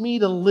wants me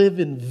to live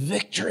in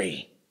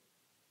victory.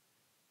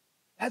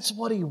 That's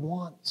what He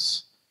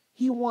wants.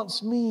 He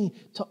wants me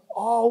to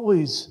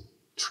always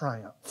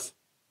triumph.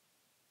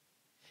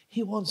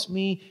 He wants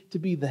me to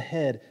be the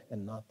head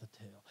and not the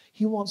tail.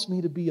 He wants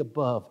me to be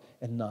above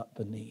and not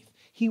beneath.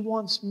 He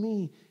wants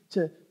me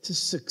to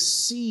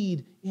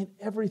succeed in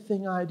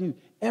everything I do.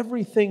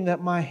 Everything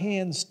that my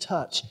hands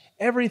touch,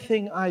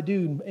 everything I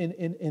do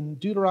in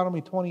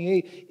Deuteronomy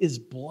 28 is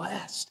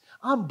blessed.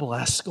 I'm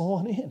blessed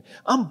going in.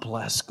 I'm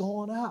blessed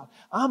going out.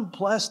 I'm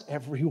blessed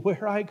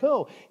everywhere I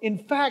go. In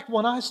fact,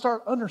 when I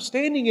start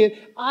understanding it,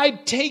 I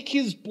take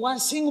His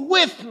blessing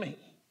with me.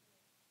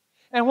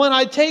 And when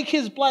I take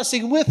His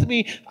blessing with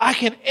me, I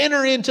can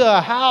enter into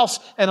a house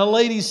and a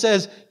lady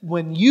says,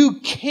 when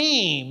you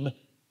came,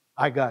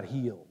 I got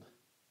healed.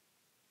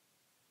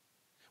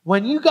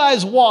 When you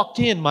guys walked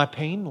in, my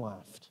pain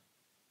left.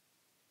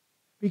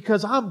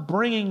 Because I'm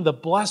bringing the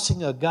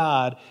blessing of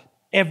God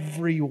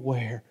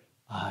everywhere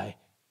I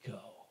go.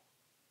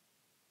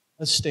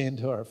 Let's stand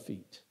to our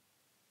feet.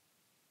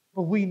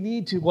 But we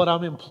need to, what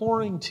I'm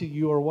imploring to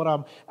you or what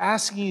I'm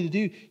asking you to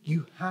do,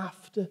 you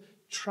have to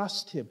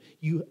trust Him.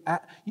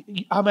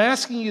 I'm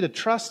asking you to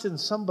trust in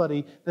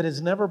somebody that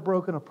has never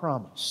broken a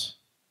promise.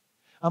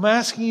 I'm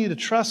asking you to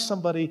trust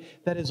somebody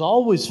that is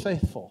always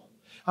faithful.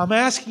 I'm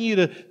asking you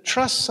to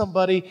trust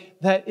somebody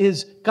that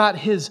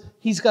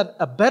he's got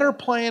a better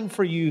plan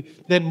for you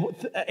than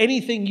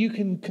anything you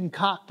can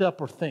concoct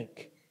up or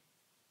think.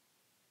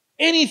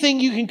 Anything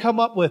you can come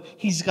up with,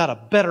 He's got a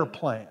better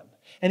plan.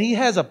 And He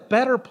has a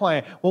better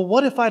plan. Well,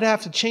 what if I'd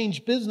have to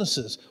change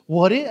businesses?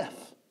 What if?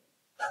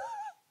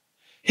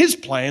 His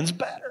plan's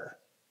better.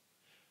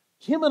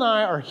 Him and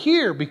I are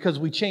here because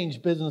we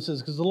changed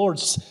businesses because the Lord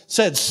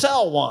said,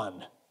 sell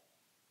one.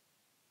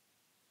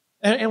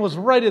 And it was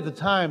right at the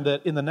time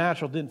that in the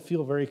natural didn't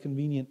feel very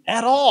convenient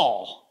at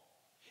all.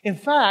 In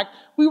fact,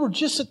 we were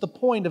just at the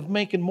point of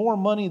making more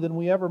money than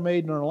we ever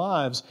made in our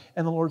lives,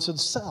 and the Lord said,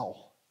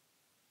 sell.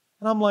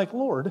 And I'm like,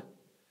 Lord,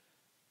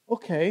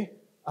 okay,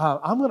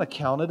 I'm going to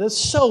count it as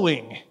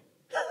sowing.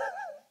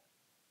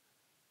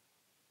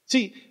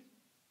 See,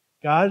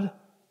 God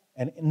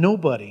and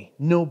nobody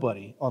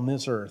on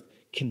this earth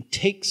can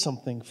take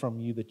something from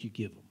you that you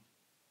give them.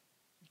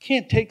 You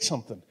can't take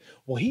something.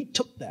 Well, He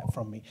took that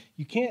from me.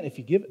 You can't if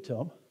you give it to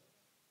Him.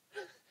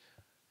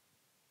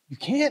 You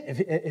can't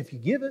if you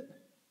give it.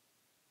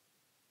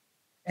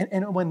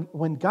 And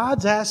when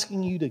God's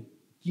asking you to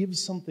give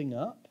something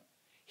up,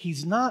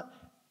 He's not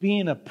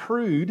being a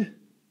prude,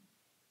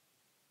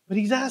 but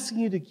He's asking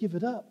you to give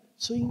it up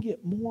so He can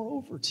get more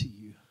over to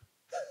you.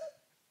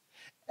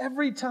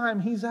 Every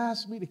time He's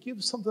asked me to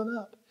give something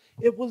up,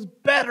 it was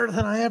better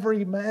than I ever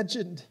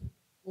imagined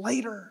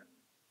later.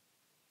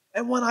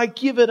 And when I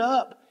give it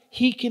up,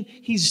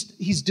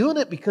 He's doing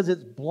it because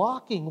it's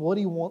blocking what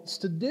He wants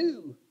to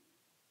do.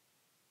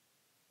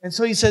 And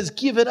so He says,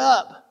 give it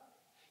up.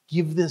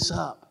 Give this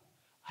up.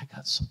 I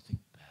got something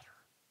better.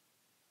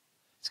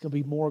 It's going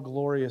to be more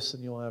glorious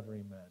than you'll ever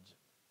imagine.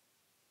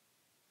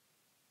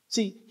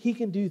 See, He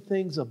can do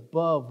things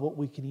above what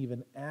we can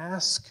even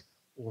ask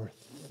or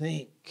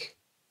think.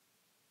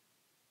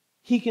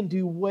 He can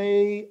do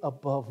way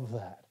above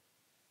that.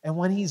 And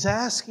when He's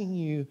asking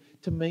you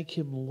to make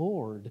Him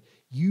Lord,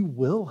 you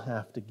will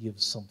have to give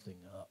something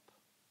up.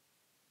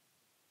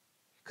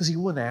 Because He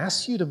wouldn't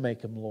ask you to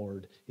make Him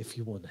Lord if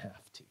you wouldn't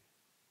have to.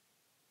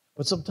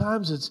 But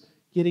sometimes it's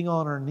getting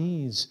on our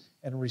knees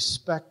and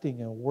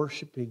respecting and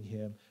worshiping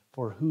Him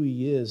for who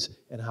He is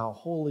and how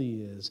holy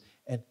He is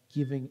and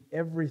giving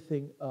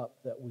everything up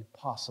that we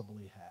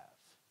possibly have.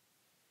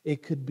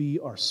 It could be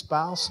our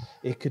spouse.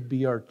 It could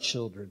be our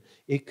children.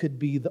 It could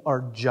be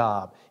our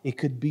job. It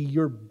could be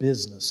your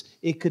business.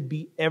 It could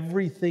be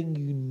everything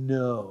you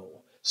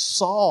know.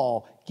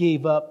 Saul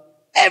gave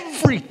up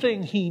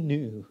everything he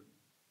knew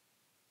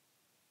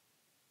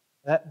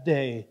that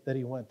day that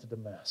he went to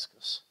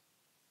Damascus.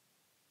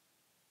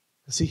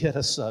 Because he had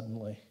a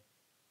suddenly.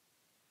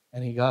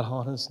 And he got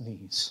on his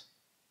knees.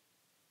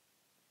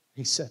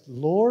 He said,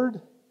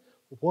 Lord,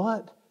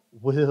 what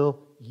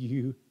will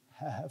you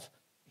have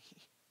me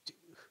do?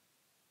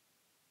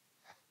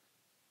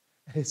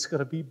 And it's going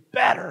to be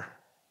better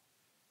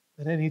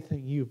than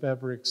anything you've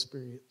ever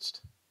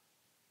experienced.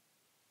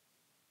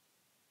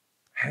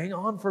 Hang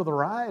on for the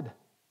ride.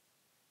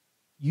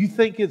 You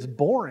think it's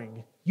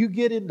boring. You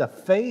get into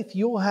faith,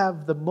 you'll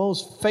have the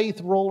most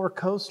faith roller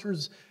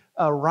coasters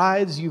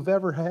rides you've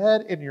ever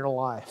had in your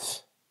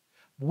life.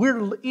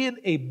 We're in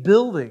a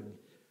building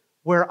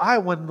where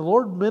when the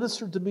Lord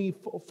ministered to me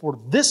for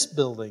this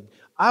building,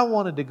 I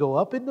wanted to go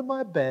up into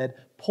my bed,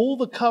 pull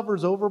the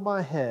covers over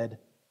my head,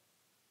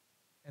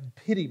 and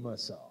pity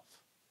myself.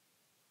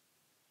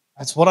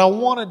 That's what I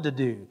wanted to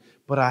do.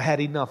 But I had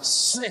enough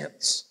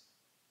sense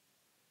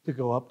to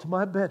go up to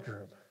my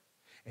bedroom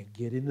and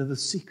get into the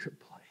secret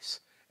place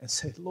and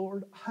say,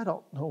 Lord, I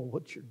don't know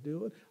what you're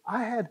doing.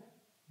 I had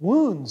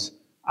wounds.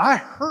 I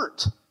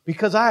hurt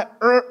because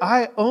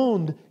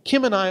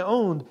Kim and I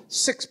owned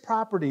 6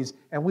 properties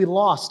and we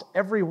lost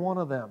every one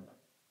of them.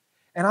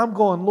 And I'm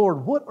going,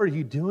 Lord, what are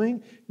you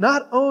doing?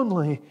 Not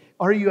only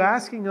are you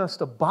asking us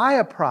to buy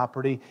a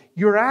property,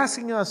 you're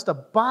asking us to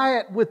buy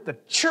it with the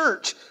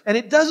church. And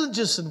it doesn't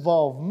just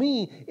involve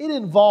me, it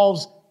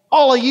involves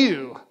all of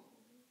you.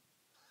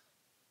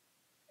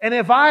 And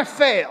if I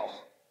fail,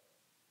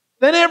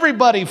 then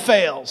everybody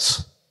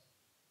fails.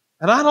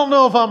 And I don't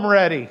know if I'm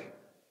ready.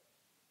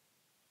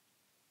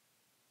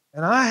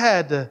 And I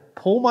had to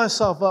pull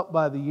myself up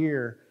by the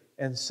ear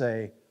and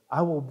say,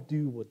 I will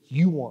do what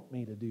you want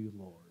me to do,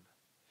 Lord.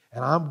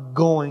 And I'm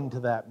going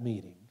to that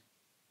meeting.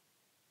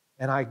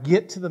 And I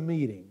get to the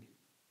meeting,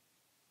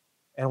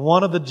 and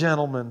one of the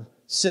gentlemen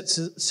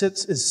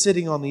is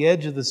sitting on the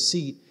edge of the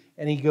seat,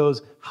 and he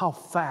goes, how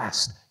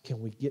fast can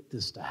we get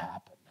this to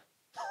happen?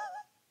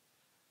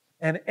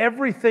 And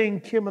everything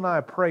Kim and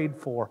I prayed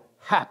for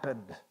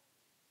happened.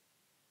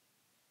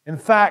 In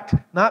fact,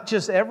 not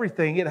just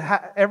everything,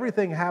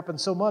 everything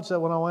happened so much that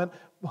when I went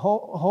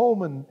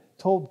home and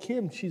told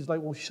Kim, she's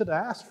like, well, we should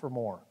have asked for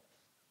more.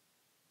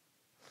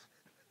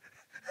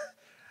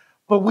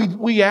 But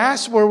we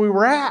asked where we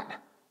were at,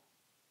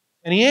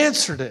 and He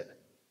answered it.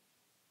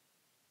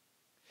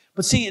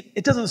 But see,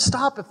 it doesn't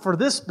stop it for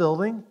this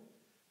building.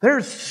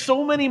 There's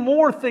so many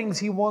more things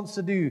He wants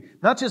to do,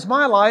 not just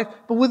my life,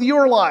 but with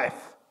your life.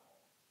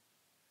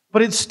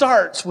 But it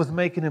starts with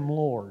making Him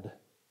Lord.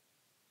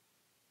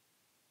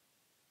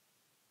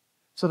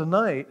 So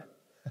tonight,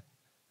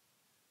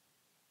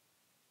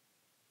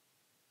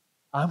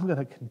 I'm going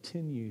to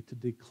continue to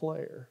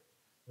declare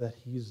that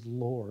He's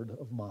Lord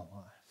of my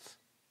life.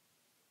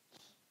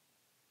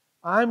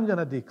 I'm going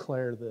to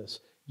declare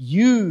this.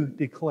 You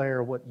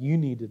declare what you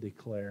need to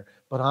declare,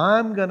 but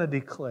I'm going to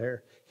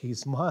declare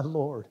He's my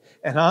Lord.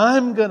 And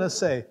I'm going to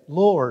say,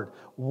 Lord,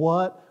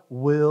 what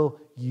will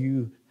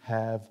you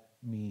have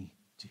me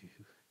do?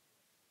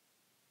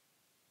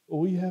 What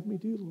will you have me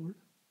do, Lord?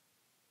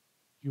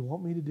 Do you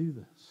want me to do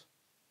this?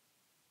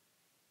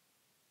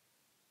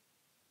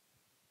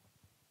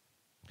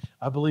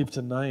 I believe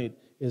tonight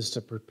is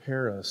to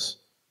prepare us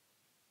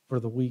for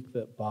the week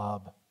that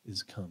Bob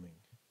is coming.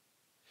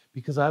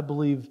 Because I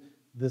believe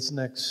this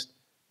next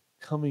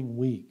coming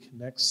week,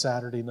 next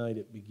Saturday night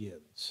it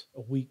begins,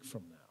 a week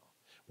from now.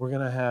 We're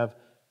going to have,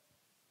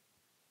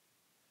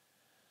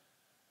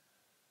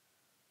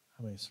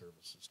 how many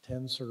services?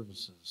 10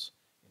 services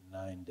in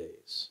 9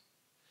 days.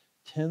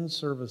 10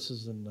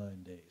 services in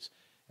 9 days.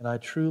 And I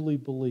truly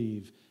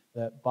believe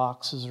that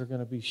boxes are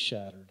going to be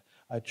shattered.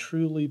 I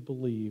truly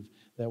believe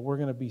that we're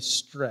going to be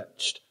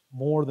stretched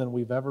more than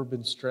we've ever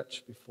been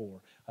stretched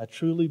before. I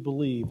truly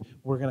believe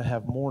we're going to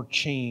have more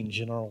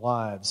change in our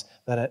lives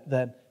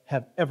that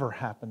have ever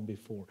happened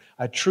before.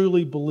 I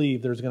truly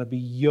believe there's going to be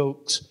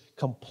yokes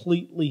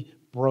completely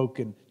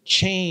broken,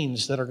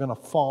 chains that are going to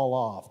fall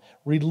off,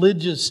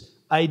 religious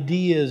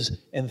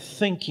ideas and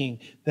thinking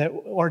that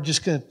are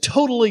just going to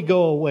totally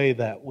go away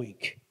that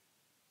week.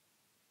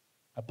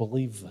 I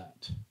believe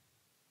that.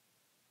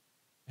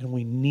 And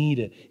we need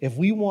it. If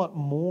we want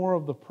more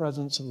of the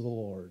presence of the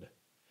Lord,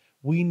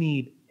 we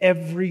need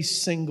every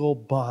single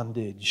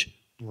bondage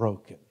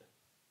broken.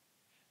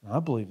 And I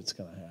believe it's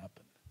going to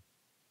happen.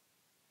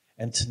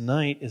 And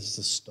tonight is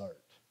the start.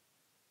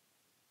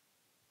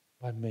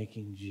 By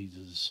making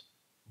Jesus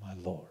my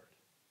Lord.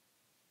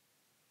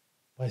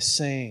 By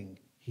saying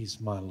He's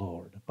my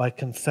Lord. By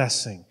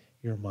confessing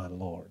You're my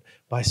Lord.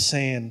 By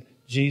saying,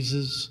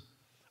 Jesus,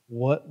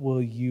 what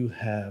will You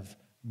have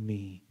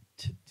me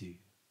to do?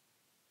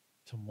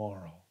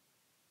 Tomorrow,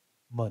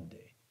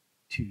 Monday,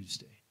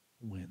 Tuesday,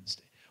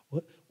 Wednesday.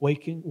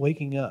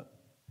 Waking up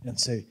and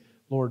say,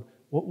 Lord,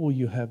 what will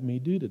You have me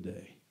do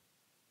today?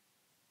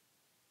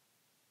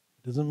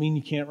 It doesn't mean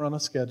you can't run a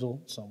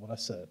schedule. It's not what I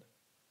said.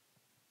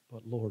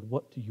 But Lord,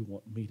 what do you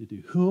want me to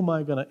do? Who am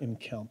I going to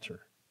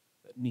encounter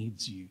that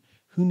needs you?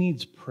 Who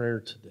needs prayer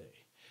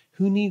today?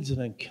 Who needs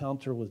an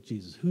encounter with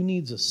Jesus? Who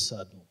needs a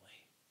suddenly?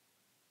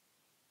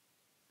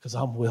 Because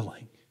I'm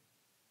willing.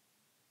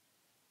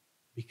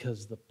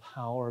 Because the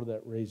power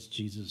that raised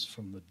Jesus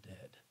from the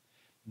dead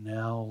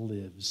now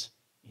lives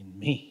in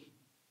me.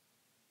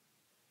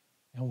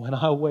 And when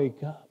I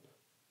wake up,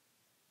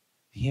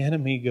 the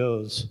enemy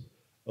goes,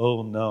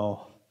 oh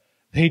no,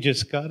 they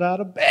just got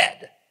out of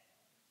bed.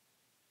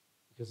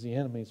 Because the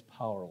enemy is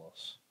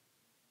powerless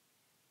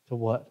to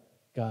what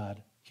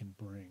God can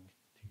bring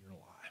to your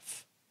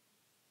life.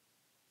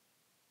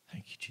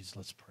 Thank you, Jesus.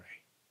 Let's pray.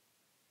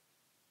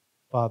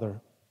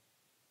 Father,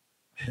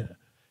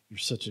 you're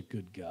such a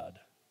good God.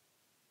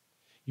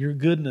 Your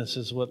goodness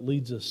is what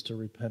leads us to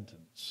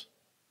repentance.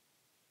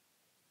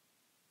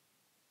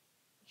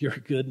 Your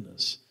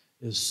goodness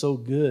is so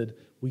good,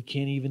 we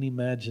can't even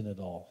imagine it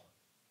all.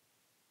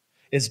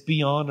 It's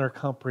beyond our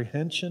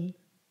comprehension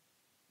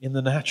in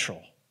the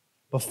natural.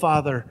 But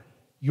Father,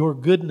 your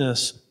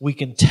goodness, we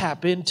can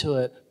tap into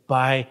it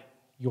by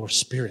your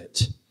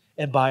Spirit.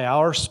 And by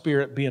our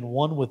spirit being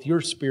one with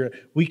your Spirit,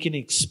 we can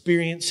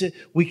experience it,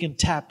 we can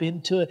tap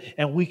into it,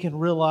 and we can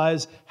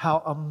realize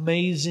how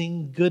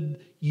amazing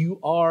good you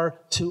are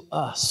to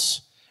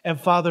us. And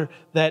Father,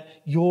 that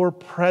your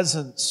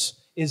presence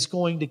is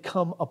going to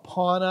come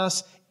upon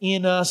us,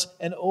 in us,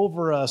 and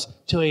over us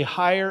to a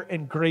higher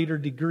and greater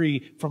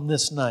degree from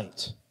this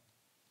night.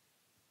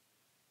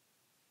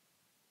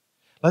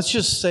 Let's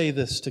just say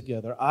this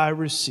together. I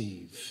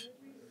receive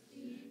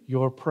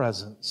your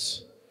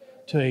presence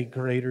to a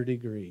greater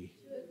degree.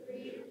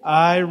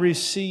 I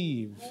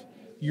receive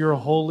your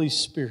Holy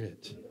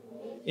Spirit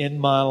in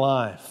my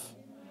life.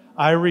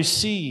 I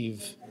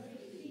receive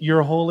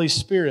your Holy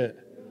Spirit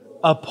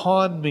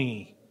upon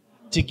me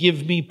to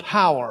give me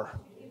power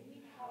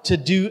to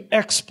do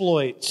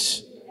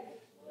exploits,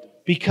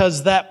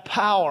 because that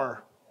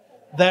power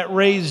that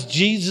raised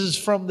Jesus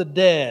from the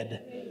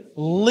dead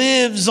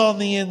lives on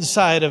the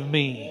inside of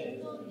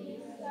me.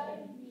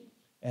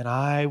 And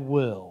I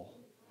will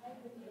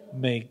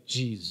make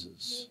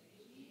Jesus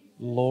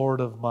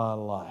Lord of my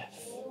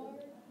life.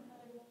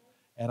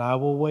 And I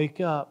will wake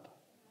up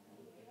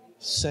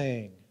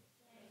saying,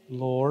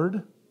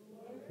 Lord,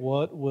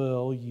 what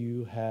will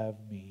you have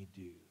me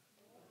do?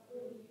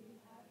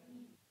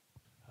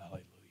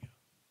 Hallelujah.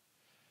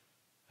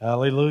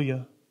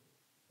 Hallelujah.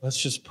 Let's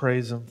just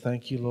praise Him.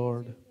 Thank you,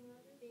 Lord.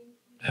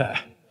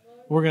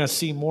 We're going to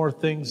see more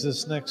things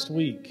this next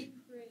week.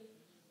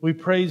 We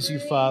praise you,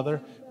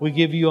 Father. We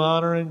give you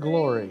honor and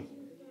glory.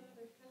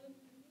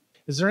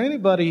 Is there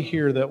anybody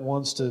here that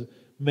wants to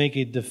make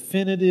a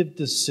definitive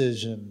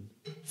decision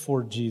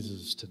for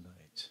Jesus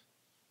tonight?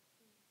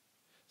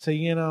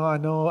 Say, I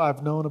know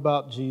I've known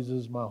about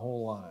Jesus my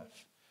whole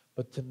life,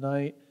 but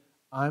tonight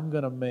I'm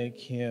going to make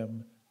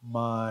Him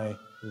my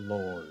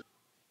Lord.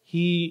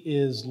 He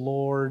is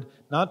Lord,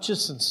 not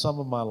just in some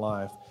of my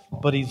life,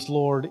 but He's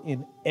Lord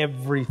in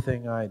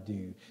everything I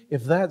do.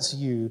 If that's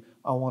you,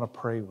 I want to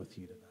pray with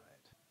you tonight.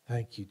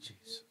 Thank you,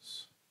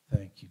 Jesus.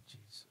 Thank you,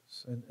 Jesus.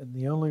 And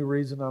the only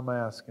reason I'm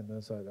asking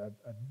this, I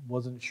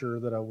wasn't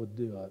sure that I would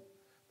do it.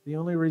 The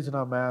only reason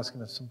I'm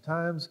asking is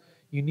sometimes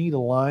you need a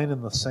line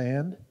in the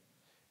sand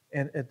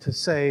and to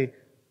say,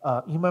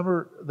 you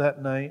remember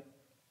that night,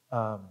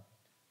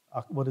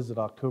 what is it,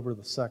 October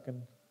the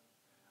 2nd?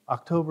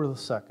 October the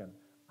 2nd.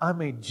 I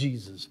made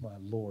Jesus my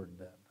Lord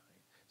that night.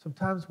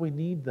 Sometimes we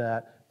need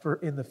that for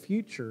in the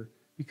future,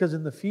 because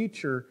in the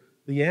future,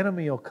 the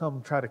enemy will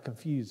come try to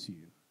confuse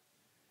you.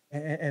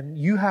 And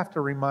you have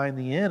to remind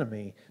the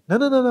enemy,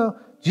 no,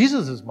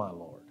 Jesus is my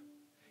Lord.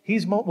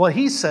 He's what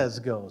He says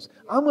goes.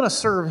 I'm going to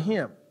serve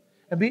Him,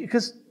 and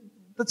because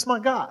that's my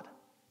God,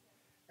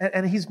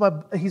 and He's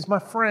my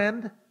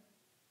friend.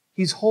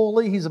 He's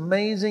holy. He's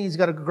amazing. He's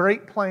got a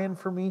great plan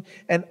for me.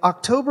 And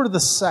October the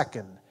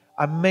 2nd,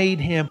 I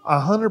made Him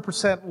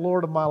 100%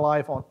 Lord of my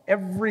life on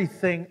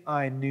everything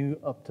I knew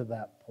up to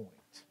that point.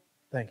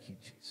 Thank you,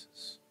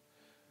 Jesus.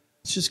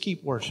 Let's just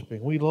keep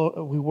worshiping. We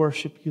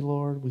worship you,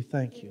 Lord. We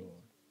thank you,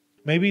 Lord.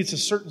 Maybe it's a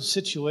certain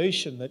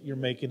situation that you're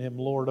making Him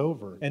Lord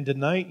over. And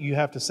tonight you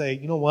have to say,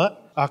 you know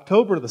what?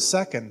 October the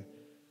 2nd,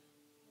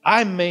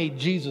 I made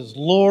Jesus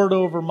Lord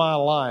over my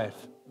life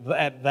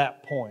at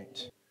that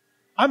point.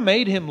 I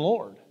made Him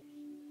Lord.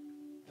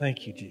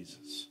 Thank you,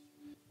 Jesus.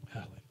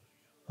 Hallelujah.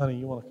 Honey,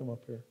 you want to come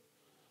up here?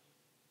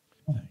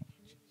 Thank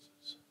you,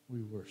 Jesus.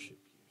 We worship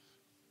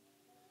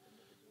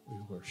you.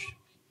 We worship you.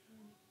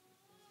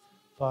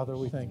 Father,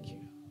 we thank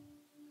you.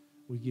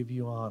 We give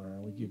you honor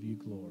and we give you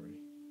glory.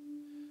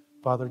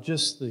 Father,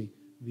 just the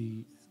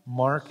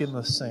mark in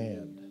the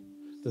sand,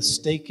 the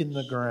stake in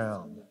the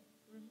ground,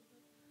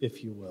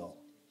 if you will,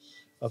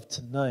 of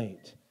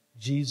tonight,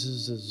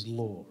 Jesus is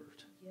Lord.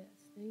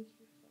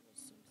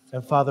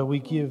 And Father, we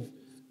give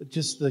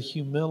just the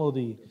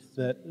humility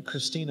that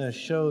Christina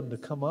showed to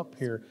come up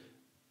here.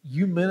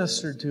 You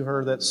ministered to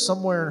her that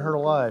somewhere in her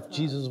life,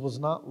 Jesus was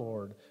not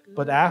Lord.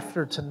 But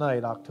after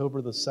tonight,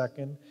 October the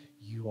 2nd,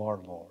 you are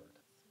Lord.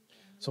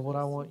 So what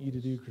I want you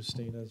to do,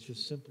 Christina, is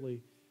just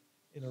simply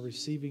in a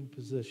receiving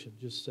position,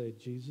 just say,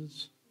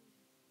 Jesus,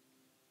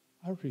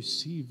 I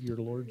receive your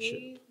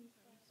Lordship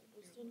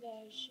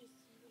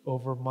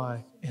over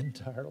my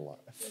entire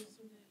life.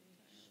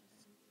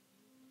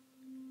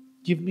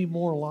 Give me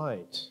more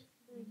light.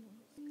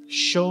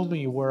 Show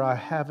me where I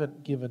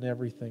haven't given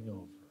everything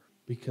over,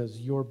 because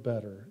you're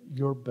better,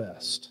 you're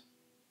best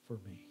for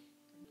me.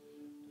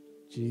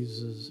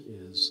 Jesus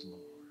is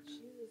Lord.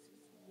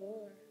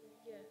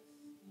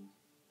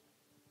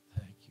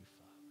 Thank you,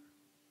 Father.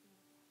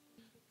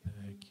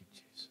 Thank you,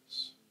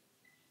 Jesus.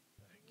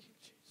 Thank you,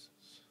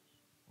 Jesus.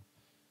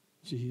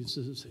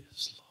 Jesus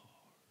is Lord.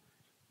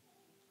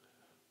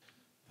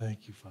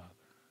 Thank you, Father.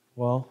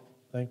 Well,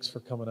 thanks for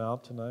coming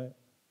out tonight.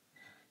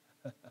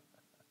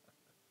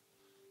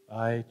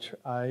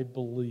 I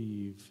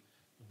believe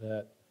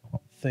that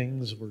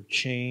things were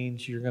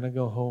changed. You're going to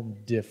go home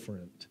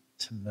different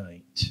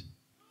tonight.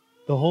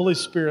 The Holy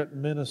Spirit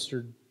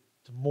ministered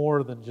to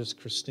more than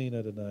just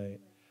Christina tonight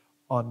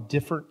on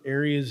different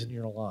areas in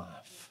your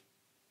life.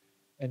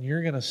 And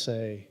you're going to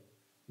say,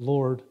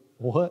 Lord,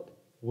 what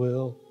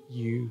will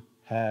you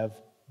have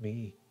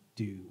me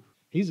do?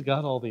 He's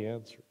got all the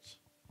answers.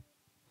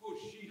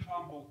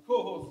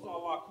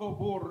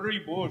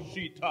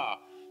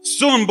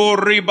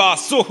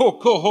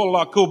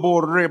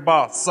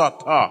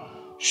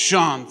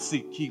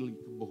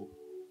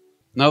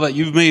 Now that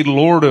you've made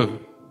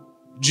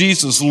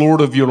Jesus Lord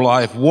of your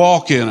life,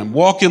 walk in Him.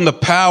 Walk in the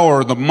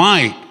power, the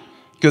might,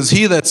 because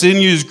He that's in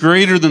you is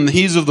greater than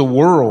He's of the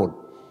world.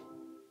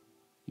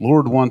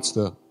 Lord wants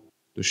to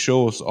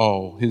show us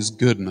all His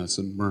goodness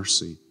and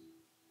mercy.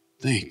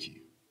 Thank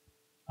you.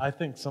 I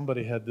think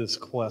somebody had this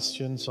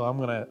question, so I'm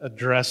going to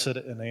address it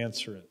and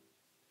answer it.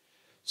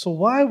 So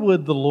why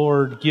would the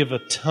Lord give a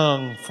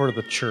tongue for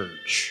the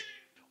church?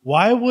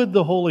 Why would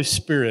the Holy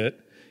Spirit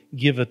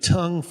give a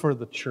tongue for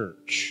the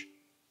church?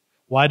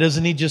 Why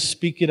doesn't He just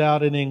speak it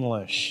out in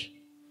English?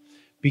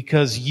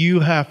 Because you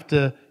have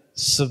to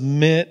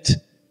submit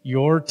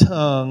your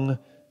tongue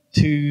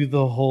to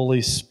the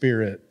Holy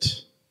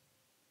Spirit.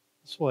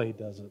 That's why He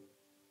does it.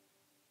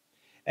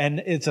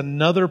 And it's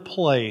another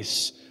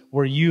place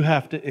where you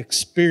have to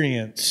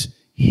experience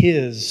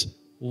His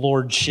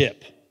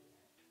Lordship.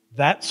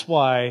 That's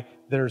why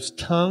there's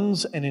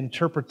tongues and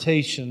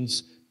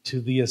interpretations to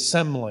the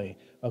assembly,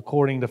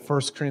 according to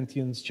 1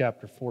 Corinthians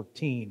chapter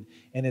 14.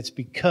 And it's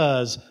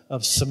because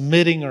of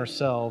submitting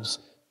ourselves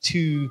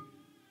to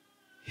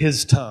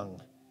His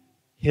tongue,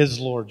 His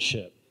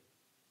Lordship,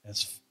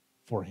 as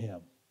for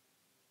Him.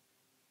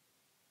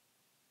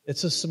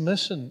 It's a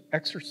submission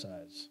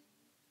exercise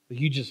that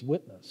you just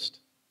witnessed.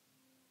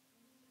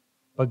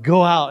 But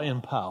go out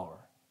in power.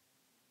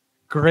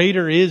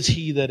 Greater is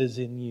He that is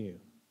in you.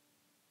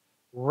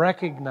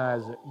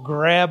 Recognize it.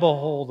 Grab a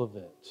hold of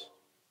it.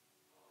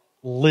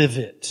 Live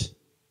it.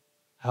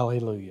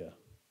 Hallelujah.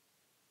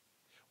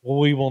 Well,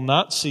 we will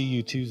not see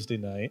you Tuesday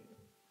night.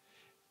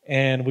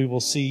 And we will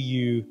see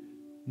you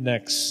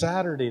next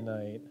Saturday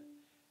night.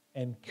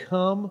 And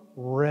come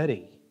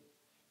ready.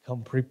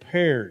 Come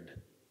prepared.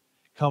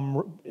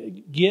 Come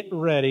get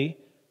ready.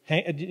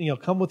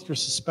 Come with your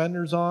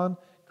suspenders on.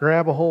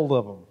 Grab a hold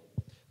of them.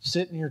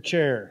 Sit in your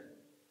chair.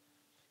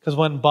 Because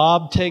when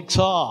Bob takes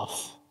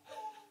off,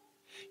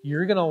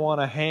 you're going to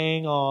want to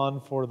hang on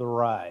for the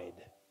ride.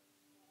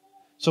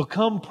 So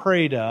come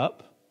prayed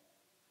up.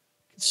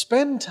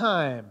 Spend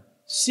time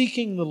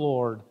seeking the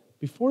Lord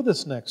before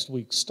this next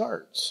week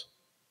starts.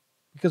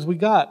 Because we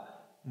got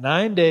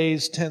 9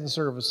 days, 10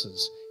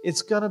 services.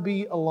 It's going to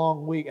be a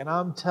long week. And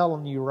I'm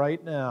telling you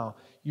right now,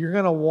 you're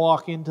going to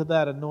walk into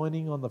that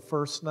anointing on the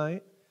first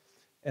night.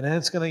 And then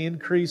it's going to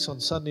increase on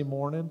Sunday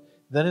morning.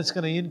 Then it's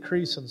going to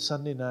increase on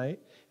Sunday night.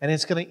 And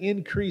it's going to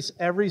increase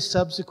every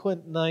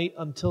subsequent night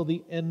until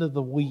the end of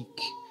the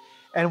week.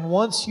 And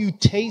once you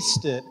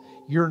taste it,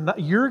 you're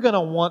going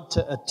to want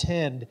to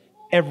attend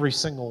every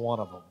single one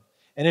of them.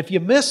 And if you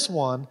miss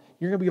one,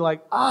 you're going to be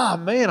like,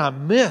 man, I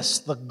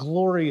missed the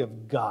glory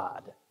of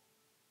God.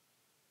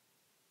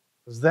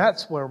 Because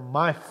that's where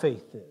my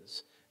faith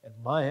is and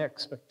my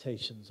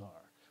expectations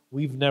are.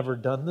 We've never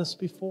done this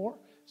before.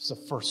 It's the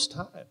first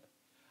time.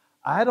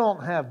 I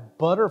don't have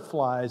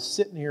butterflies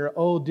sitting here,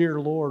 oh, dear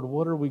Lord,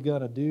 what are we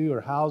going to do or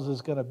how's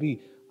this going to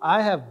be?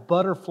 I have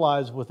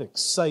butterflies with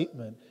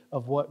excitement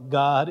of what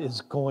God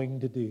is going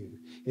to do.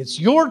 It's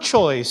your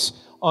choice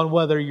on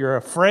whether you're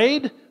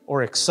afraid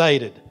or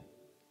excited.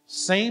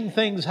 Same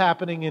things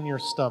happening in your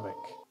stomach,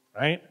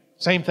 right?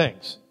 Same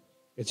things.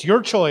 It's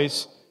your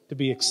choice to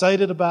be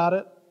excited about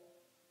it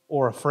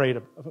or afraid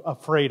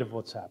of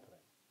what's happening.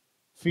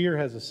 Fear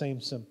has the same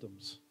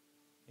symptoms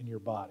in your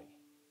body.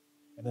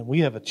 And then we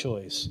have a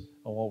choice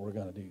on what we're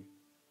going to do.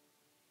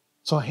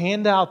 So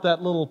hand out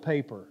that little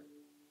paper.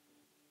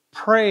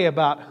 Pray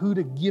about who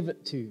to give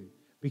it to.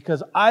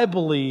 Because I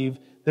believe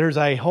there's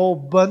a whole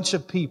bunch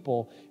of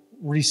people,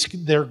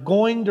 they're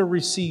going to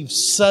receive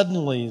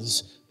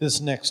suddenlies this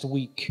next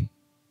week.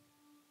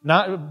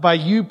 Not by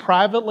you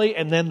privately,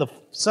 and then the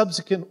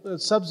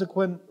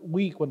subsequent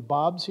week when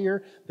Bob's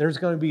here, there's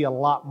going to be a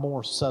lot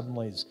more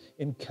suddenlies.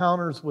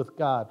 Encounters with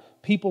God.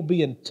 People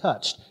being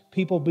touched.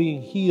 People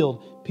being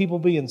healed. People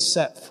being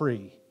set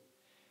free.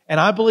 And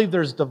I believe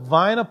there's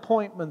divine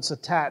appointments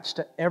attached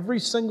to every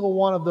single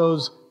one of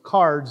those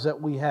cards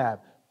that we have.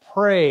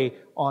 Pray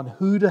on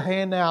who to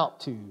hand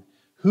out to,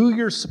 who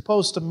you're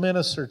supposed to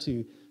minister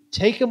to.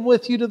 Take them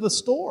with you to the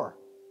store.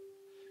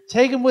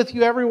 Take them with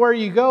you everywhere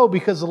you go,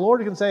 because the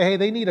Lord can say, hey,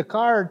 they need a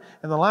card,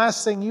 and the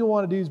last thing you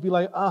want to do is be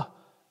like,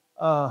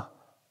 Lord,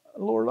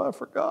 I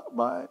forgot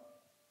mine.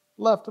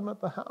 Left them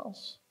at the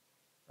house.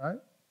 Right?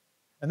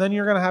 And then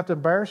you're going to have to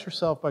embarrass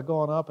yourself by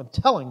going up and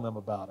telling them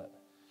about it.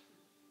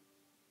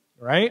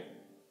 Right?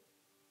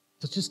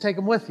 So just take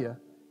them with you.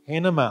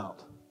 Hand them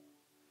out.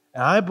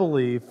 And I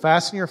believe,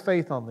 fasten your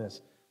faith on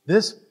this,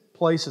 this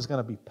place is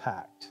going to be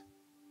packed.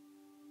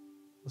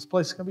 This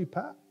place is going to be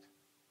packed.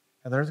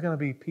 And there's going to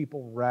be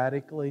people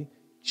radically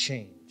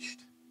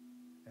changed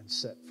and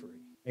set free.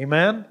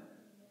 Amen?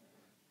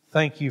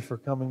 Thank you for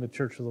coming to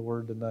Church of the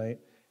Word tonight,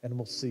 and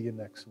we'll see you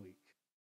next week.